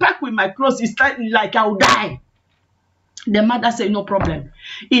 If you pack with my clothes, it's like I'll die. The mother said, no problem.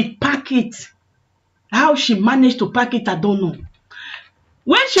 He packed it. How she managed to pack it, I don't know.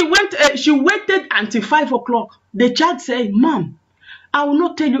 When she went, she waited until 5 o'clock. The child said, Mom, I will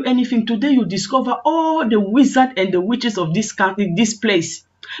not tell you anything. Today you discover all the wizards and the witches of this place.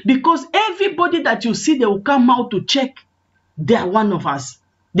 Because everybody that you see, they will come out to check. They are one of us.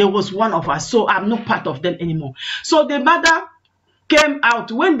 There was one of us. So I'm not part of them anymore. So the mother came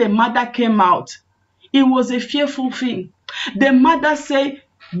out. When the mother came out, it was a fearful thing. The mother said,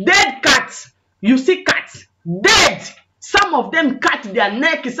 dead cats. You see cats, dead. Some of them cut their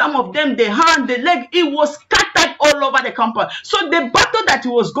neck, some of them the hand, the leg. It was scattered all over the compound. So the battle that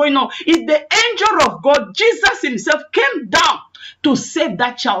was going on is the angel of God, Jesus himself, came down to save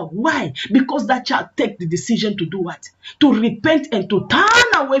that child. Why? Because that child took the decision to do what? To repent and to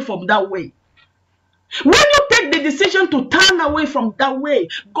turn away from that way. When you take the decision to turn away from that way,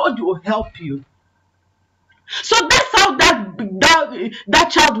 God will help you. So that's how that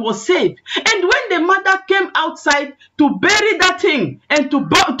child was saved. And when the mother came outside to bury that thing and to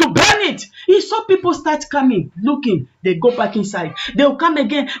burn it, he saw people start coming, looking. They go back inside. They'll come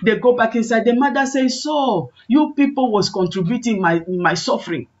again. They go back inside. The mother says, so you people was contributing my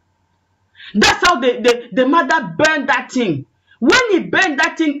suffering. That's how the mother burned that thing. When he burned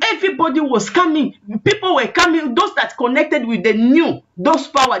that thing, everybody was coming. People were coming. Those that connected with the new, those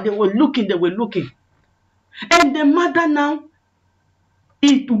power, they were looking. And the mother now,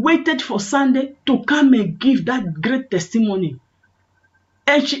 it waited for Sunday to come and give that great testimony.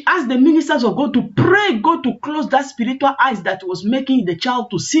 And she asked the ministers of God to pray, God to close that spiritual eyes that was making the child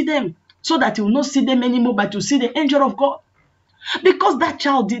to see them, so that he will not see them anymore, but to see the angel of God. Because that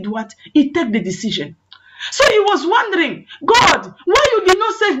child did what? He took the decision. So he was wondering, God, why you did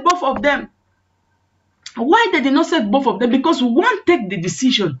not save both of them? Why they did not save both of them? Because one took the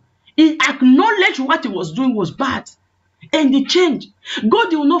decision. He acknowledged what he was doing was bad. And he changed.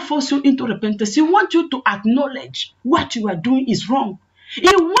 God will not force you into repentance. He wants you to acknowledge what you are doing is wrong. He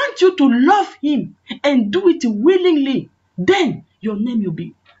wants you to love him and do it willingly. Then your name will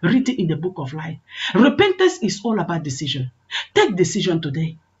be written in the book of life. Repentance is all about decision. Take decision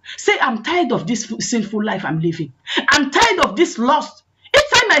today. Say, I'm tired of this sinful life I'm living. I'm tired of this lust. Each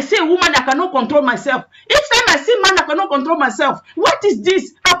time I see a woman, I cannot control myself. Each time I see a man, I cannot control myself. What is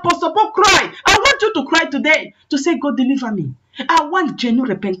this? Apostle Paul cry. I want you to cry today to say, God, deliver me. I want genuine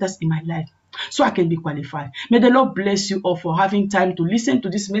repentance in my life so I can be qualified. May the Lord bless you all for having time to listen to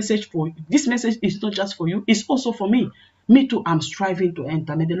this message. This message is not just for you, it's also for me. Me too, I'm striving to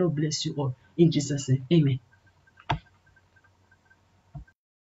enter. May the Lord bless you all. In Jesus' name, amen.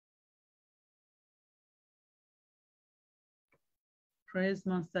 Praise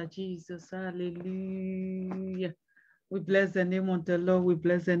Master Jesus. Hallelujah. We bless the name of the Lord. We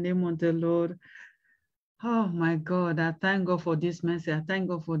bless the name of the Lord. Oh my God, I thank God for this message. I thank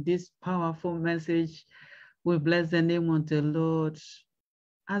God for this powerful message. We bless the name of the Lord.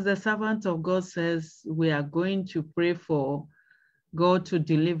 As the servant of God says, we are going to pray for God to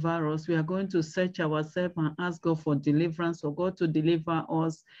deliver us. We are going to search ourselves and ask God for deliverance, for God to deliver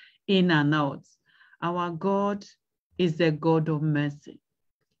us in and out. Our God is the God of mercy.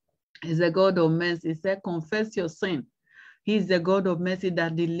 He's the God of mercy. He said, confess your sin. He's the God of mercy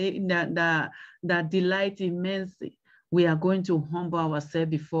that delights in mercy. We are going to humble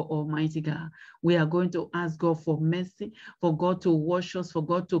ourselves before Almighty God. We are going to ask God for mercy, for God to wash us, for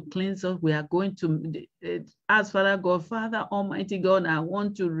God to cleanse us. We are going to ask Father God, Father Almighty God, I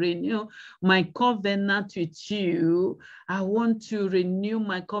want to renew my covenant with you. I want to renew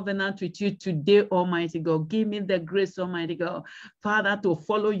my covenant with you today, Almighty God. Give me the grace, Almighty God, Father, to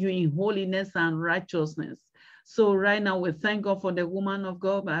follow you in holiness and righteousness.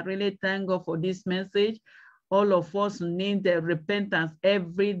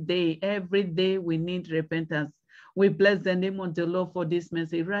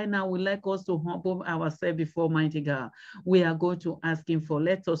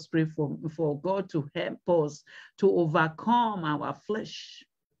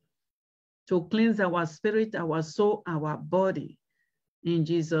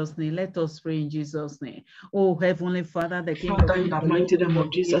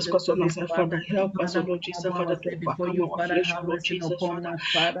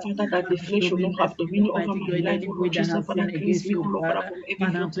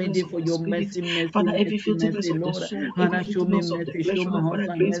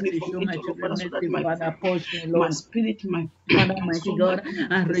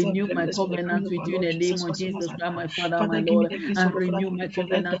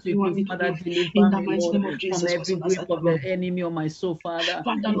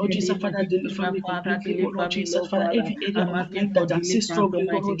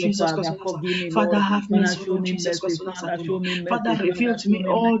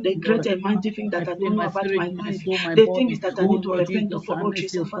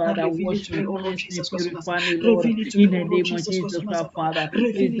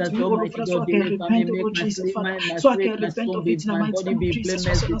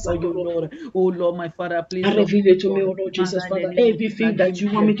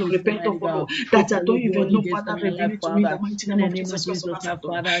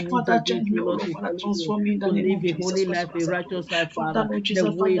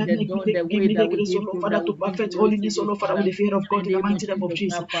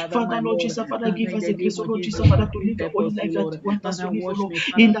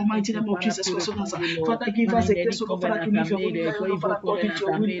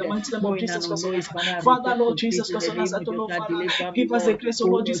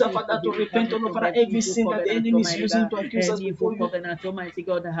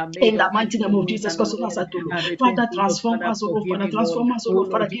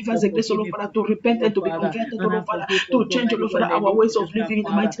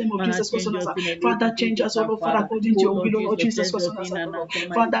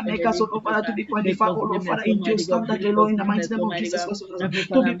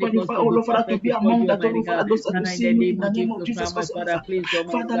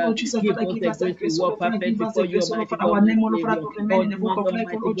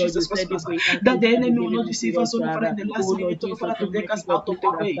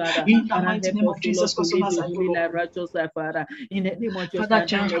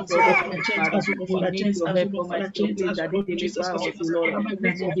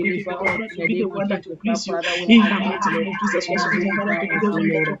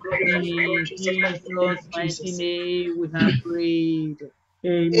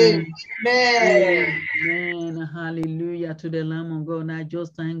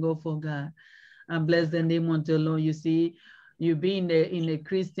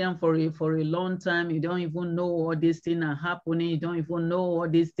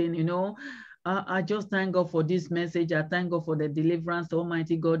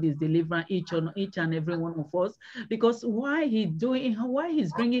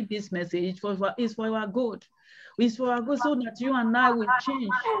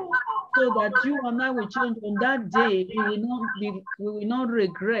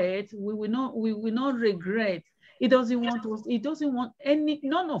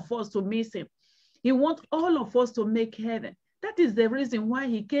 of us to make heaven. That is the reason why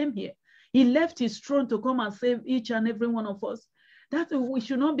he came here. He left his throne to come and save each and every one of us. That we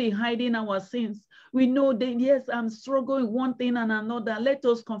should not be hiding our sins. We know that, yes, I'm struggling one thing and another. Let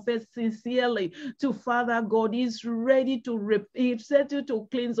us confess sincerely to Father God. He's ready to He's ready to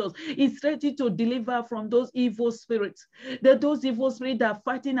cleanse us. He's ready to deliver from those evil spirits. Those evil spirits that are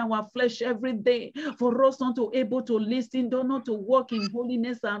fighting our flesh every day for us not to able to listen, not to walk in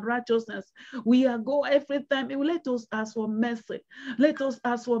holiness and righteousness. We are go every time. Let us ask for mercy. Let us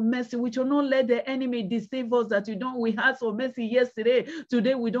ask for mercy. We should not let the enemy deceive us that we asked for mercy yesterday.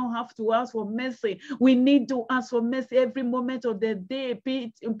 Today we don't have to ask for mercy. We need to ask for mercy every moment of the day.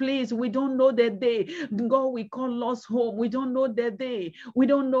 Please, we don't know the day. God, we call us home. We don't know the day. We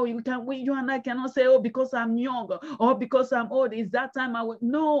don't know. You and I cannot say, oh, because I'm young or because I'm old, is that time I will.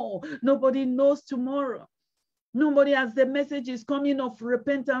 No, nobody knows tomorrow. Nobody, as the message is coming of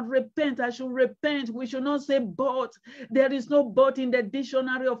repent and repent, I should repent. We should not say but. There is no but in the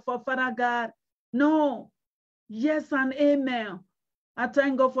dictionary of Father God. No. Yes and amen. I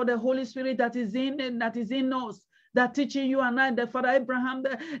thank God for the Holy Spirit that is in us, that teaching you and I, the Father Abraham,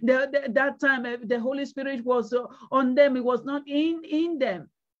 that time the Holy Spirit was on them. It was not in them.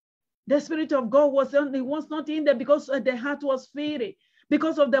 The Spirit of God was not in them because the heart was filled.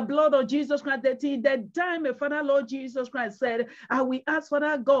 Because of the blood of Jesus Christ, that time Father Lord Jesus Christ said, I will ask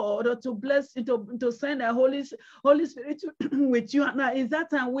Father God to bless, to send the Holy Spirit with you. And is that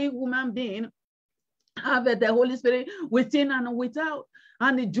time we human being have the Holy Spirit within and without.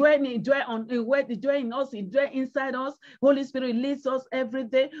 And it dwell in us, it dwell inside us. Holy Spirit leads us every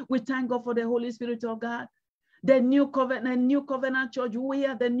day. We thank God for the Holy Spirit of God. The new covenant church. We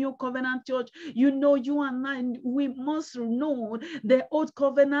are the new covenant church. You know, you and I, we must know the old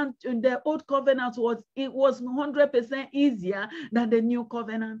covenant. The old covenant was 100% easier than the new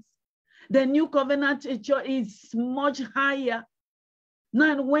covenant. The new covenant church is much higher.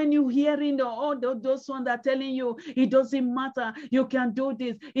 Now, when you hearing those ones that are telling you it doesn't matter, you can do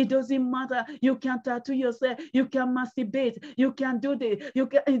this, it doesn't matter, you can tattoo yourself, you can masturbate, you can do this,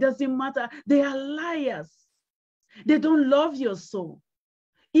 it doesn't matter. They are liars. They don't love your soul.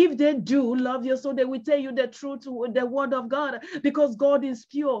 If they do love your soul, they will tell you the truth, the word of God, because God is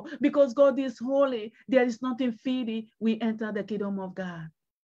pure, because God is holy. There is nothing fitting. We enter the kingdom of God.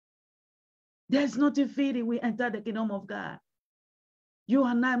 There is nothing fitting. We enter the kingdom of God. You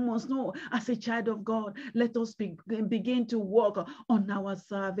and I must know, as a child of God, let us begin to work on our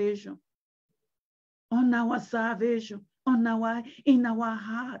salvation, in our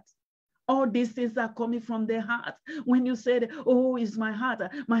heart. All these things are coming from the heart. When you said, oh, it's my heart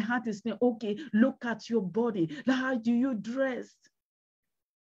is okay. Look at your body. How do you dress?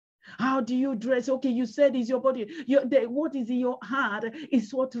 How do you dress? Okay, you said it's your body. What is in your heart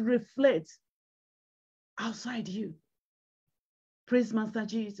is what reflects outside you. Praise Master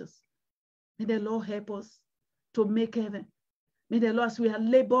Jesus. May the Lord help us to make heaven. May the Lord, as we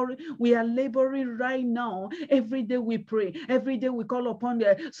are laboring right now. Every day we pray. Every day we call upon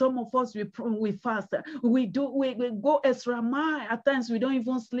some of us, we fast. We go extra mile. At times we don't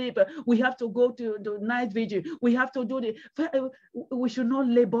even sleep. We have to go to the night vigil. We have to do we should not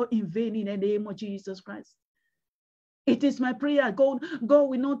labor in vain in the name of Jesus Christ. It is my prayer. God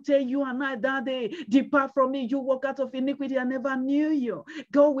will not tell you and I that day, depart from me, you walk out of iniquity, I never knew you.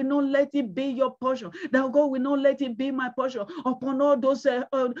 God will not let it be your portion. That God will not let it be my portion upon all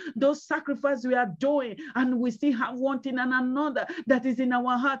those sacrifices we are doing, and we still have one thing and another that is in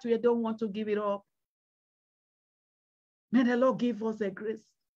our heart. We don't want to give it up. May the Lord give us the grace.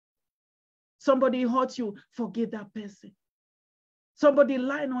 Somebody hurt you, forgive that person. Somebody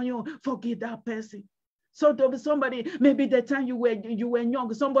lying on you, forgive that person. So somebody, maybe the time you were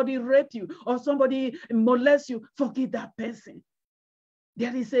young, somebody raped you or somebody molested you, forgive that person.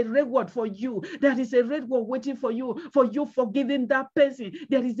 There is a reward for you. There is a reward waiting for you forgiving that person.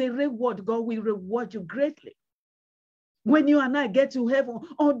 There is a reward. God will reward you greatly. When you and I get to heaven,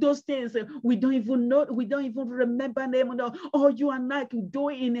 all those things we don't even know, we don't even remember them. All you and I can do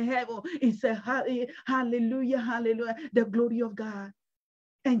in heaven is a hallelujah, hallelujah, the glory of God.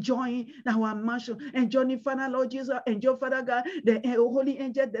 Enjoying our mansion, enjoying Father Lord Jesus, enjoy Father God, the holy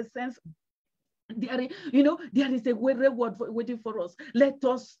angel, the saints. There is a great reward waiting for us. Let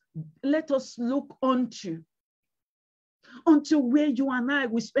us look unto where you and I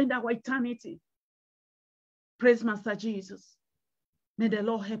will spend our eternity. Praise Master Jesus. May the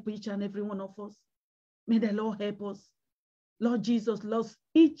Lord help each and every one of us. May the Lord help us. Lord Jesus loves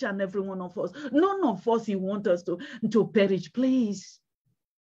each and every one of us. None of us He wants us to perish. Please.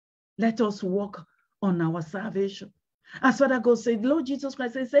 Let us work on our salvation. As Father God said, Lord Jesus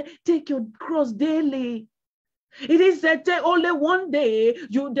Christ said, take your cross daily. It is that only one day,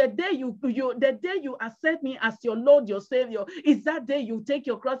 the day you accept me as your Lord, your Savior, is that day you take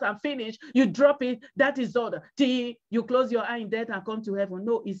your cross and finish, you drop it, that is all. Till you close your eye in death and come to heaven.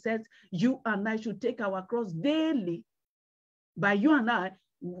 No, it says you and I should take our cross daily. By you and I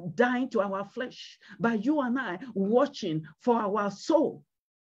dying to our flesh, by you and I watching for our soul.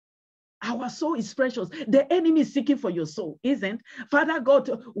 Our soul is precious. The enemy is seeking for your soul, isn't? Father God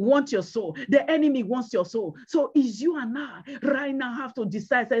wants your soul. The enemy wants your soul. So is you and I right now have to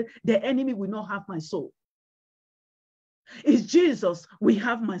decide that the enemy will not have my soul. It's Jesus, we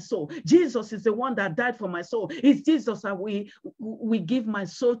have my soul. Jesus is the one that died for my soul. It's Jesus that we give my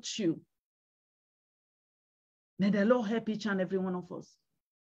soul to. May the Lord help each and every one of us.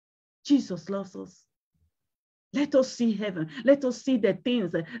 Jesus loves us. Let us see heaven. Let us see the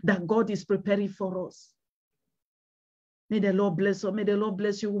things that God is preparing for us. May the Lord bless you. May the Lord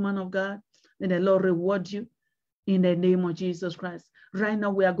bless you, woman of God. May the Lord reward you in the name of Jesus Christ. Right now,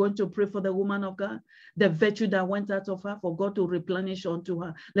 we are going to pray for the woman of God, the virtue that went out of her, for God to replenish unto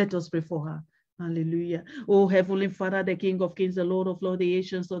her. Let us pray for her. Hallelujah. Oh, Heavenly Father, the King of Kings, the Lord of Lords, the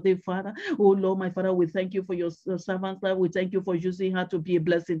Ancients of the Father. Oh, Lord, my Father, we thank you for your servant's life. We thank you for using her to be a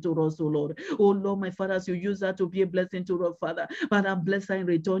blessing to us, oh Lord. Oh, Lord, my Father, as you use her to be a blessing to us, Father. Father, bless her in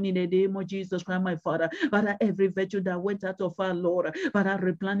return in the name of Jesus Christ, my Father. Father, every virtue that went out of her, Lord, Father,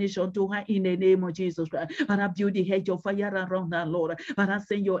 replenish unto her in the name of Jesus Christ. Father, build the hedge of fire around her, Lord. Father,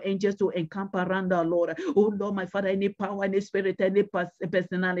 send your angels to encamp around her, Lord. Oh, Lord, my Father, any power, any spirit, any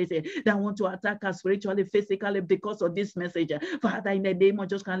personality that want to attack us spiritually, physically, because of this message. Father, in the name of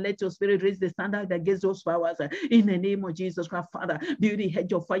Jesus Christ, let your spirit raise the standard against those powers. In the name of Jesus Christ, Father, build the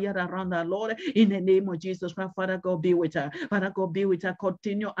hedge of fire around our Lord. In the name of Jesus Christ, Father, God be with her. Father, God be with her.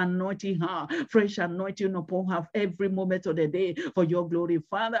 Continue anointing her, fresh anointing upon her every moment of the day for your glory,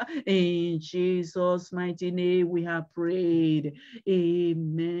 Father. In Jesus' mighty name, we have prayed.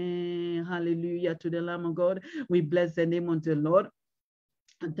 Amen. Hallelujah to the Lamb of God. We bless the name of the Lord.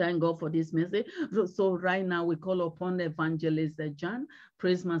 And thank God for this message. So right now we call upon Evangelist Jeanne,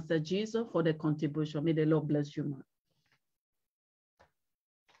 Praise Master Jesus, for the contribution. May the Lord bless you, man.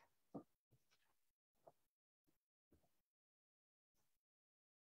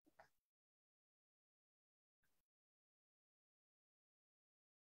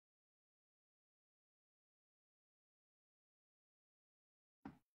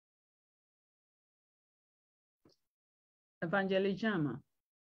 Evangelist Jeanne,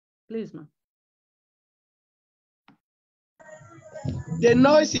 please, man. The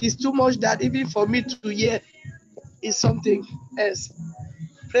noise is too much that even for me to hear is something else.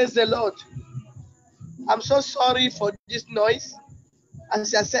 Praise the Lord. I'm so sorry for this noise.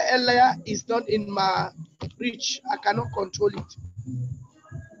 As I said earlier, it's not in my reach. I cannot control it.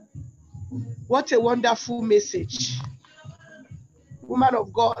 What a wonderful message. Woman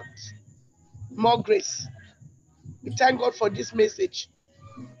of God, more grace. We thank God for this message.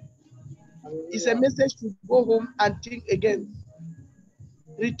 It's a message to go home and think again.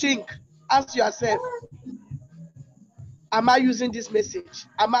 Rethink. Ask yourself, am I using this message?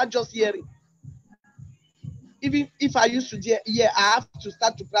 Am I just hearing? Even if I used to hear, I have to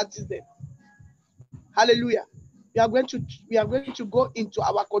start to practice them. Hallelujah. We are going to go into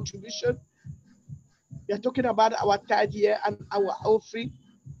our contribution. We are talking about our tithe year and our offering.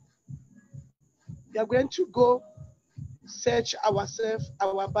 We are going to go search ourselves,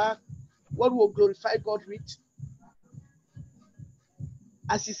 our back, what will glorify God with.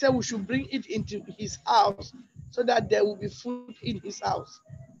 As he said, we should bring it into his house so that there will be food in his house.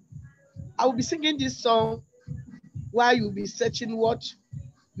 I will be singing this song while you will be searching what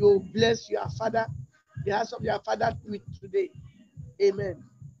you will bless your father, the house of your father with today. Amen.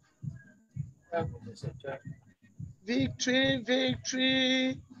 Victory,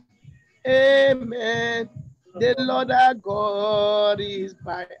 victory. Amen. The Lord our God is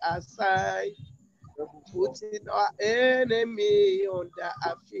by our side, putting our enemy under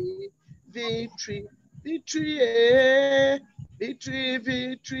our feet. Victory, victory, victory,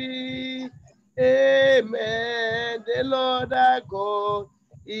 victory. Amen. The Lord our God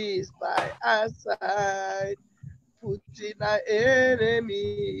is by our side, putting our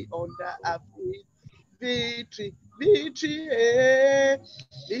enemy under our feet. Victory, victory,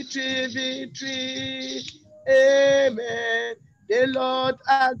 victory, victory. Amen. The Lord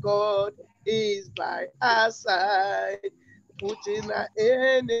our God is by our side, putting our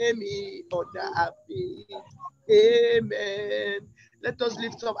enemy under our feet. Amen. Let us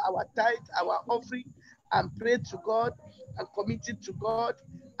lift up our tithe, our offering, and pray to God and commit it to God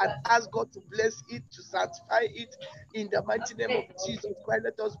and ask God to bless it, to sanctify it in the mighty name of Jesus Christ.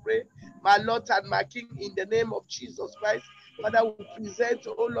 Let us pray. My Lord and my King, in the name of Jesus Christ. Father, we present,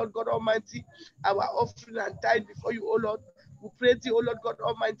 oh Lord God Almighty, our offering and tithe before you, oh Lord. We pray to you, oh Lord God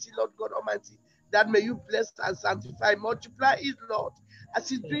Almighty, Lord God Almighty, that may you bless and sanctify, multiply it, Lord, as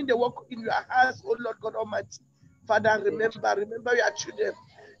He's doing the work in your house, oh Lord God Almighty. Father, remember your children,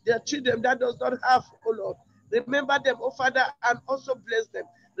 their children that does not have, oh Lord. Remember them, oh Father, and also bless them.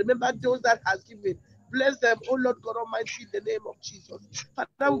 Remember those that has given. Bless them, oh Lord God Almighty, in the name of Jesus.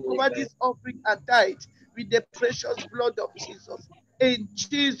 Father, we cover this offering and tithe with the precious blood of Jesus. In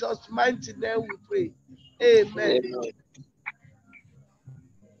Jesus' mighty name we pray. Amen.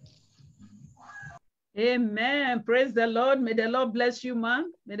 Amen. Praise the Lord. May the Lord bless you,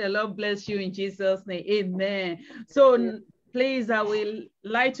 man. May the Lord bless you in Jesus' name. Amen. So please, I will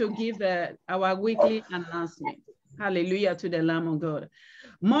like to give our weekly announcement. Hallelujah to the Lamb of God.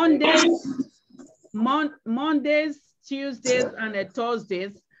 Mondays, Tuesdays, and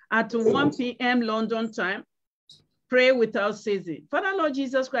Thursdays at 1 p.m. London time. Pray without ceasing. Father, Lord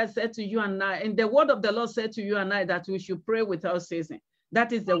Jesus Christ said to you and I, and the word of the Lord said to you and I that we should pray without ceasing.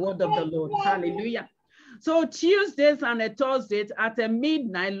 That is the word of the Lord. Hallelujah. So Tuesdays and Thursdays at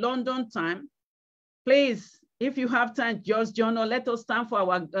midnight London time, please, if you have time, just join us. Let us stand for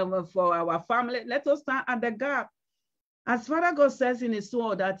our family. Let us stand at the gap. As Father God says in his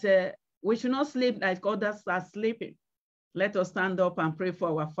word that we should not sleep like others are sleeping. Let us stand up and pray for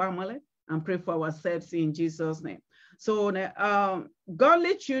our family and pray for ourselves in Jesus' name. So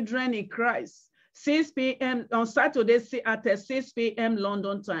godly children in Christ, 6 p.m. on Saturday at 6 p.m.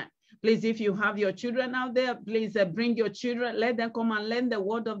 London time. Please, if you have your children out there, please bring your children. Let them come and learn the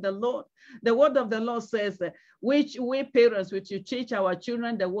word of the Lord. The word of the Lord says, which we parents, which you teach our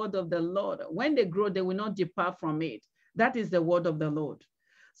children the word of the Lord. When they grow, they will not depart from it. That is the word of the Lord.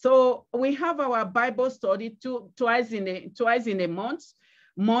 So we have our Bible study twice in a month,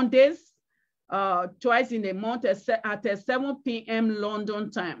 Mondays, twice in a month at 7 p.m.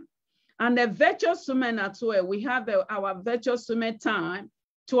 London time. And the virtuous women as well. We have our virtuous women time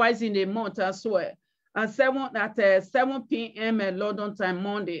twice in a month as well. At 7 p.m. London time,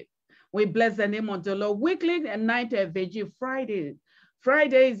 Monday. We bless the name of the Lord. Weekly night vigil, Friday.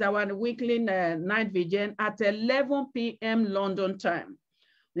 Friday is our weekly night vigil at 11 p.m. London time.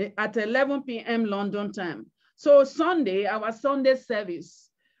 At 11 p.m. London time. So Sunday, our Sunday service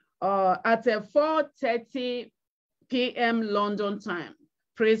at 4:30 p.m. London time.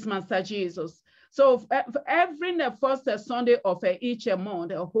 Praise Master Jesus. So every first Sunday of each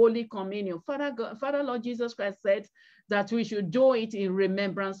month, a Holy Communion, Father Lord Jesus Christ said that we should do it in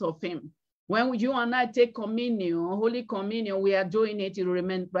remembrance of him. When you and I take communion, Holy Communion, we are doing it in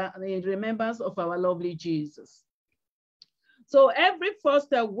remembrance of our lovely Jesus. So every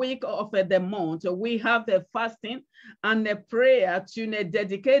first week of the month, we have the fasting and the prayer to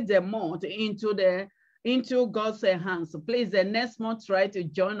dedicate the month into God's hands. Please, the next month, try to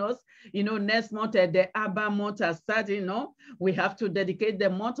join us. You know, next month, the Abba month has started, you know. We have to dedicate the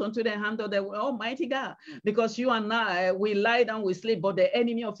month unto the hand of the Almighty God. Because you and I, we lie down, we sleep, but the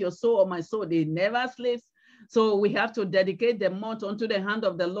enemy of your soul or my soul, they never sleeps. So we have to dedicate the month unto the hand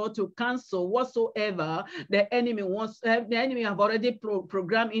of the Lord to cancel whatsoever the enemy wants. The enemy have already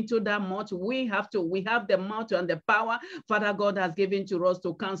programmed into that month. We have the month and the power Father God has given to us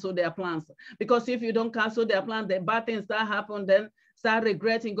to cancel their plans. Because if you don't cancel their plans, the bad things that happen, then start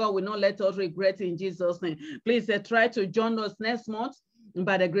regretting. God will not let us regret in Jesus' name. Please try to join us next month.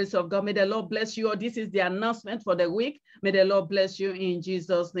 By the grace of God, may the Lord bless you. This is the announcement for the week. May the Lord bless you in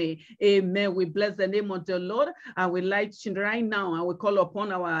Jesus' name. Amen. We bless the name of the Lord. I would like to right now, I will call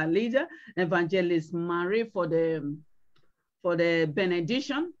upon our leader, Evangelist Mary, for the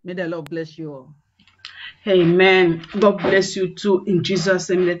benediction. May the Lord bless you all. Amen. God bless you too. In Jesus'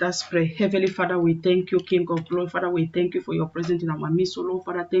 name, let us pray. Heavenly Father, we thank you, King of Glory. Father, we thank you for your presence in our midst, O Lord.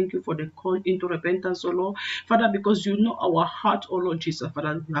 Father, thank you for the call into repentance, O Lord. Father, because you know our heart, O Lord Jesus.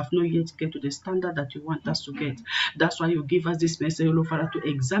 Father, we have not yet get to the standard that you want us to get. That's why you give us this message, O Lord, Father, to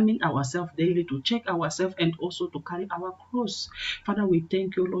examine ourselves daily, to check ourselves, and also to carry our cross. Father, we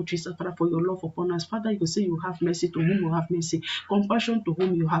thank you, Lord Jesus, Father, for your love upon us. Father, you say you have mercy to whom you have mercy, compassion to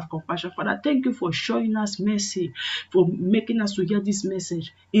whom you have compassion. Father, thank you for showing us mercy, for making us to hear this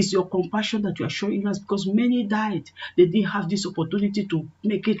message. It's your compassion that you are showing us, because many died. They didn't have this opportunity to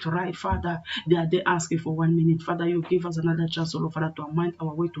make it right, Father. They are there asking for 1 minute. Father, you give us another chance, O Lord, Father, to amend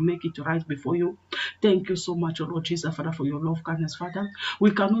our way to make it right before you. Thank you so much, O Lord Jesus, Father, for your love, kindness, Father.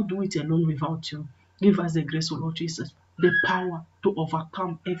 We cannot do it alone without you. Give us the grace, O Lord Jesus, the power to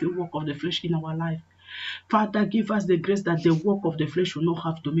overcome every work of the flesh in our life. Father, give us the grace that the work of the flesh will not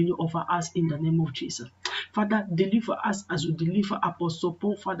have dominion over us in the name of Jesus. Father, deliver us as you deliver Apostle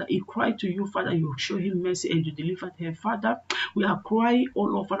Paul. Father, he cried to you, Father, you show him mercy and you delivered him. Father, we are crying, oh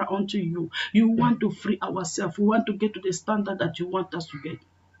Lord, Father, unto you. You want to free ourselves. We want to get to the standard that you want us to get.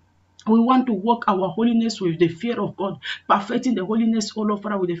 We want to walk our holiness with the fear of God, perfecting the holiness, O Lord,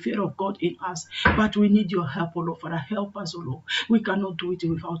 Father, with the fear of God in us. But we need your help, O Lord, Father. Help us, O Lord. We cannot do it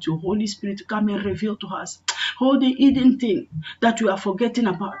without you. Holy Spirit, come and reveal to us all the hidden thing that we are forgetting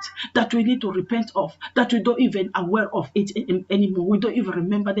about, that we need to repent of, that we don't even aware of it anymore. We don't even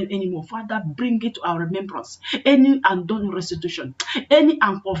remember them anymore. Father, bring it to our remembrance. Any undone restitution, any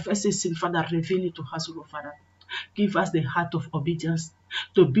unconfessed sin, Father, reveal it to us, O Lord, Father. Give us the heart of obedience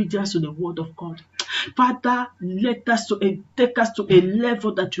to the word of God. Father, let us take us to a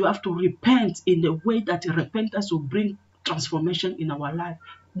level that you have to repent in the way that repentance will bring transformation in our life.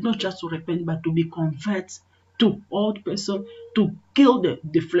 Not just to repent, but to be converted to old person, to kill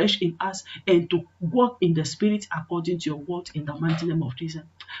the flesh in us, and to walk in the spirit according to your word in the mighty name of Jesus.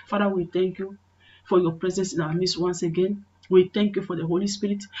 Father, we thank you for your presence in our midst once again. We thank you for the Holy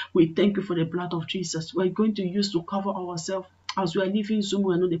Spirit. We thank you for the blood of Jesus. We're going to use to cover ourselves. As we are leaving Zoom,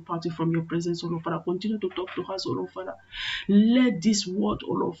 we are not departing from your presence, O Lord Father. Continue to talk to us, O Lord Father. Let this word,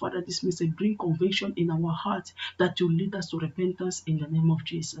 O Lord Father, this message bring conviction in our heart that you lead us to repentance in the name of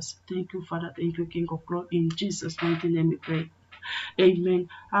Jesus. Thank you, Father. Thank you, King of Glory. In Jesus' mighty name we pray. Amen.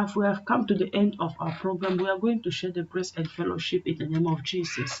 As we have come to the end of our program, we are going to share the grace and fellowship in the name of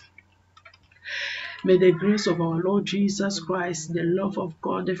Jesus. May the grace of our Lord Jesus Christ, the love of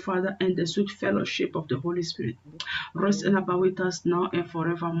God the Father, and the sweet fellowship of the Holy Spirit rest and abide with us now and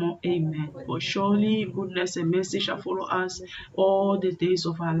forevermore. Amen. For surely goodness and mercy shall follow us all the days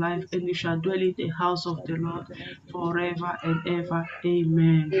of our life, and we shall dwell in the house of the Lord forever and ever.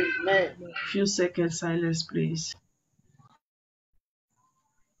 Amen. Amen. Few seconds silence, please.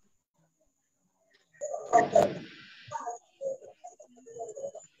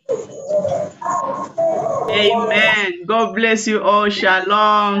 Amen. God bless you all.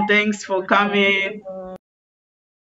 Shalom. Thanks for coming.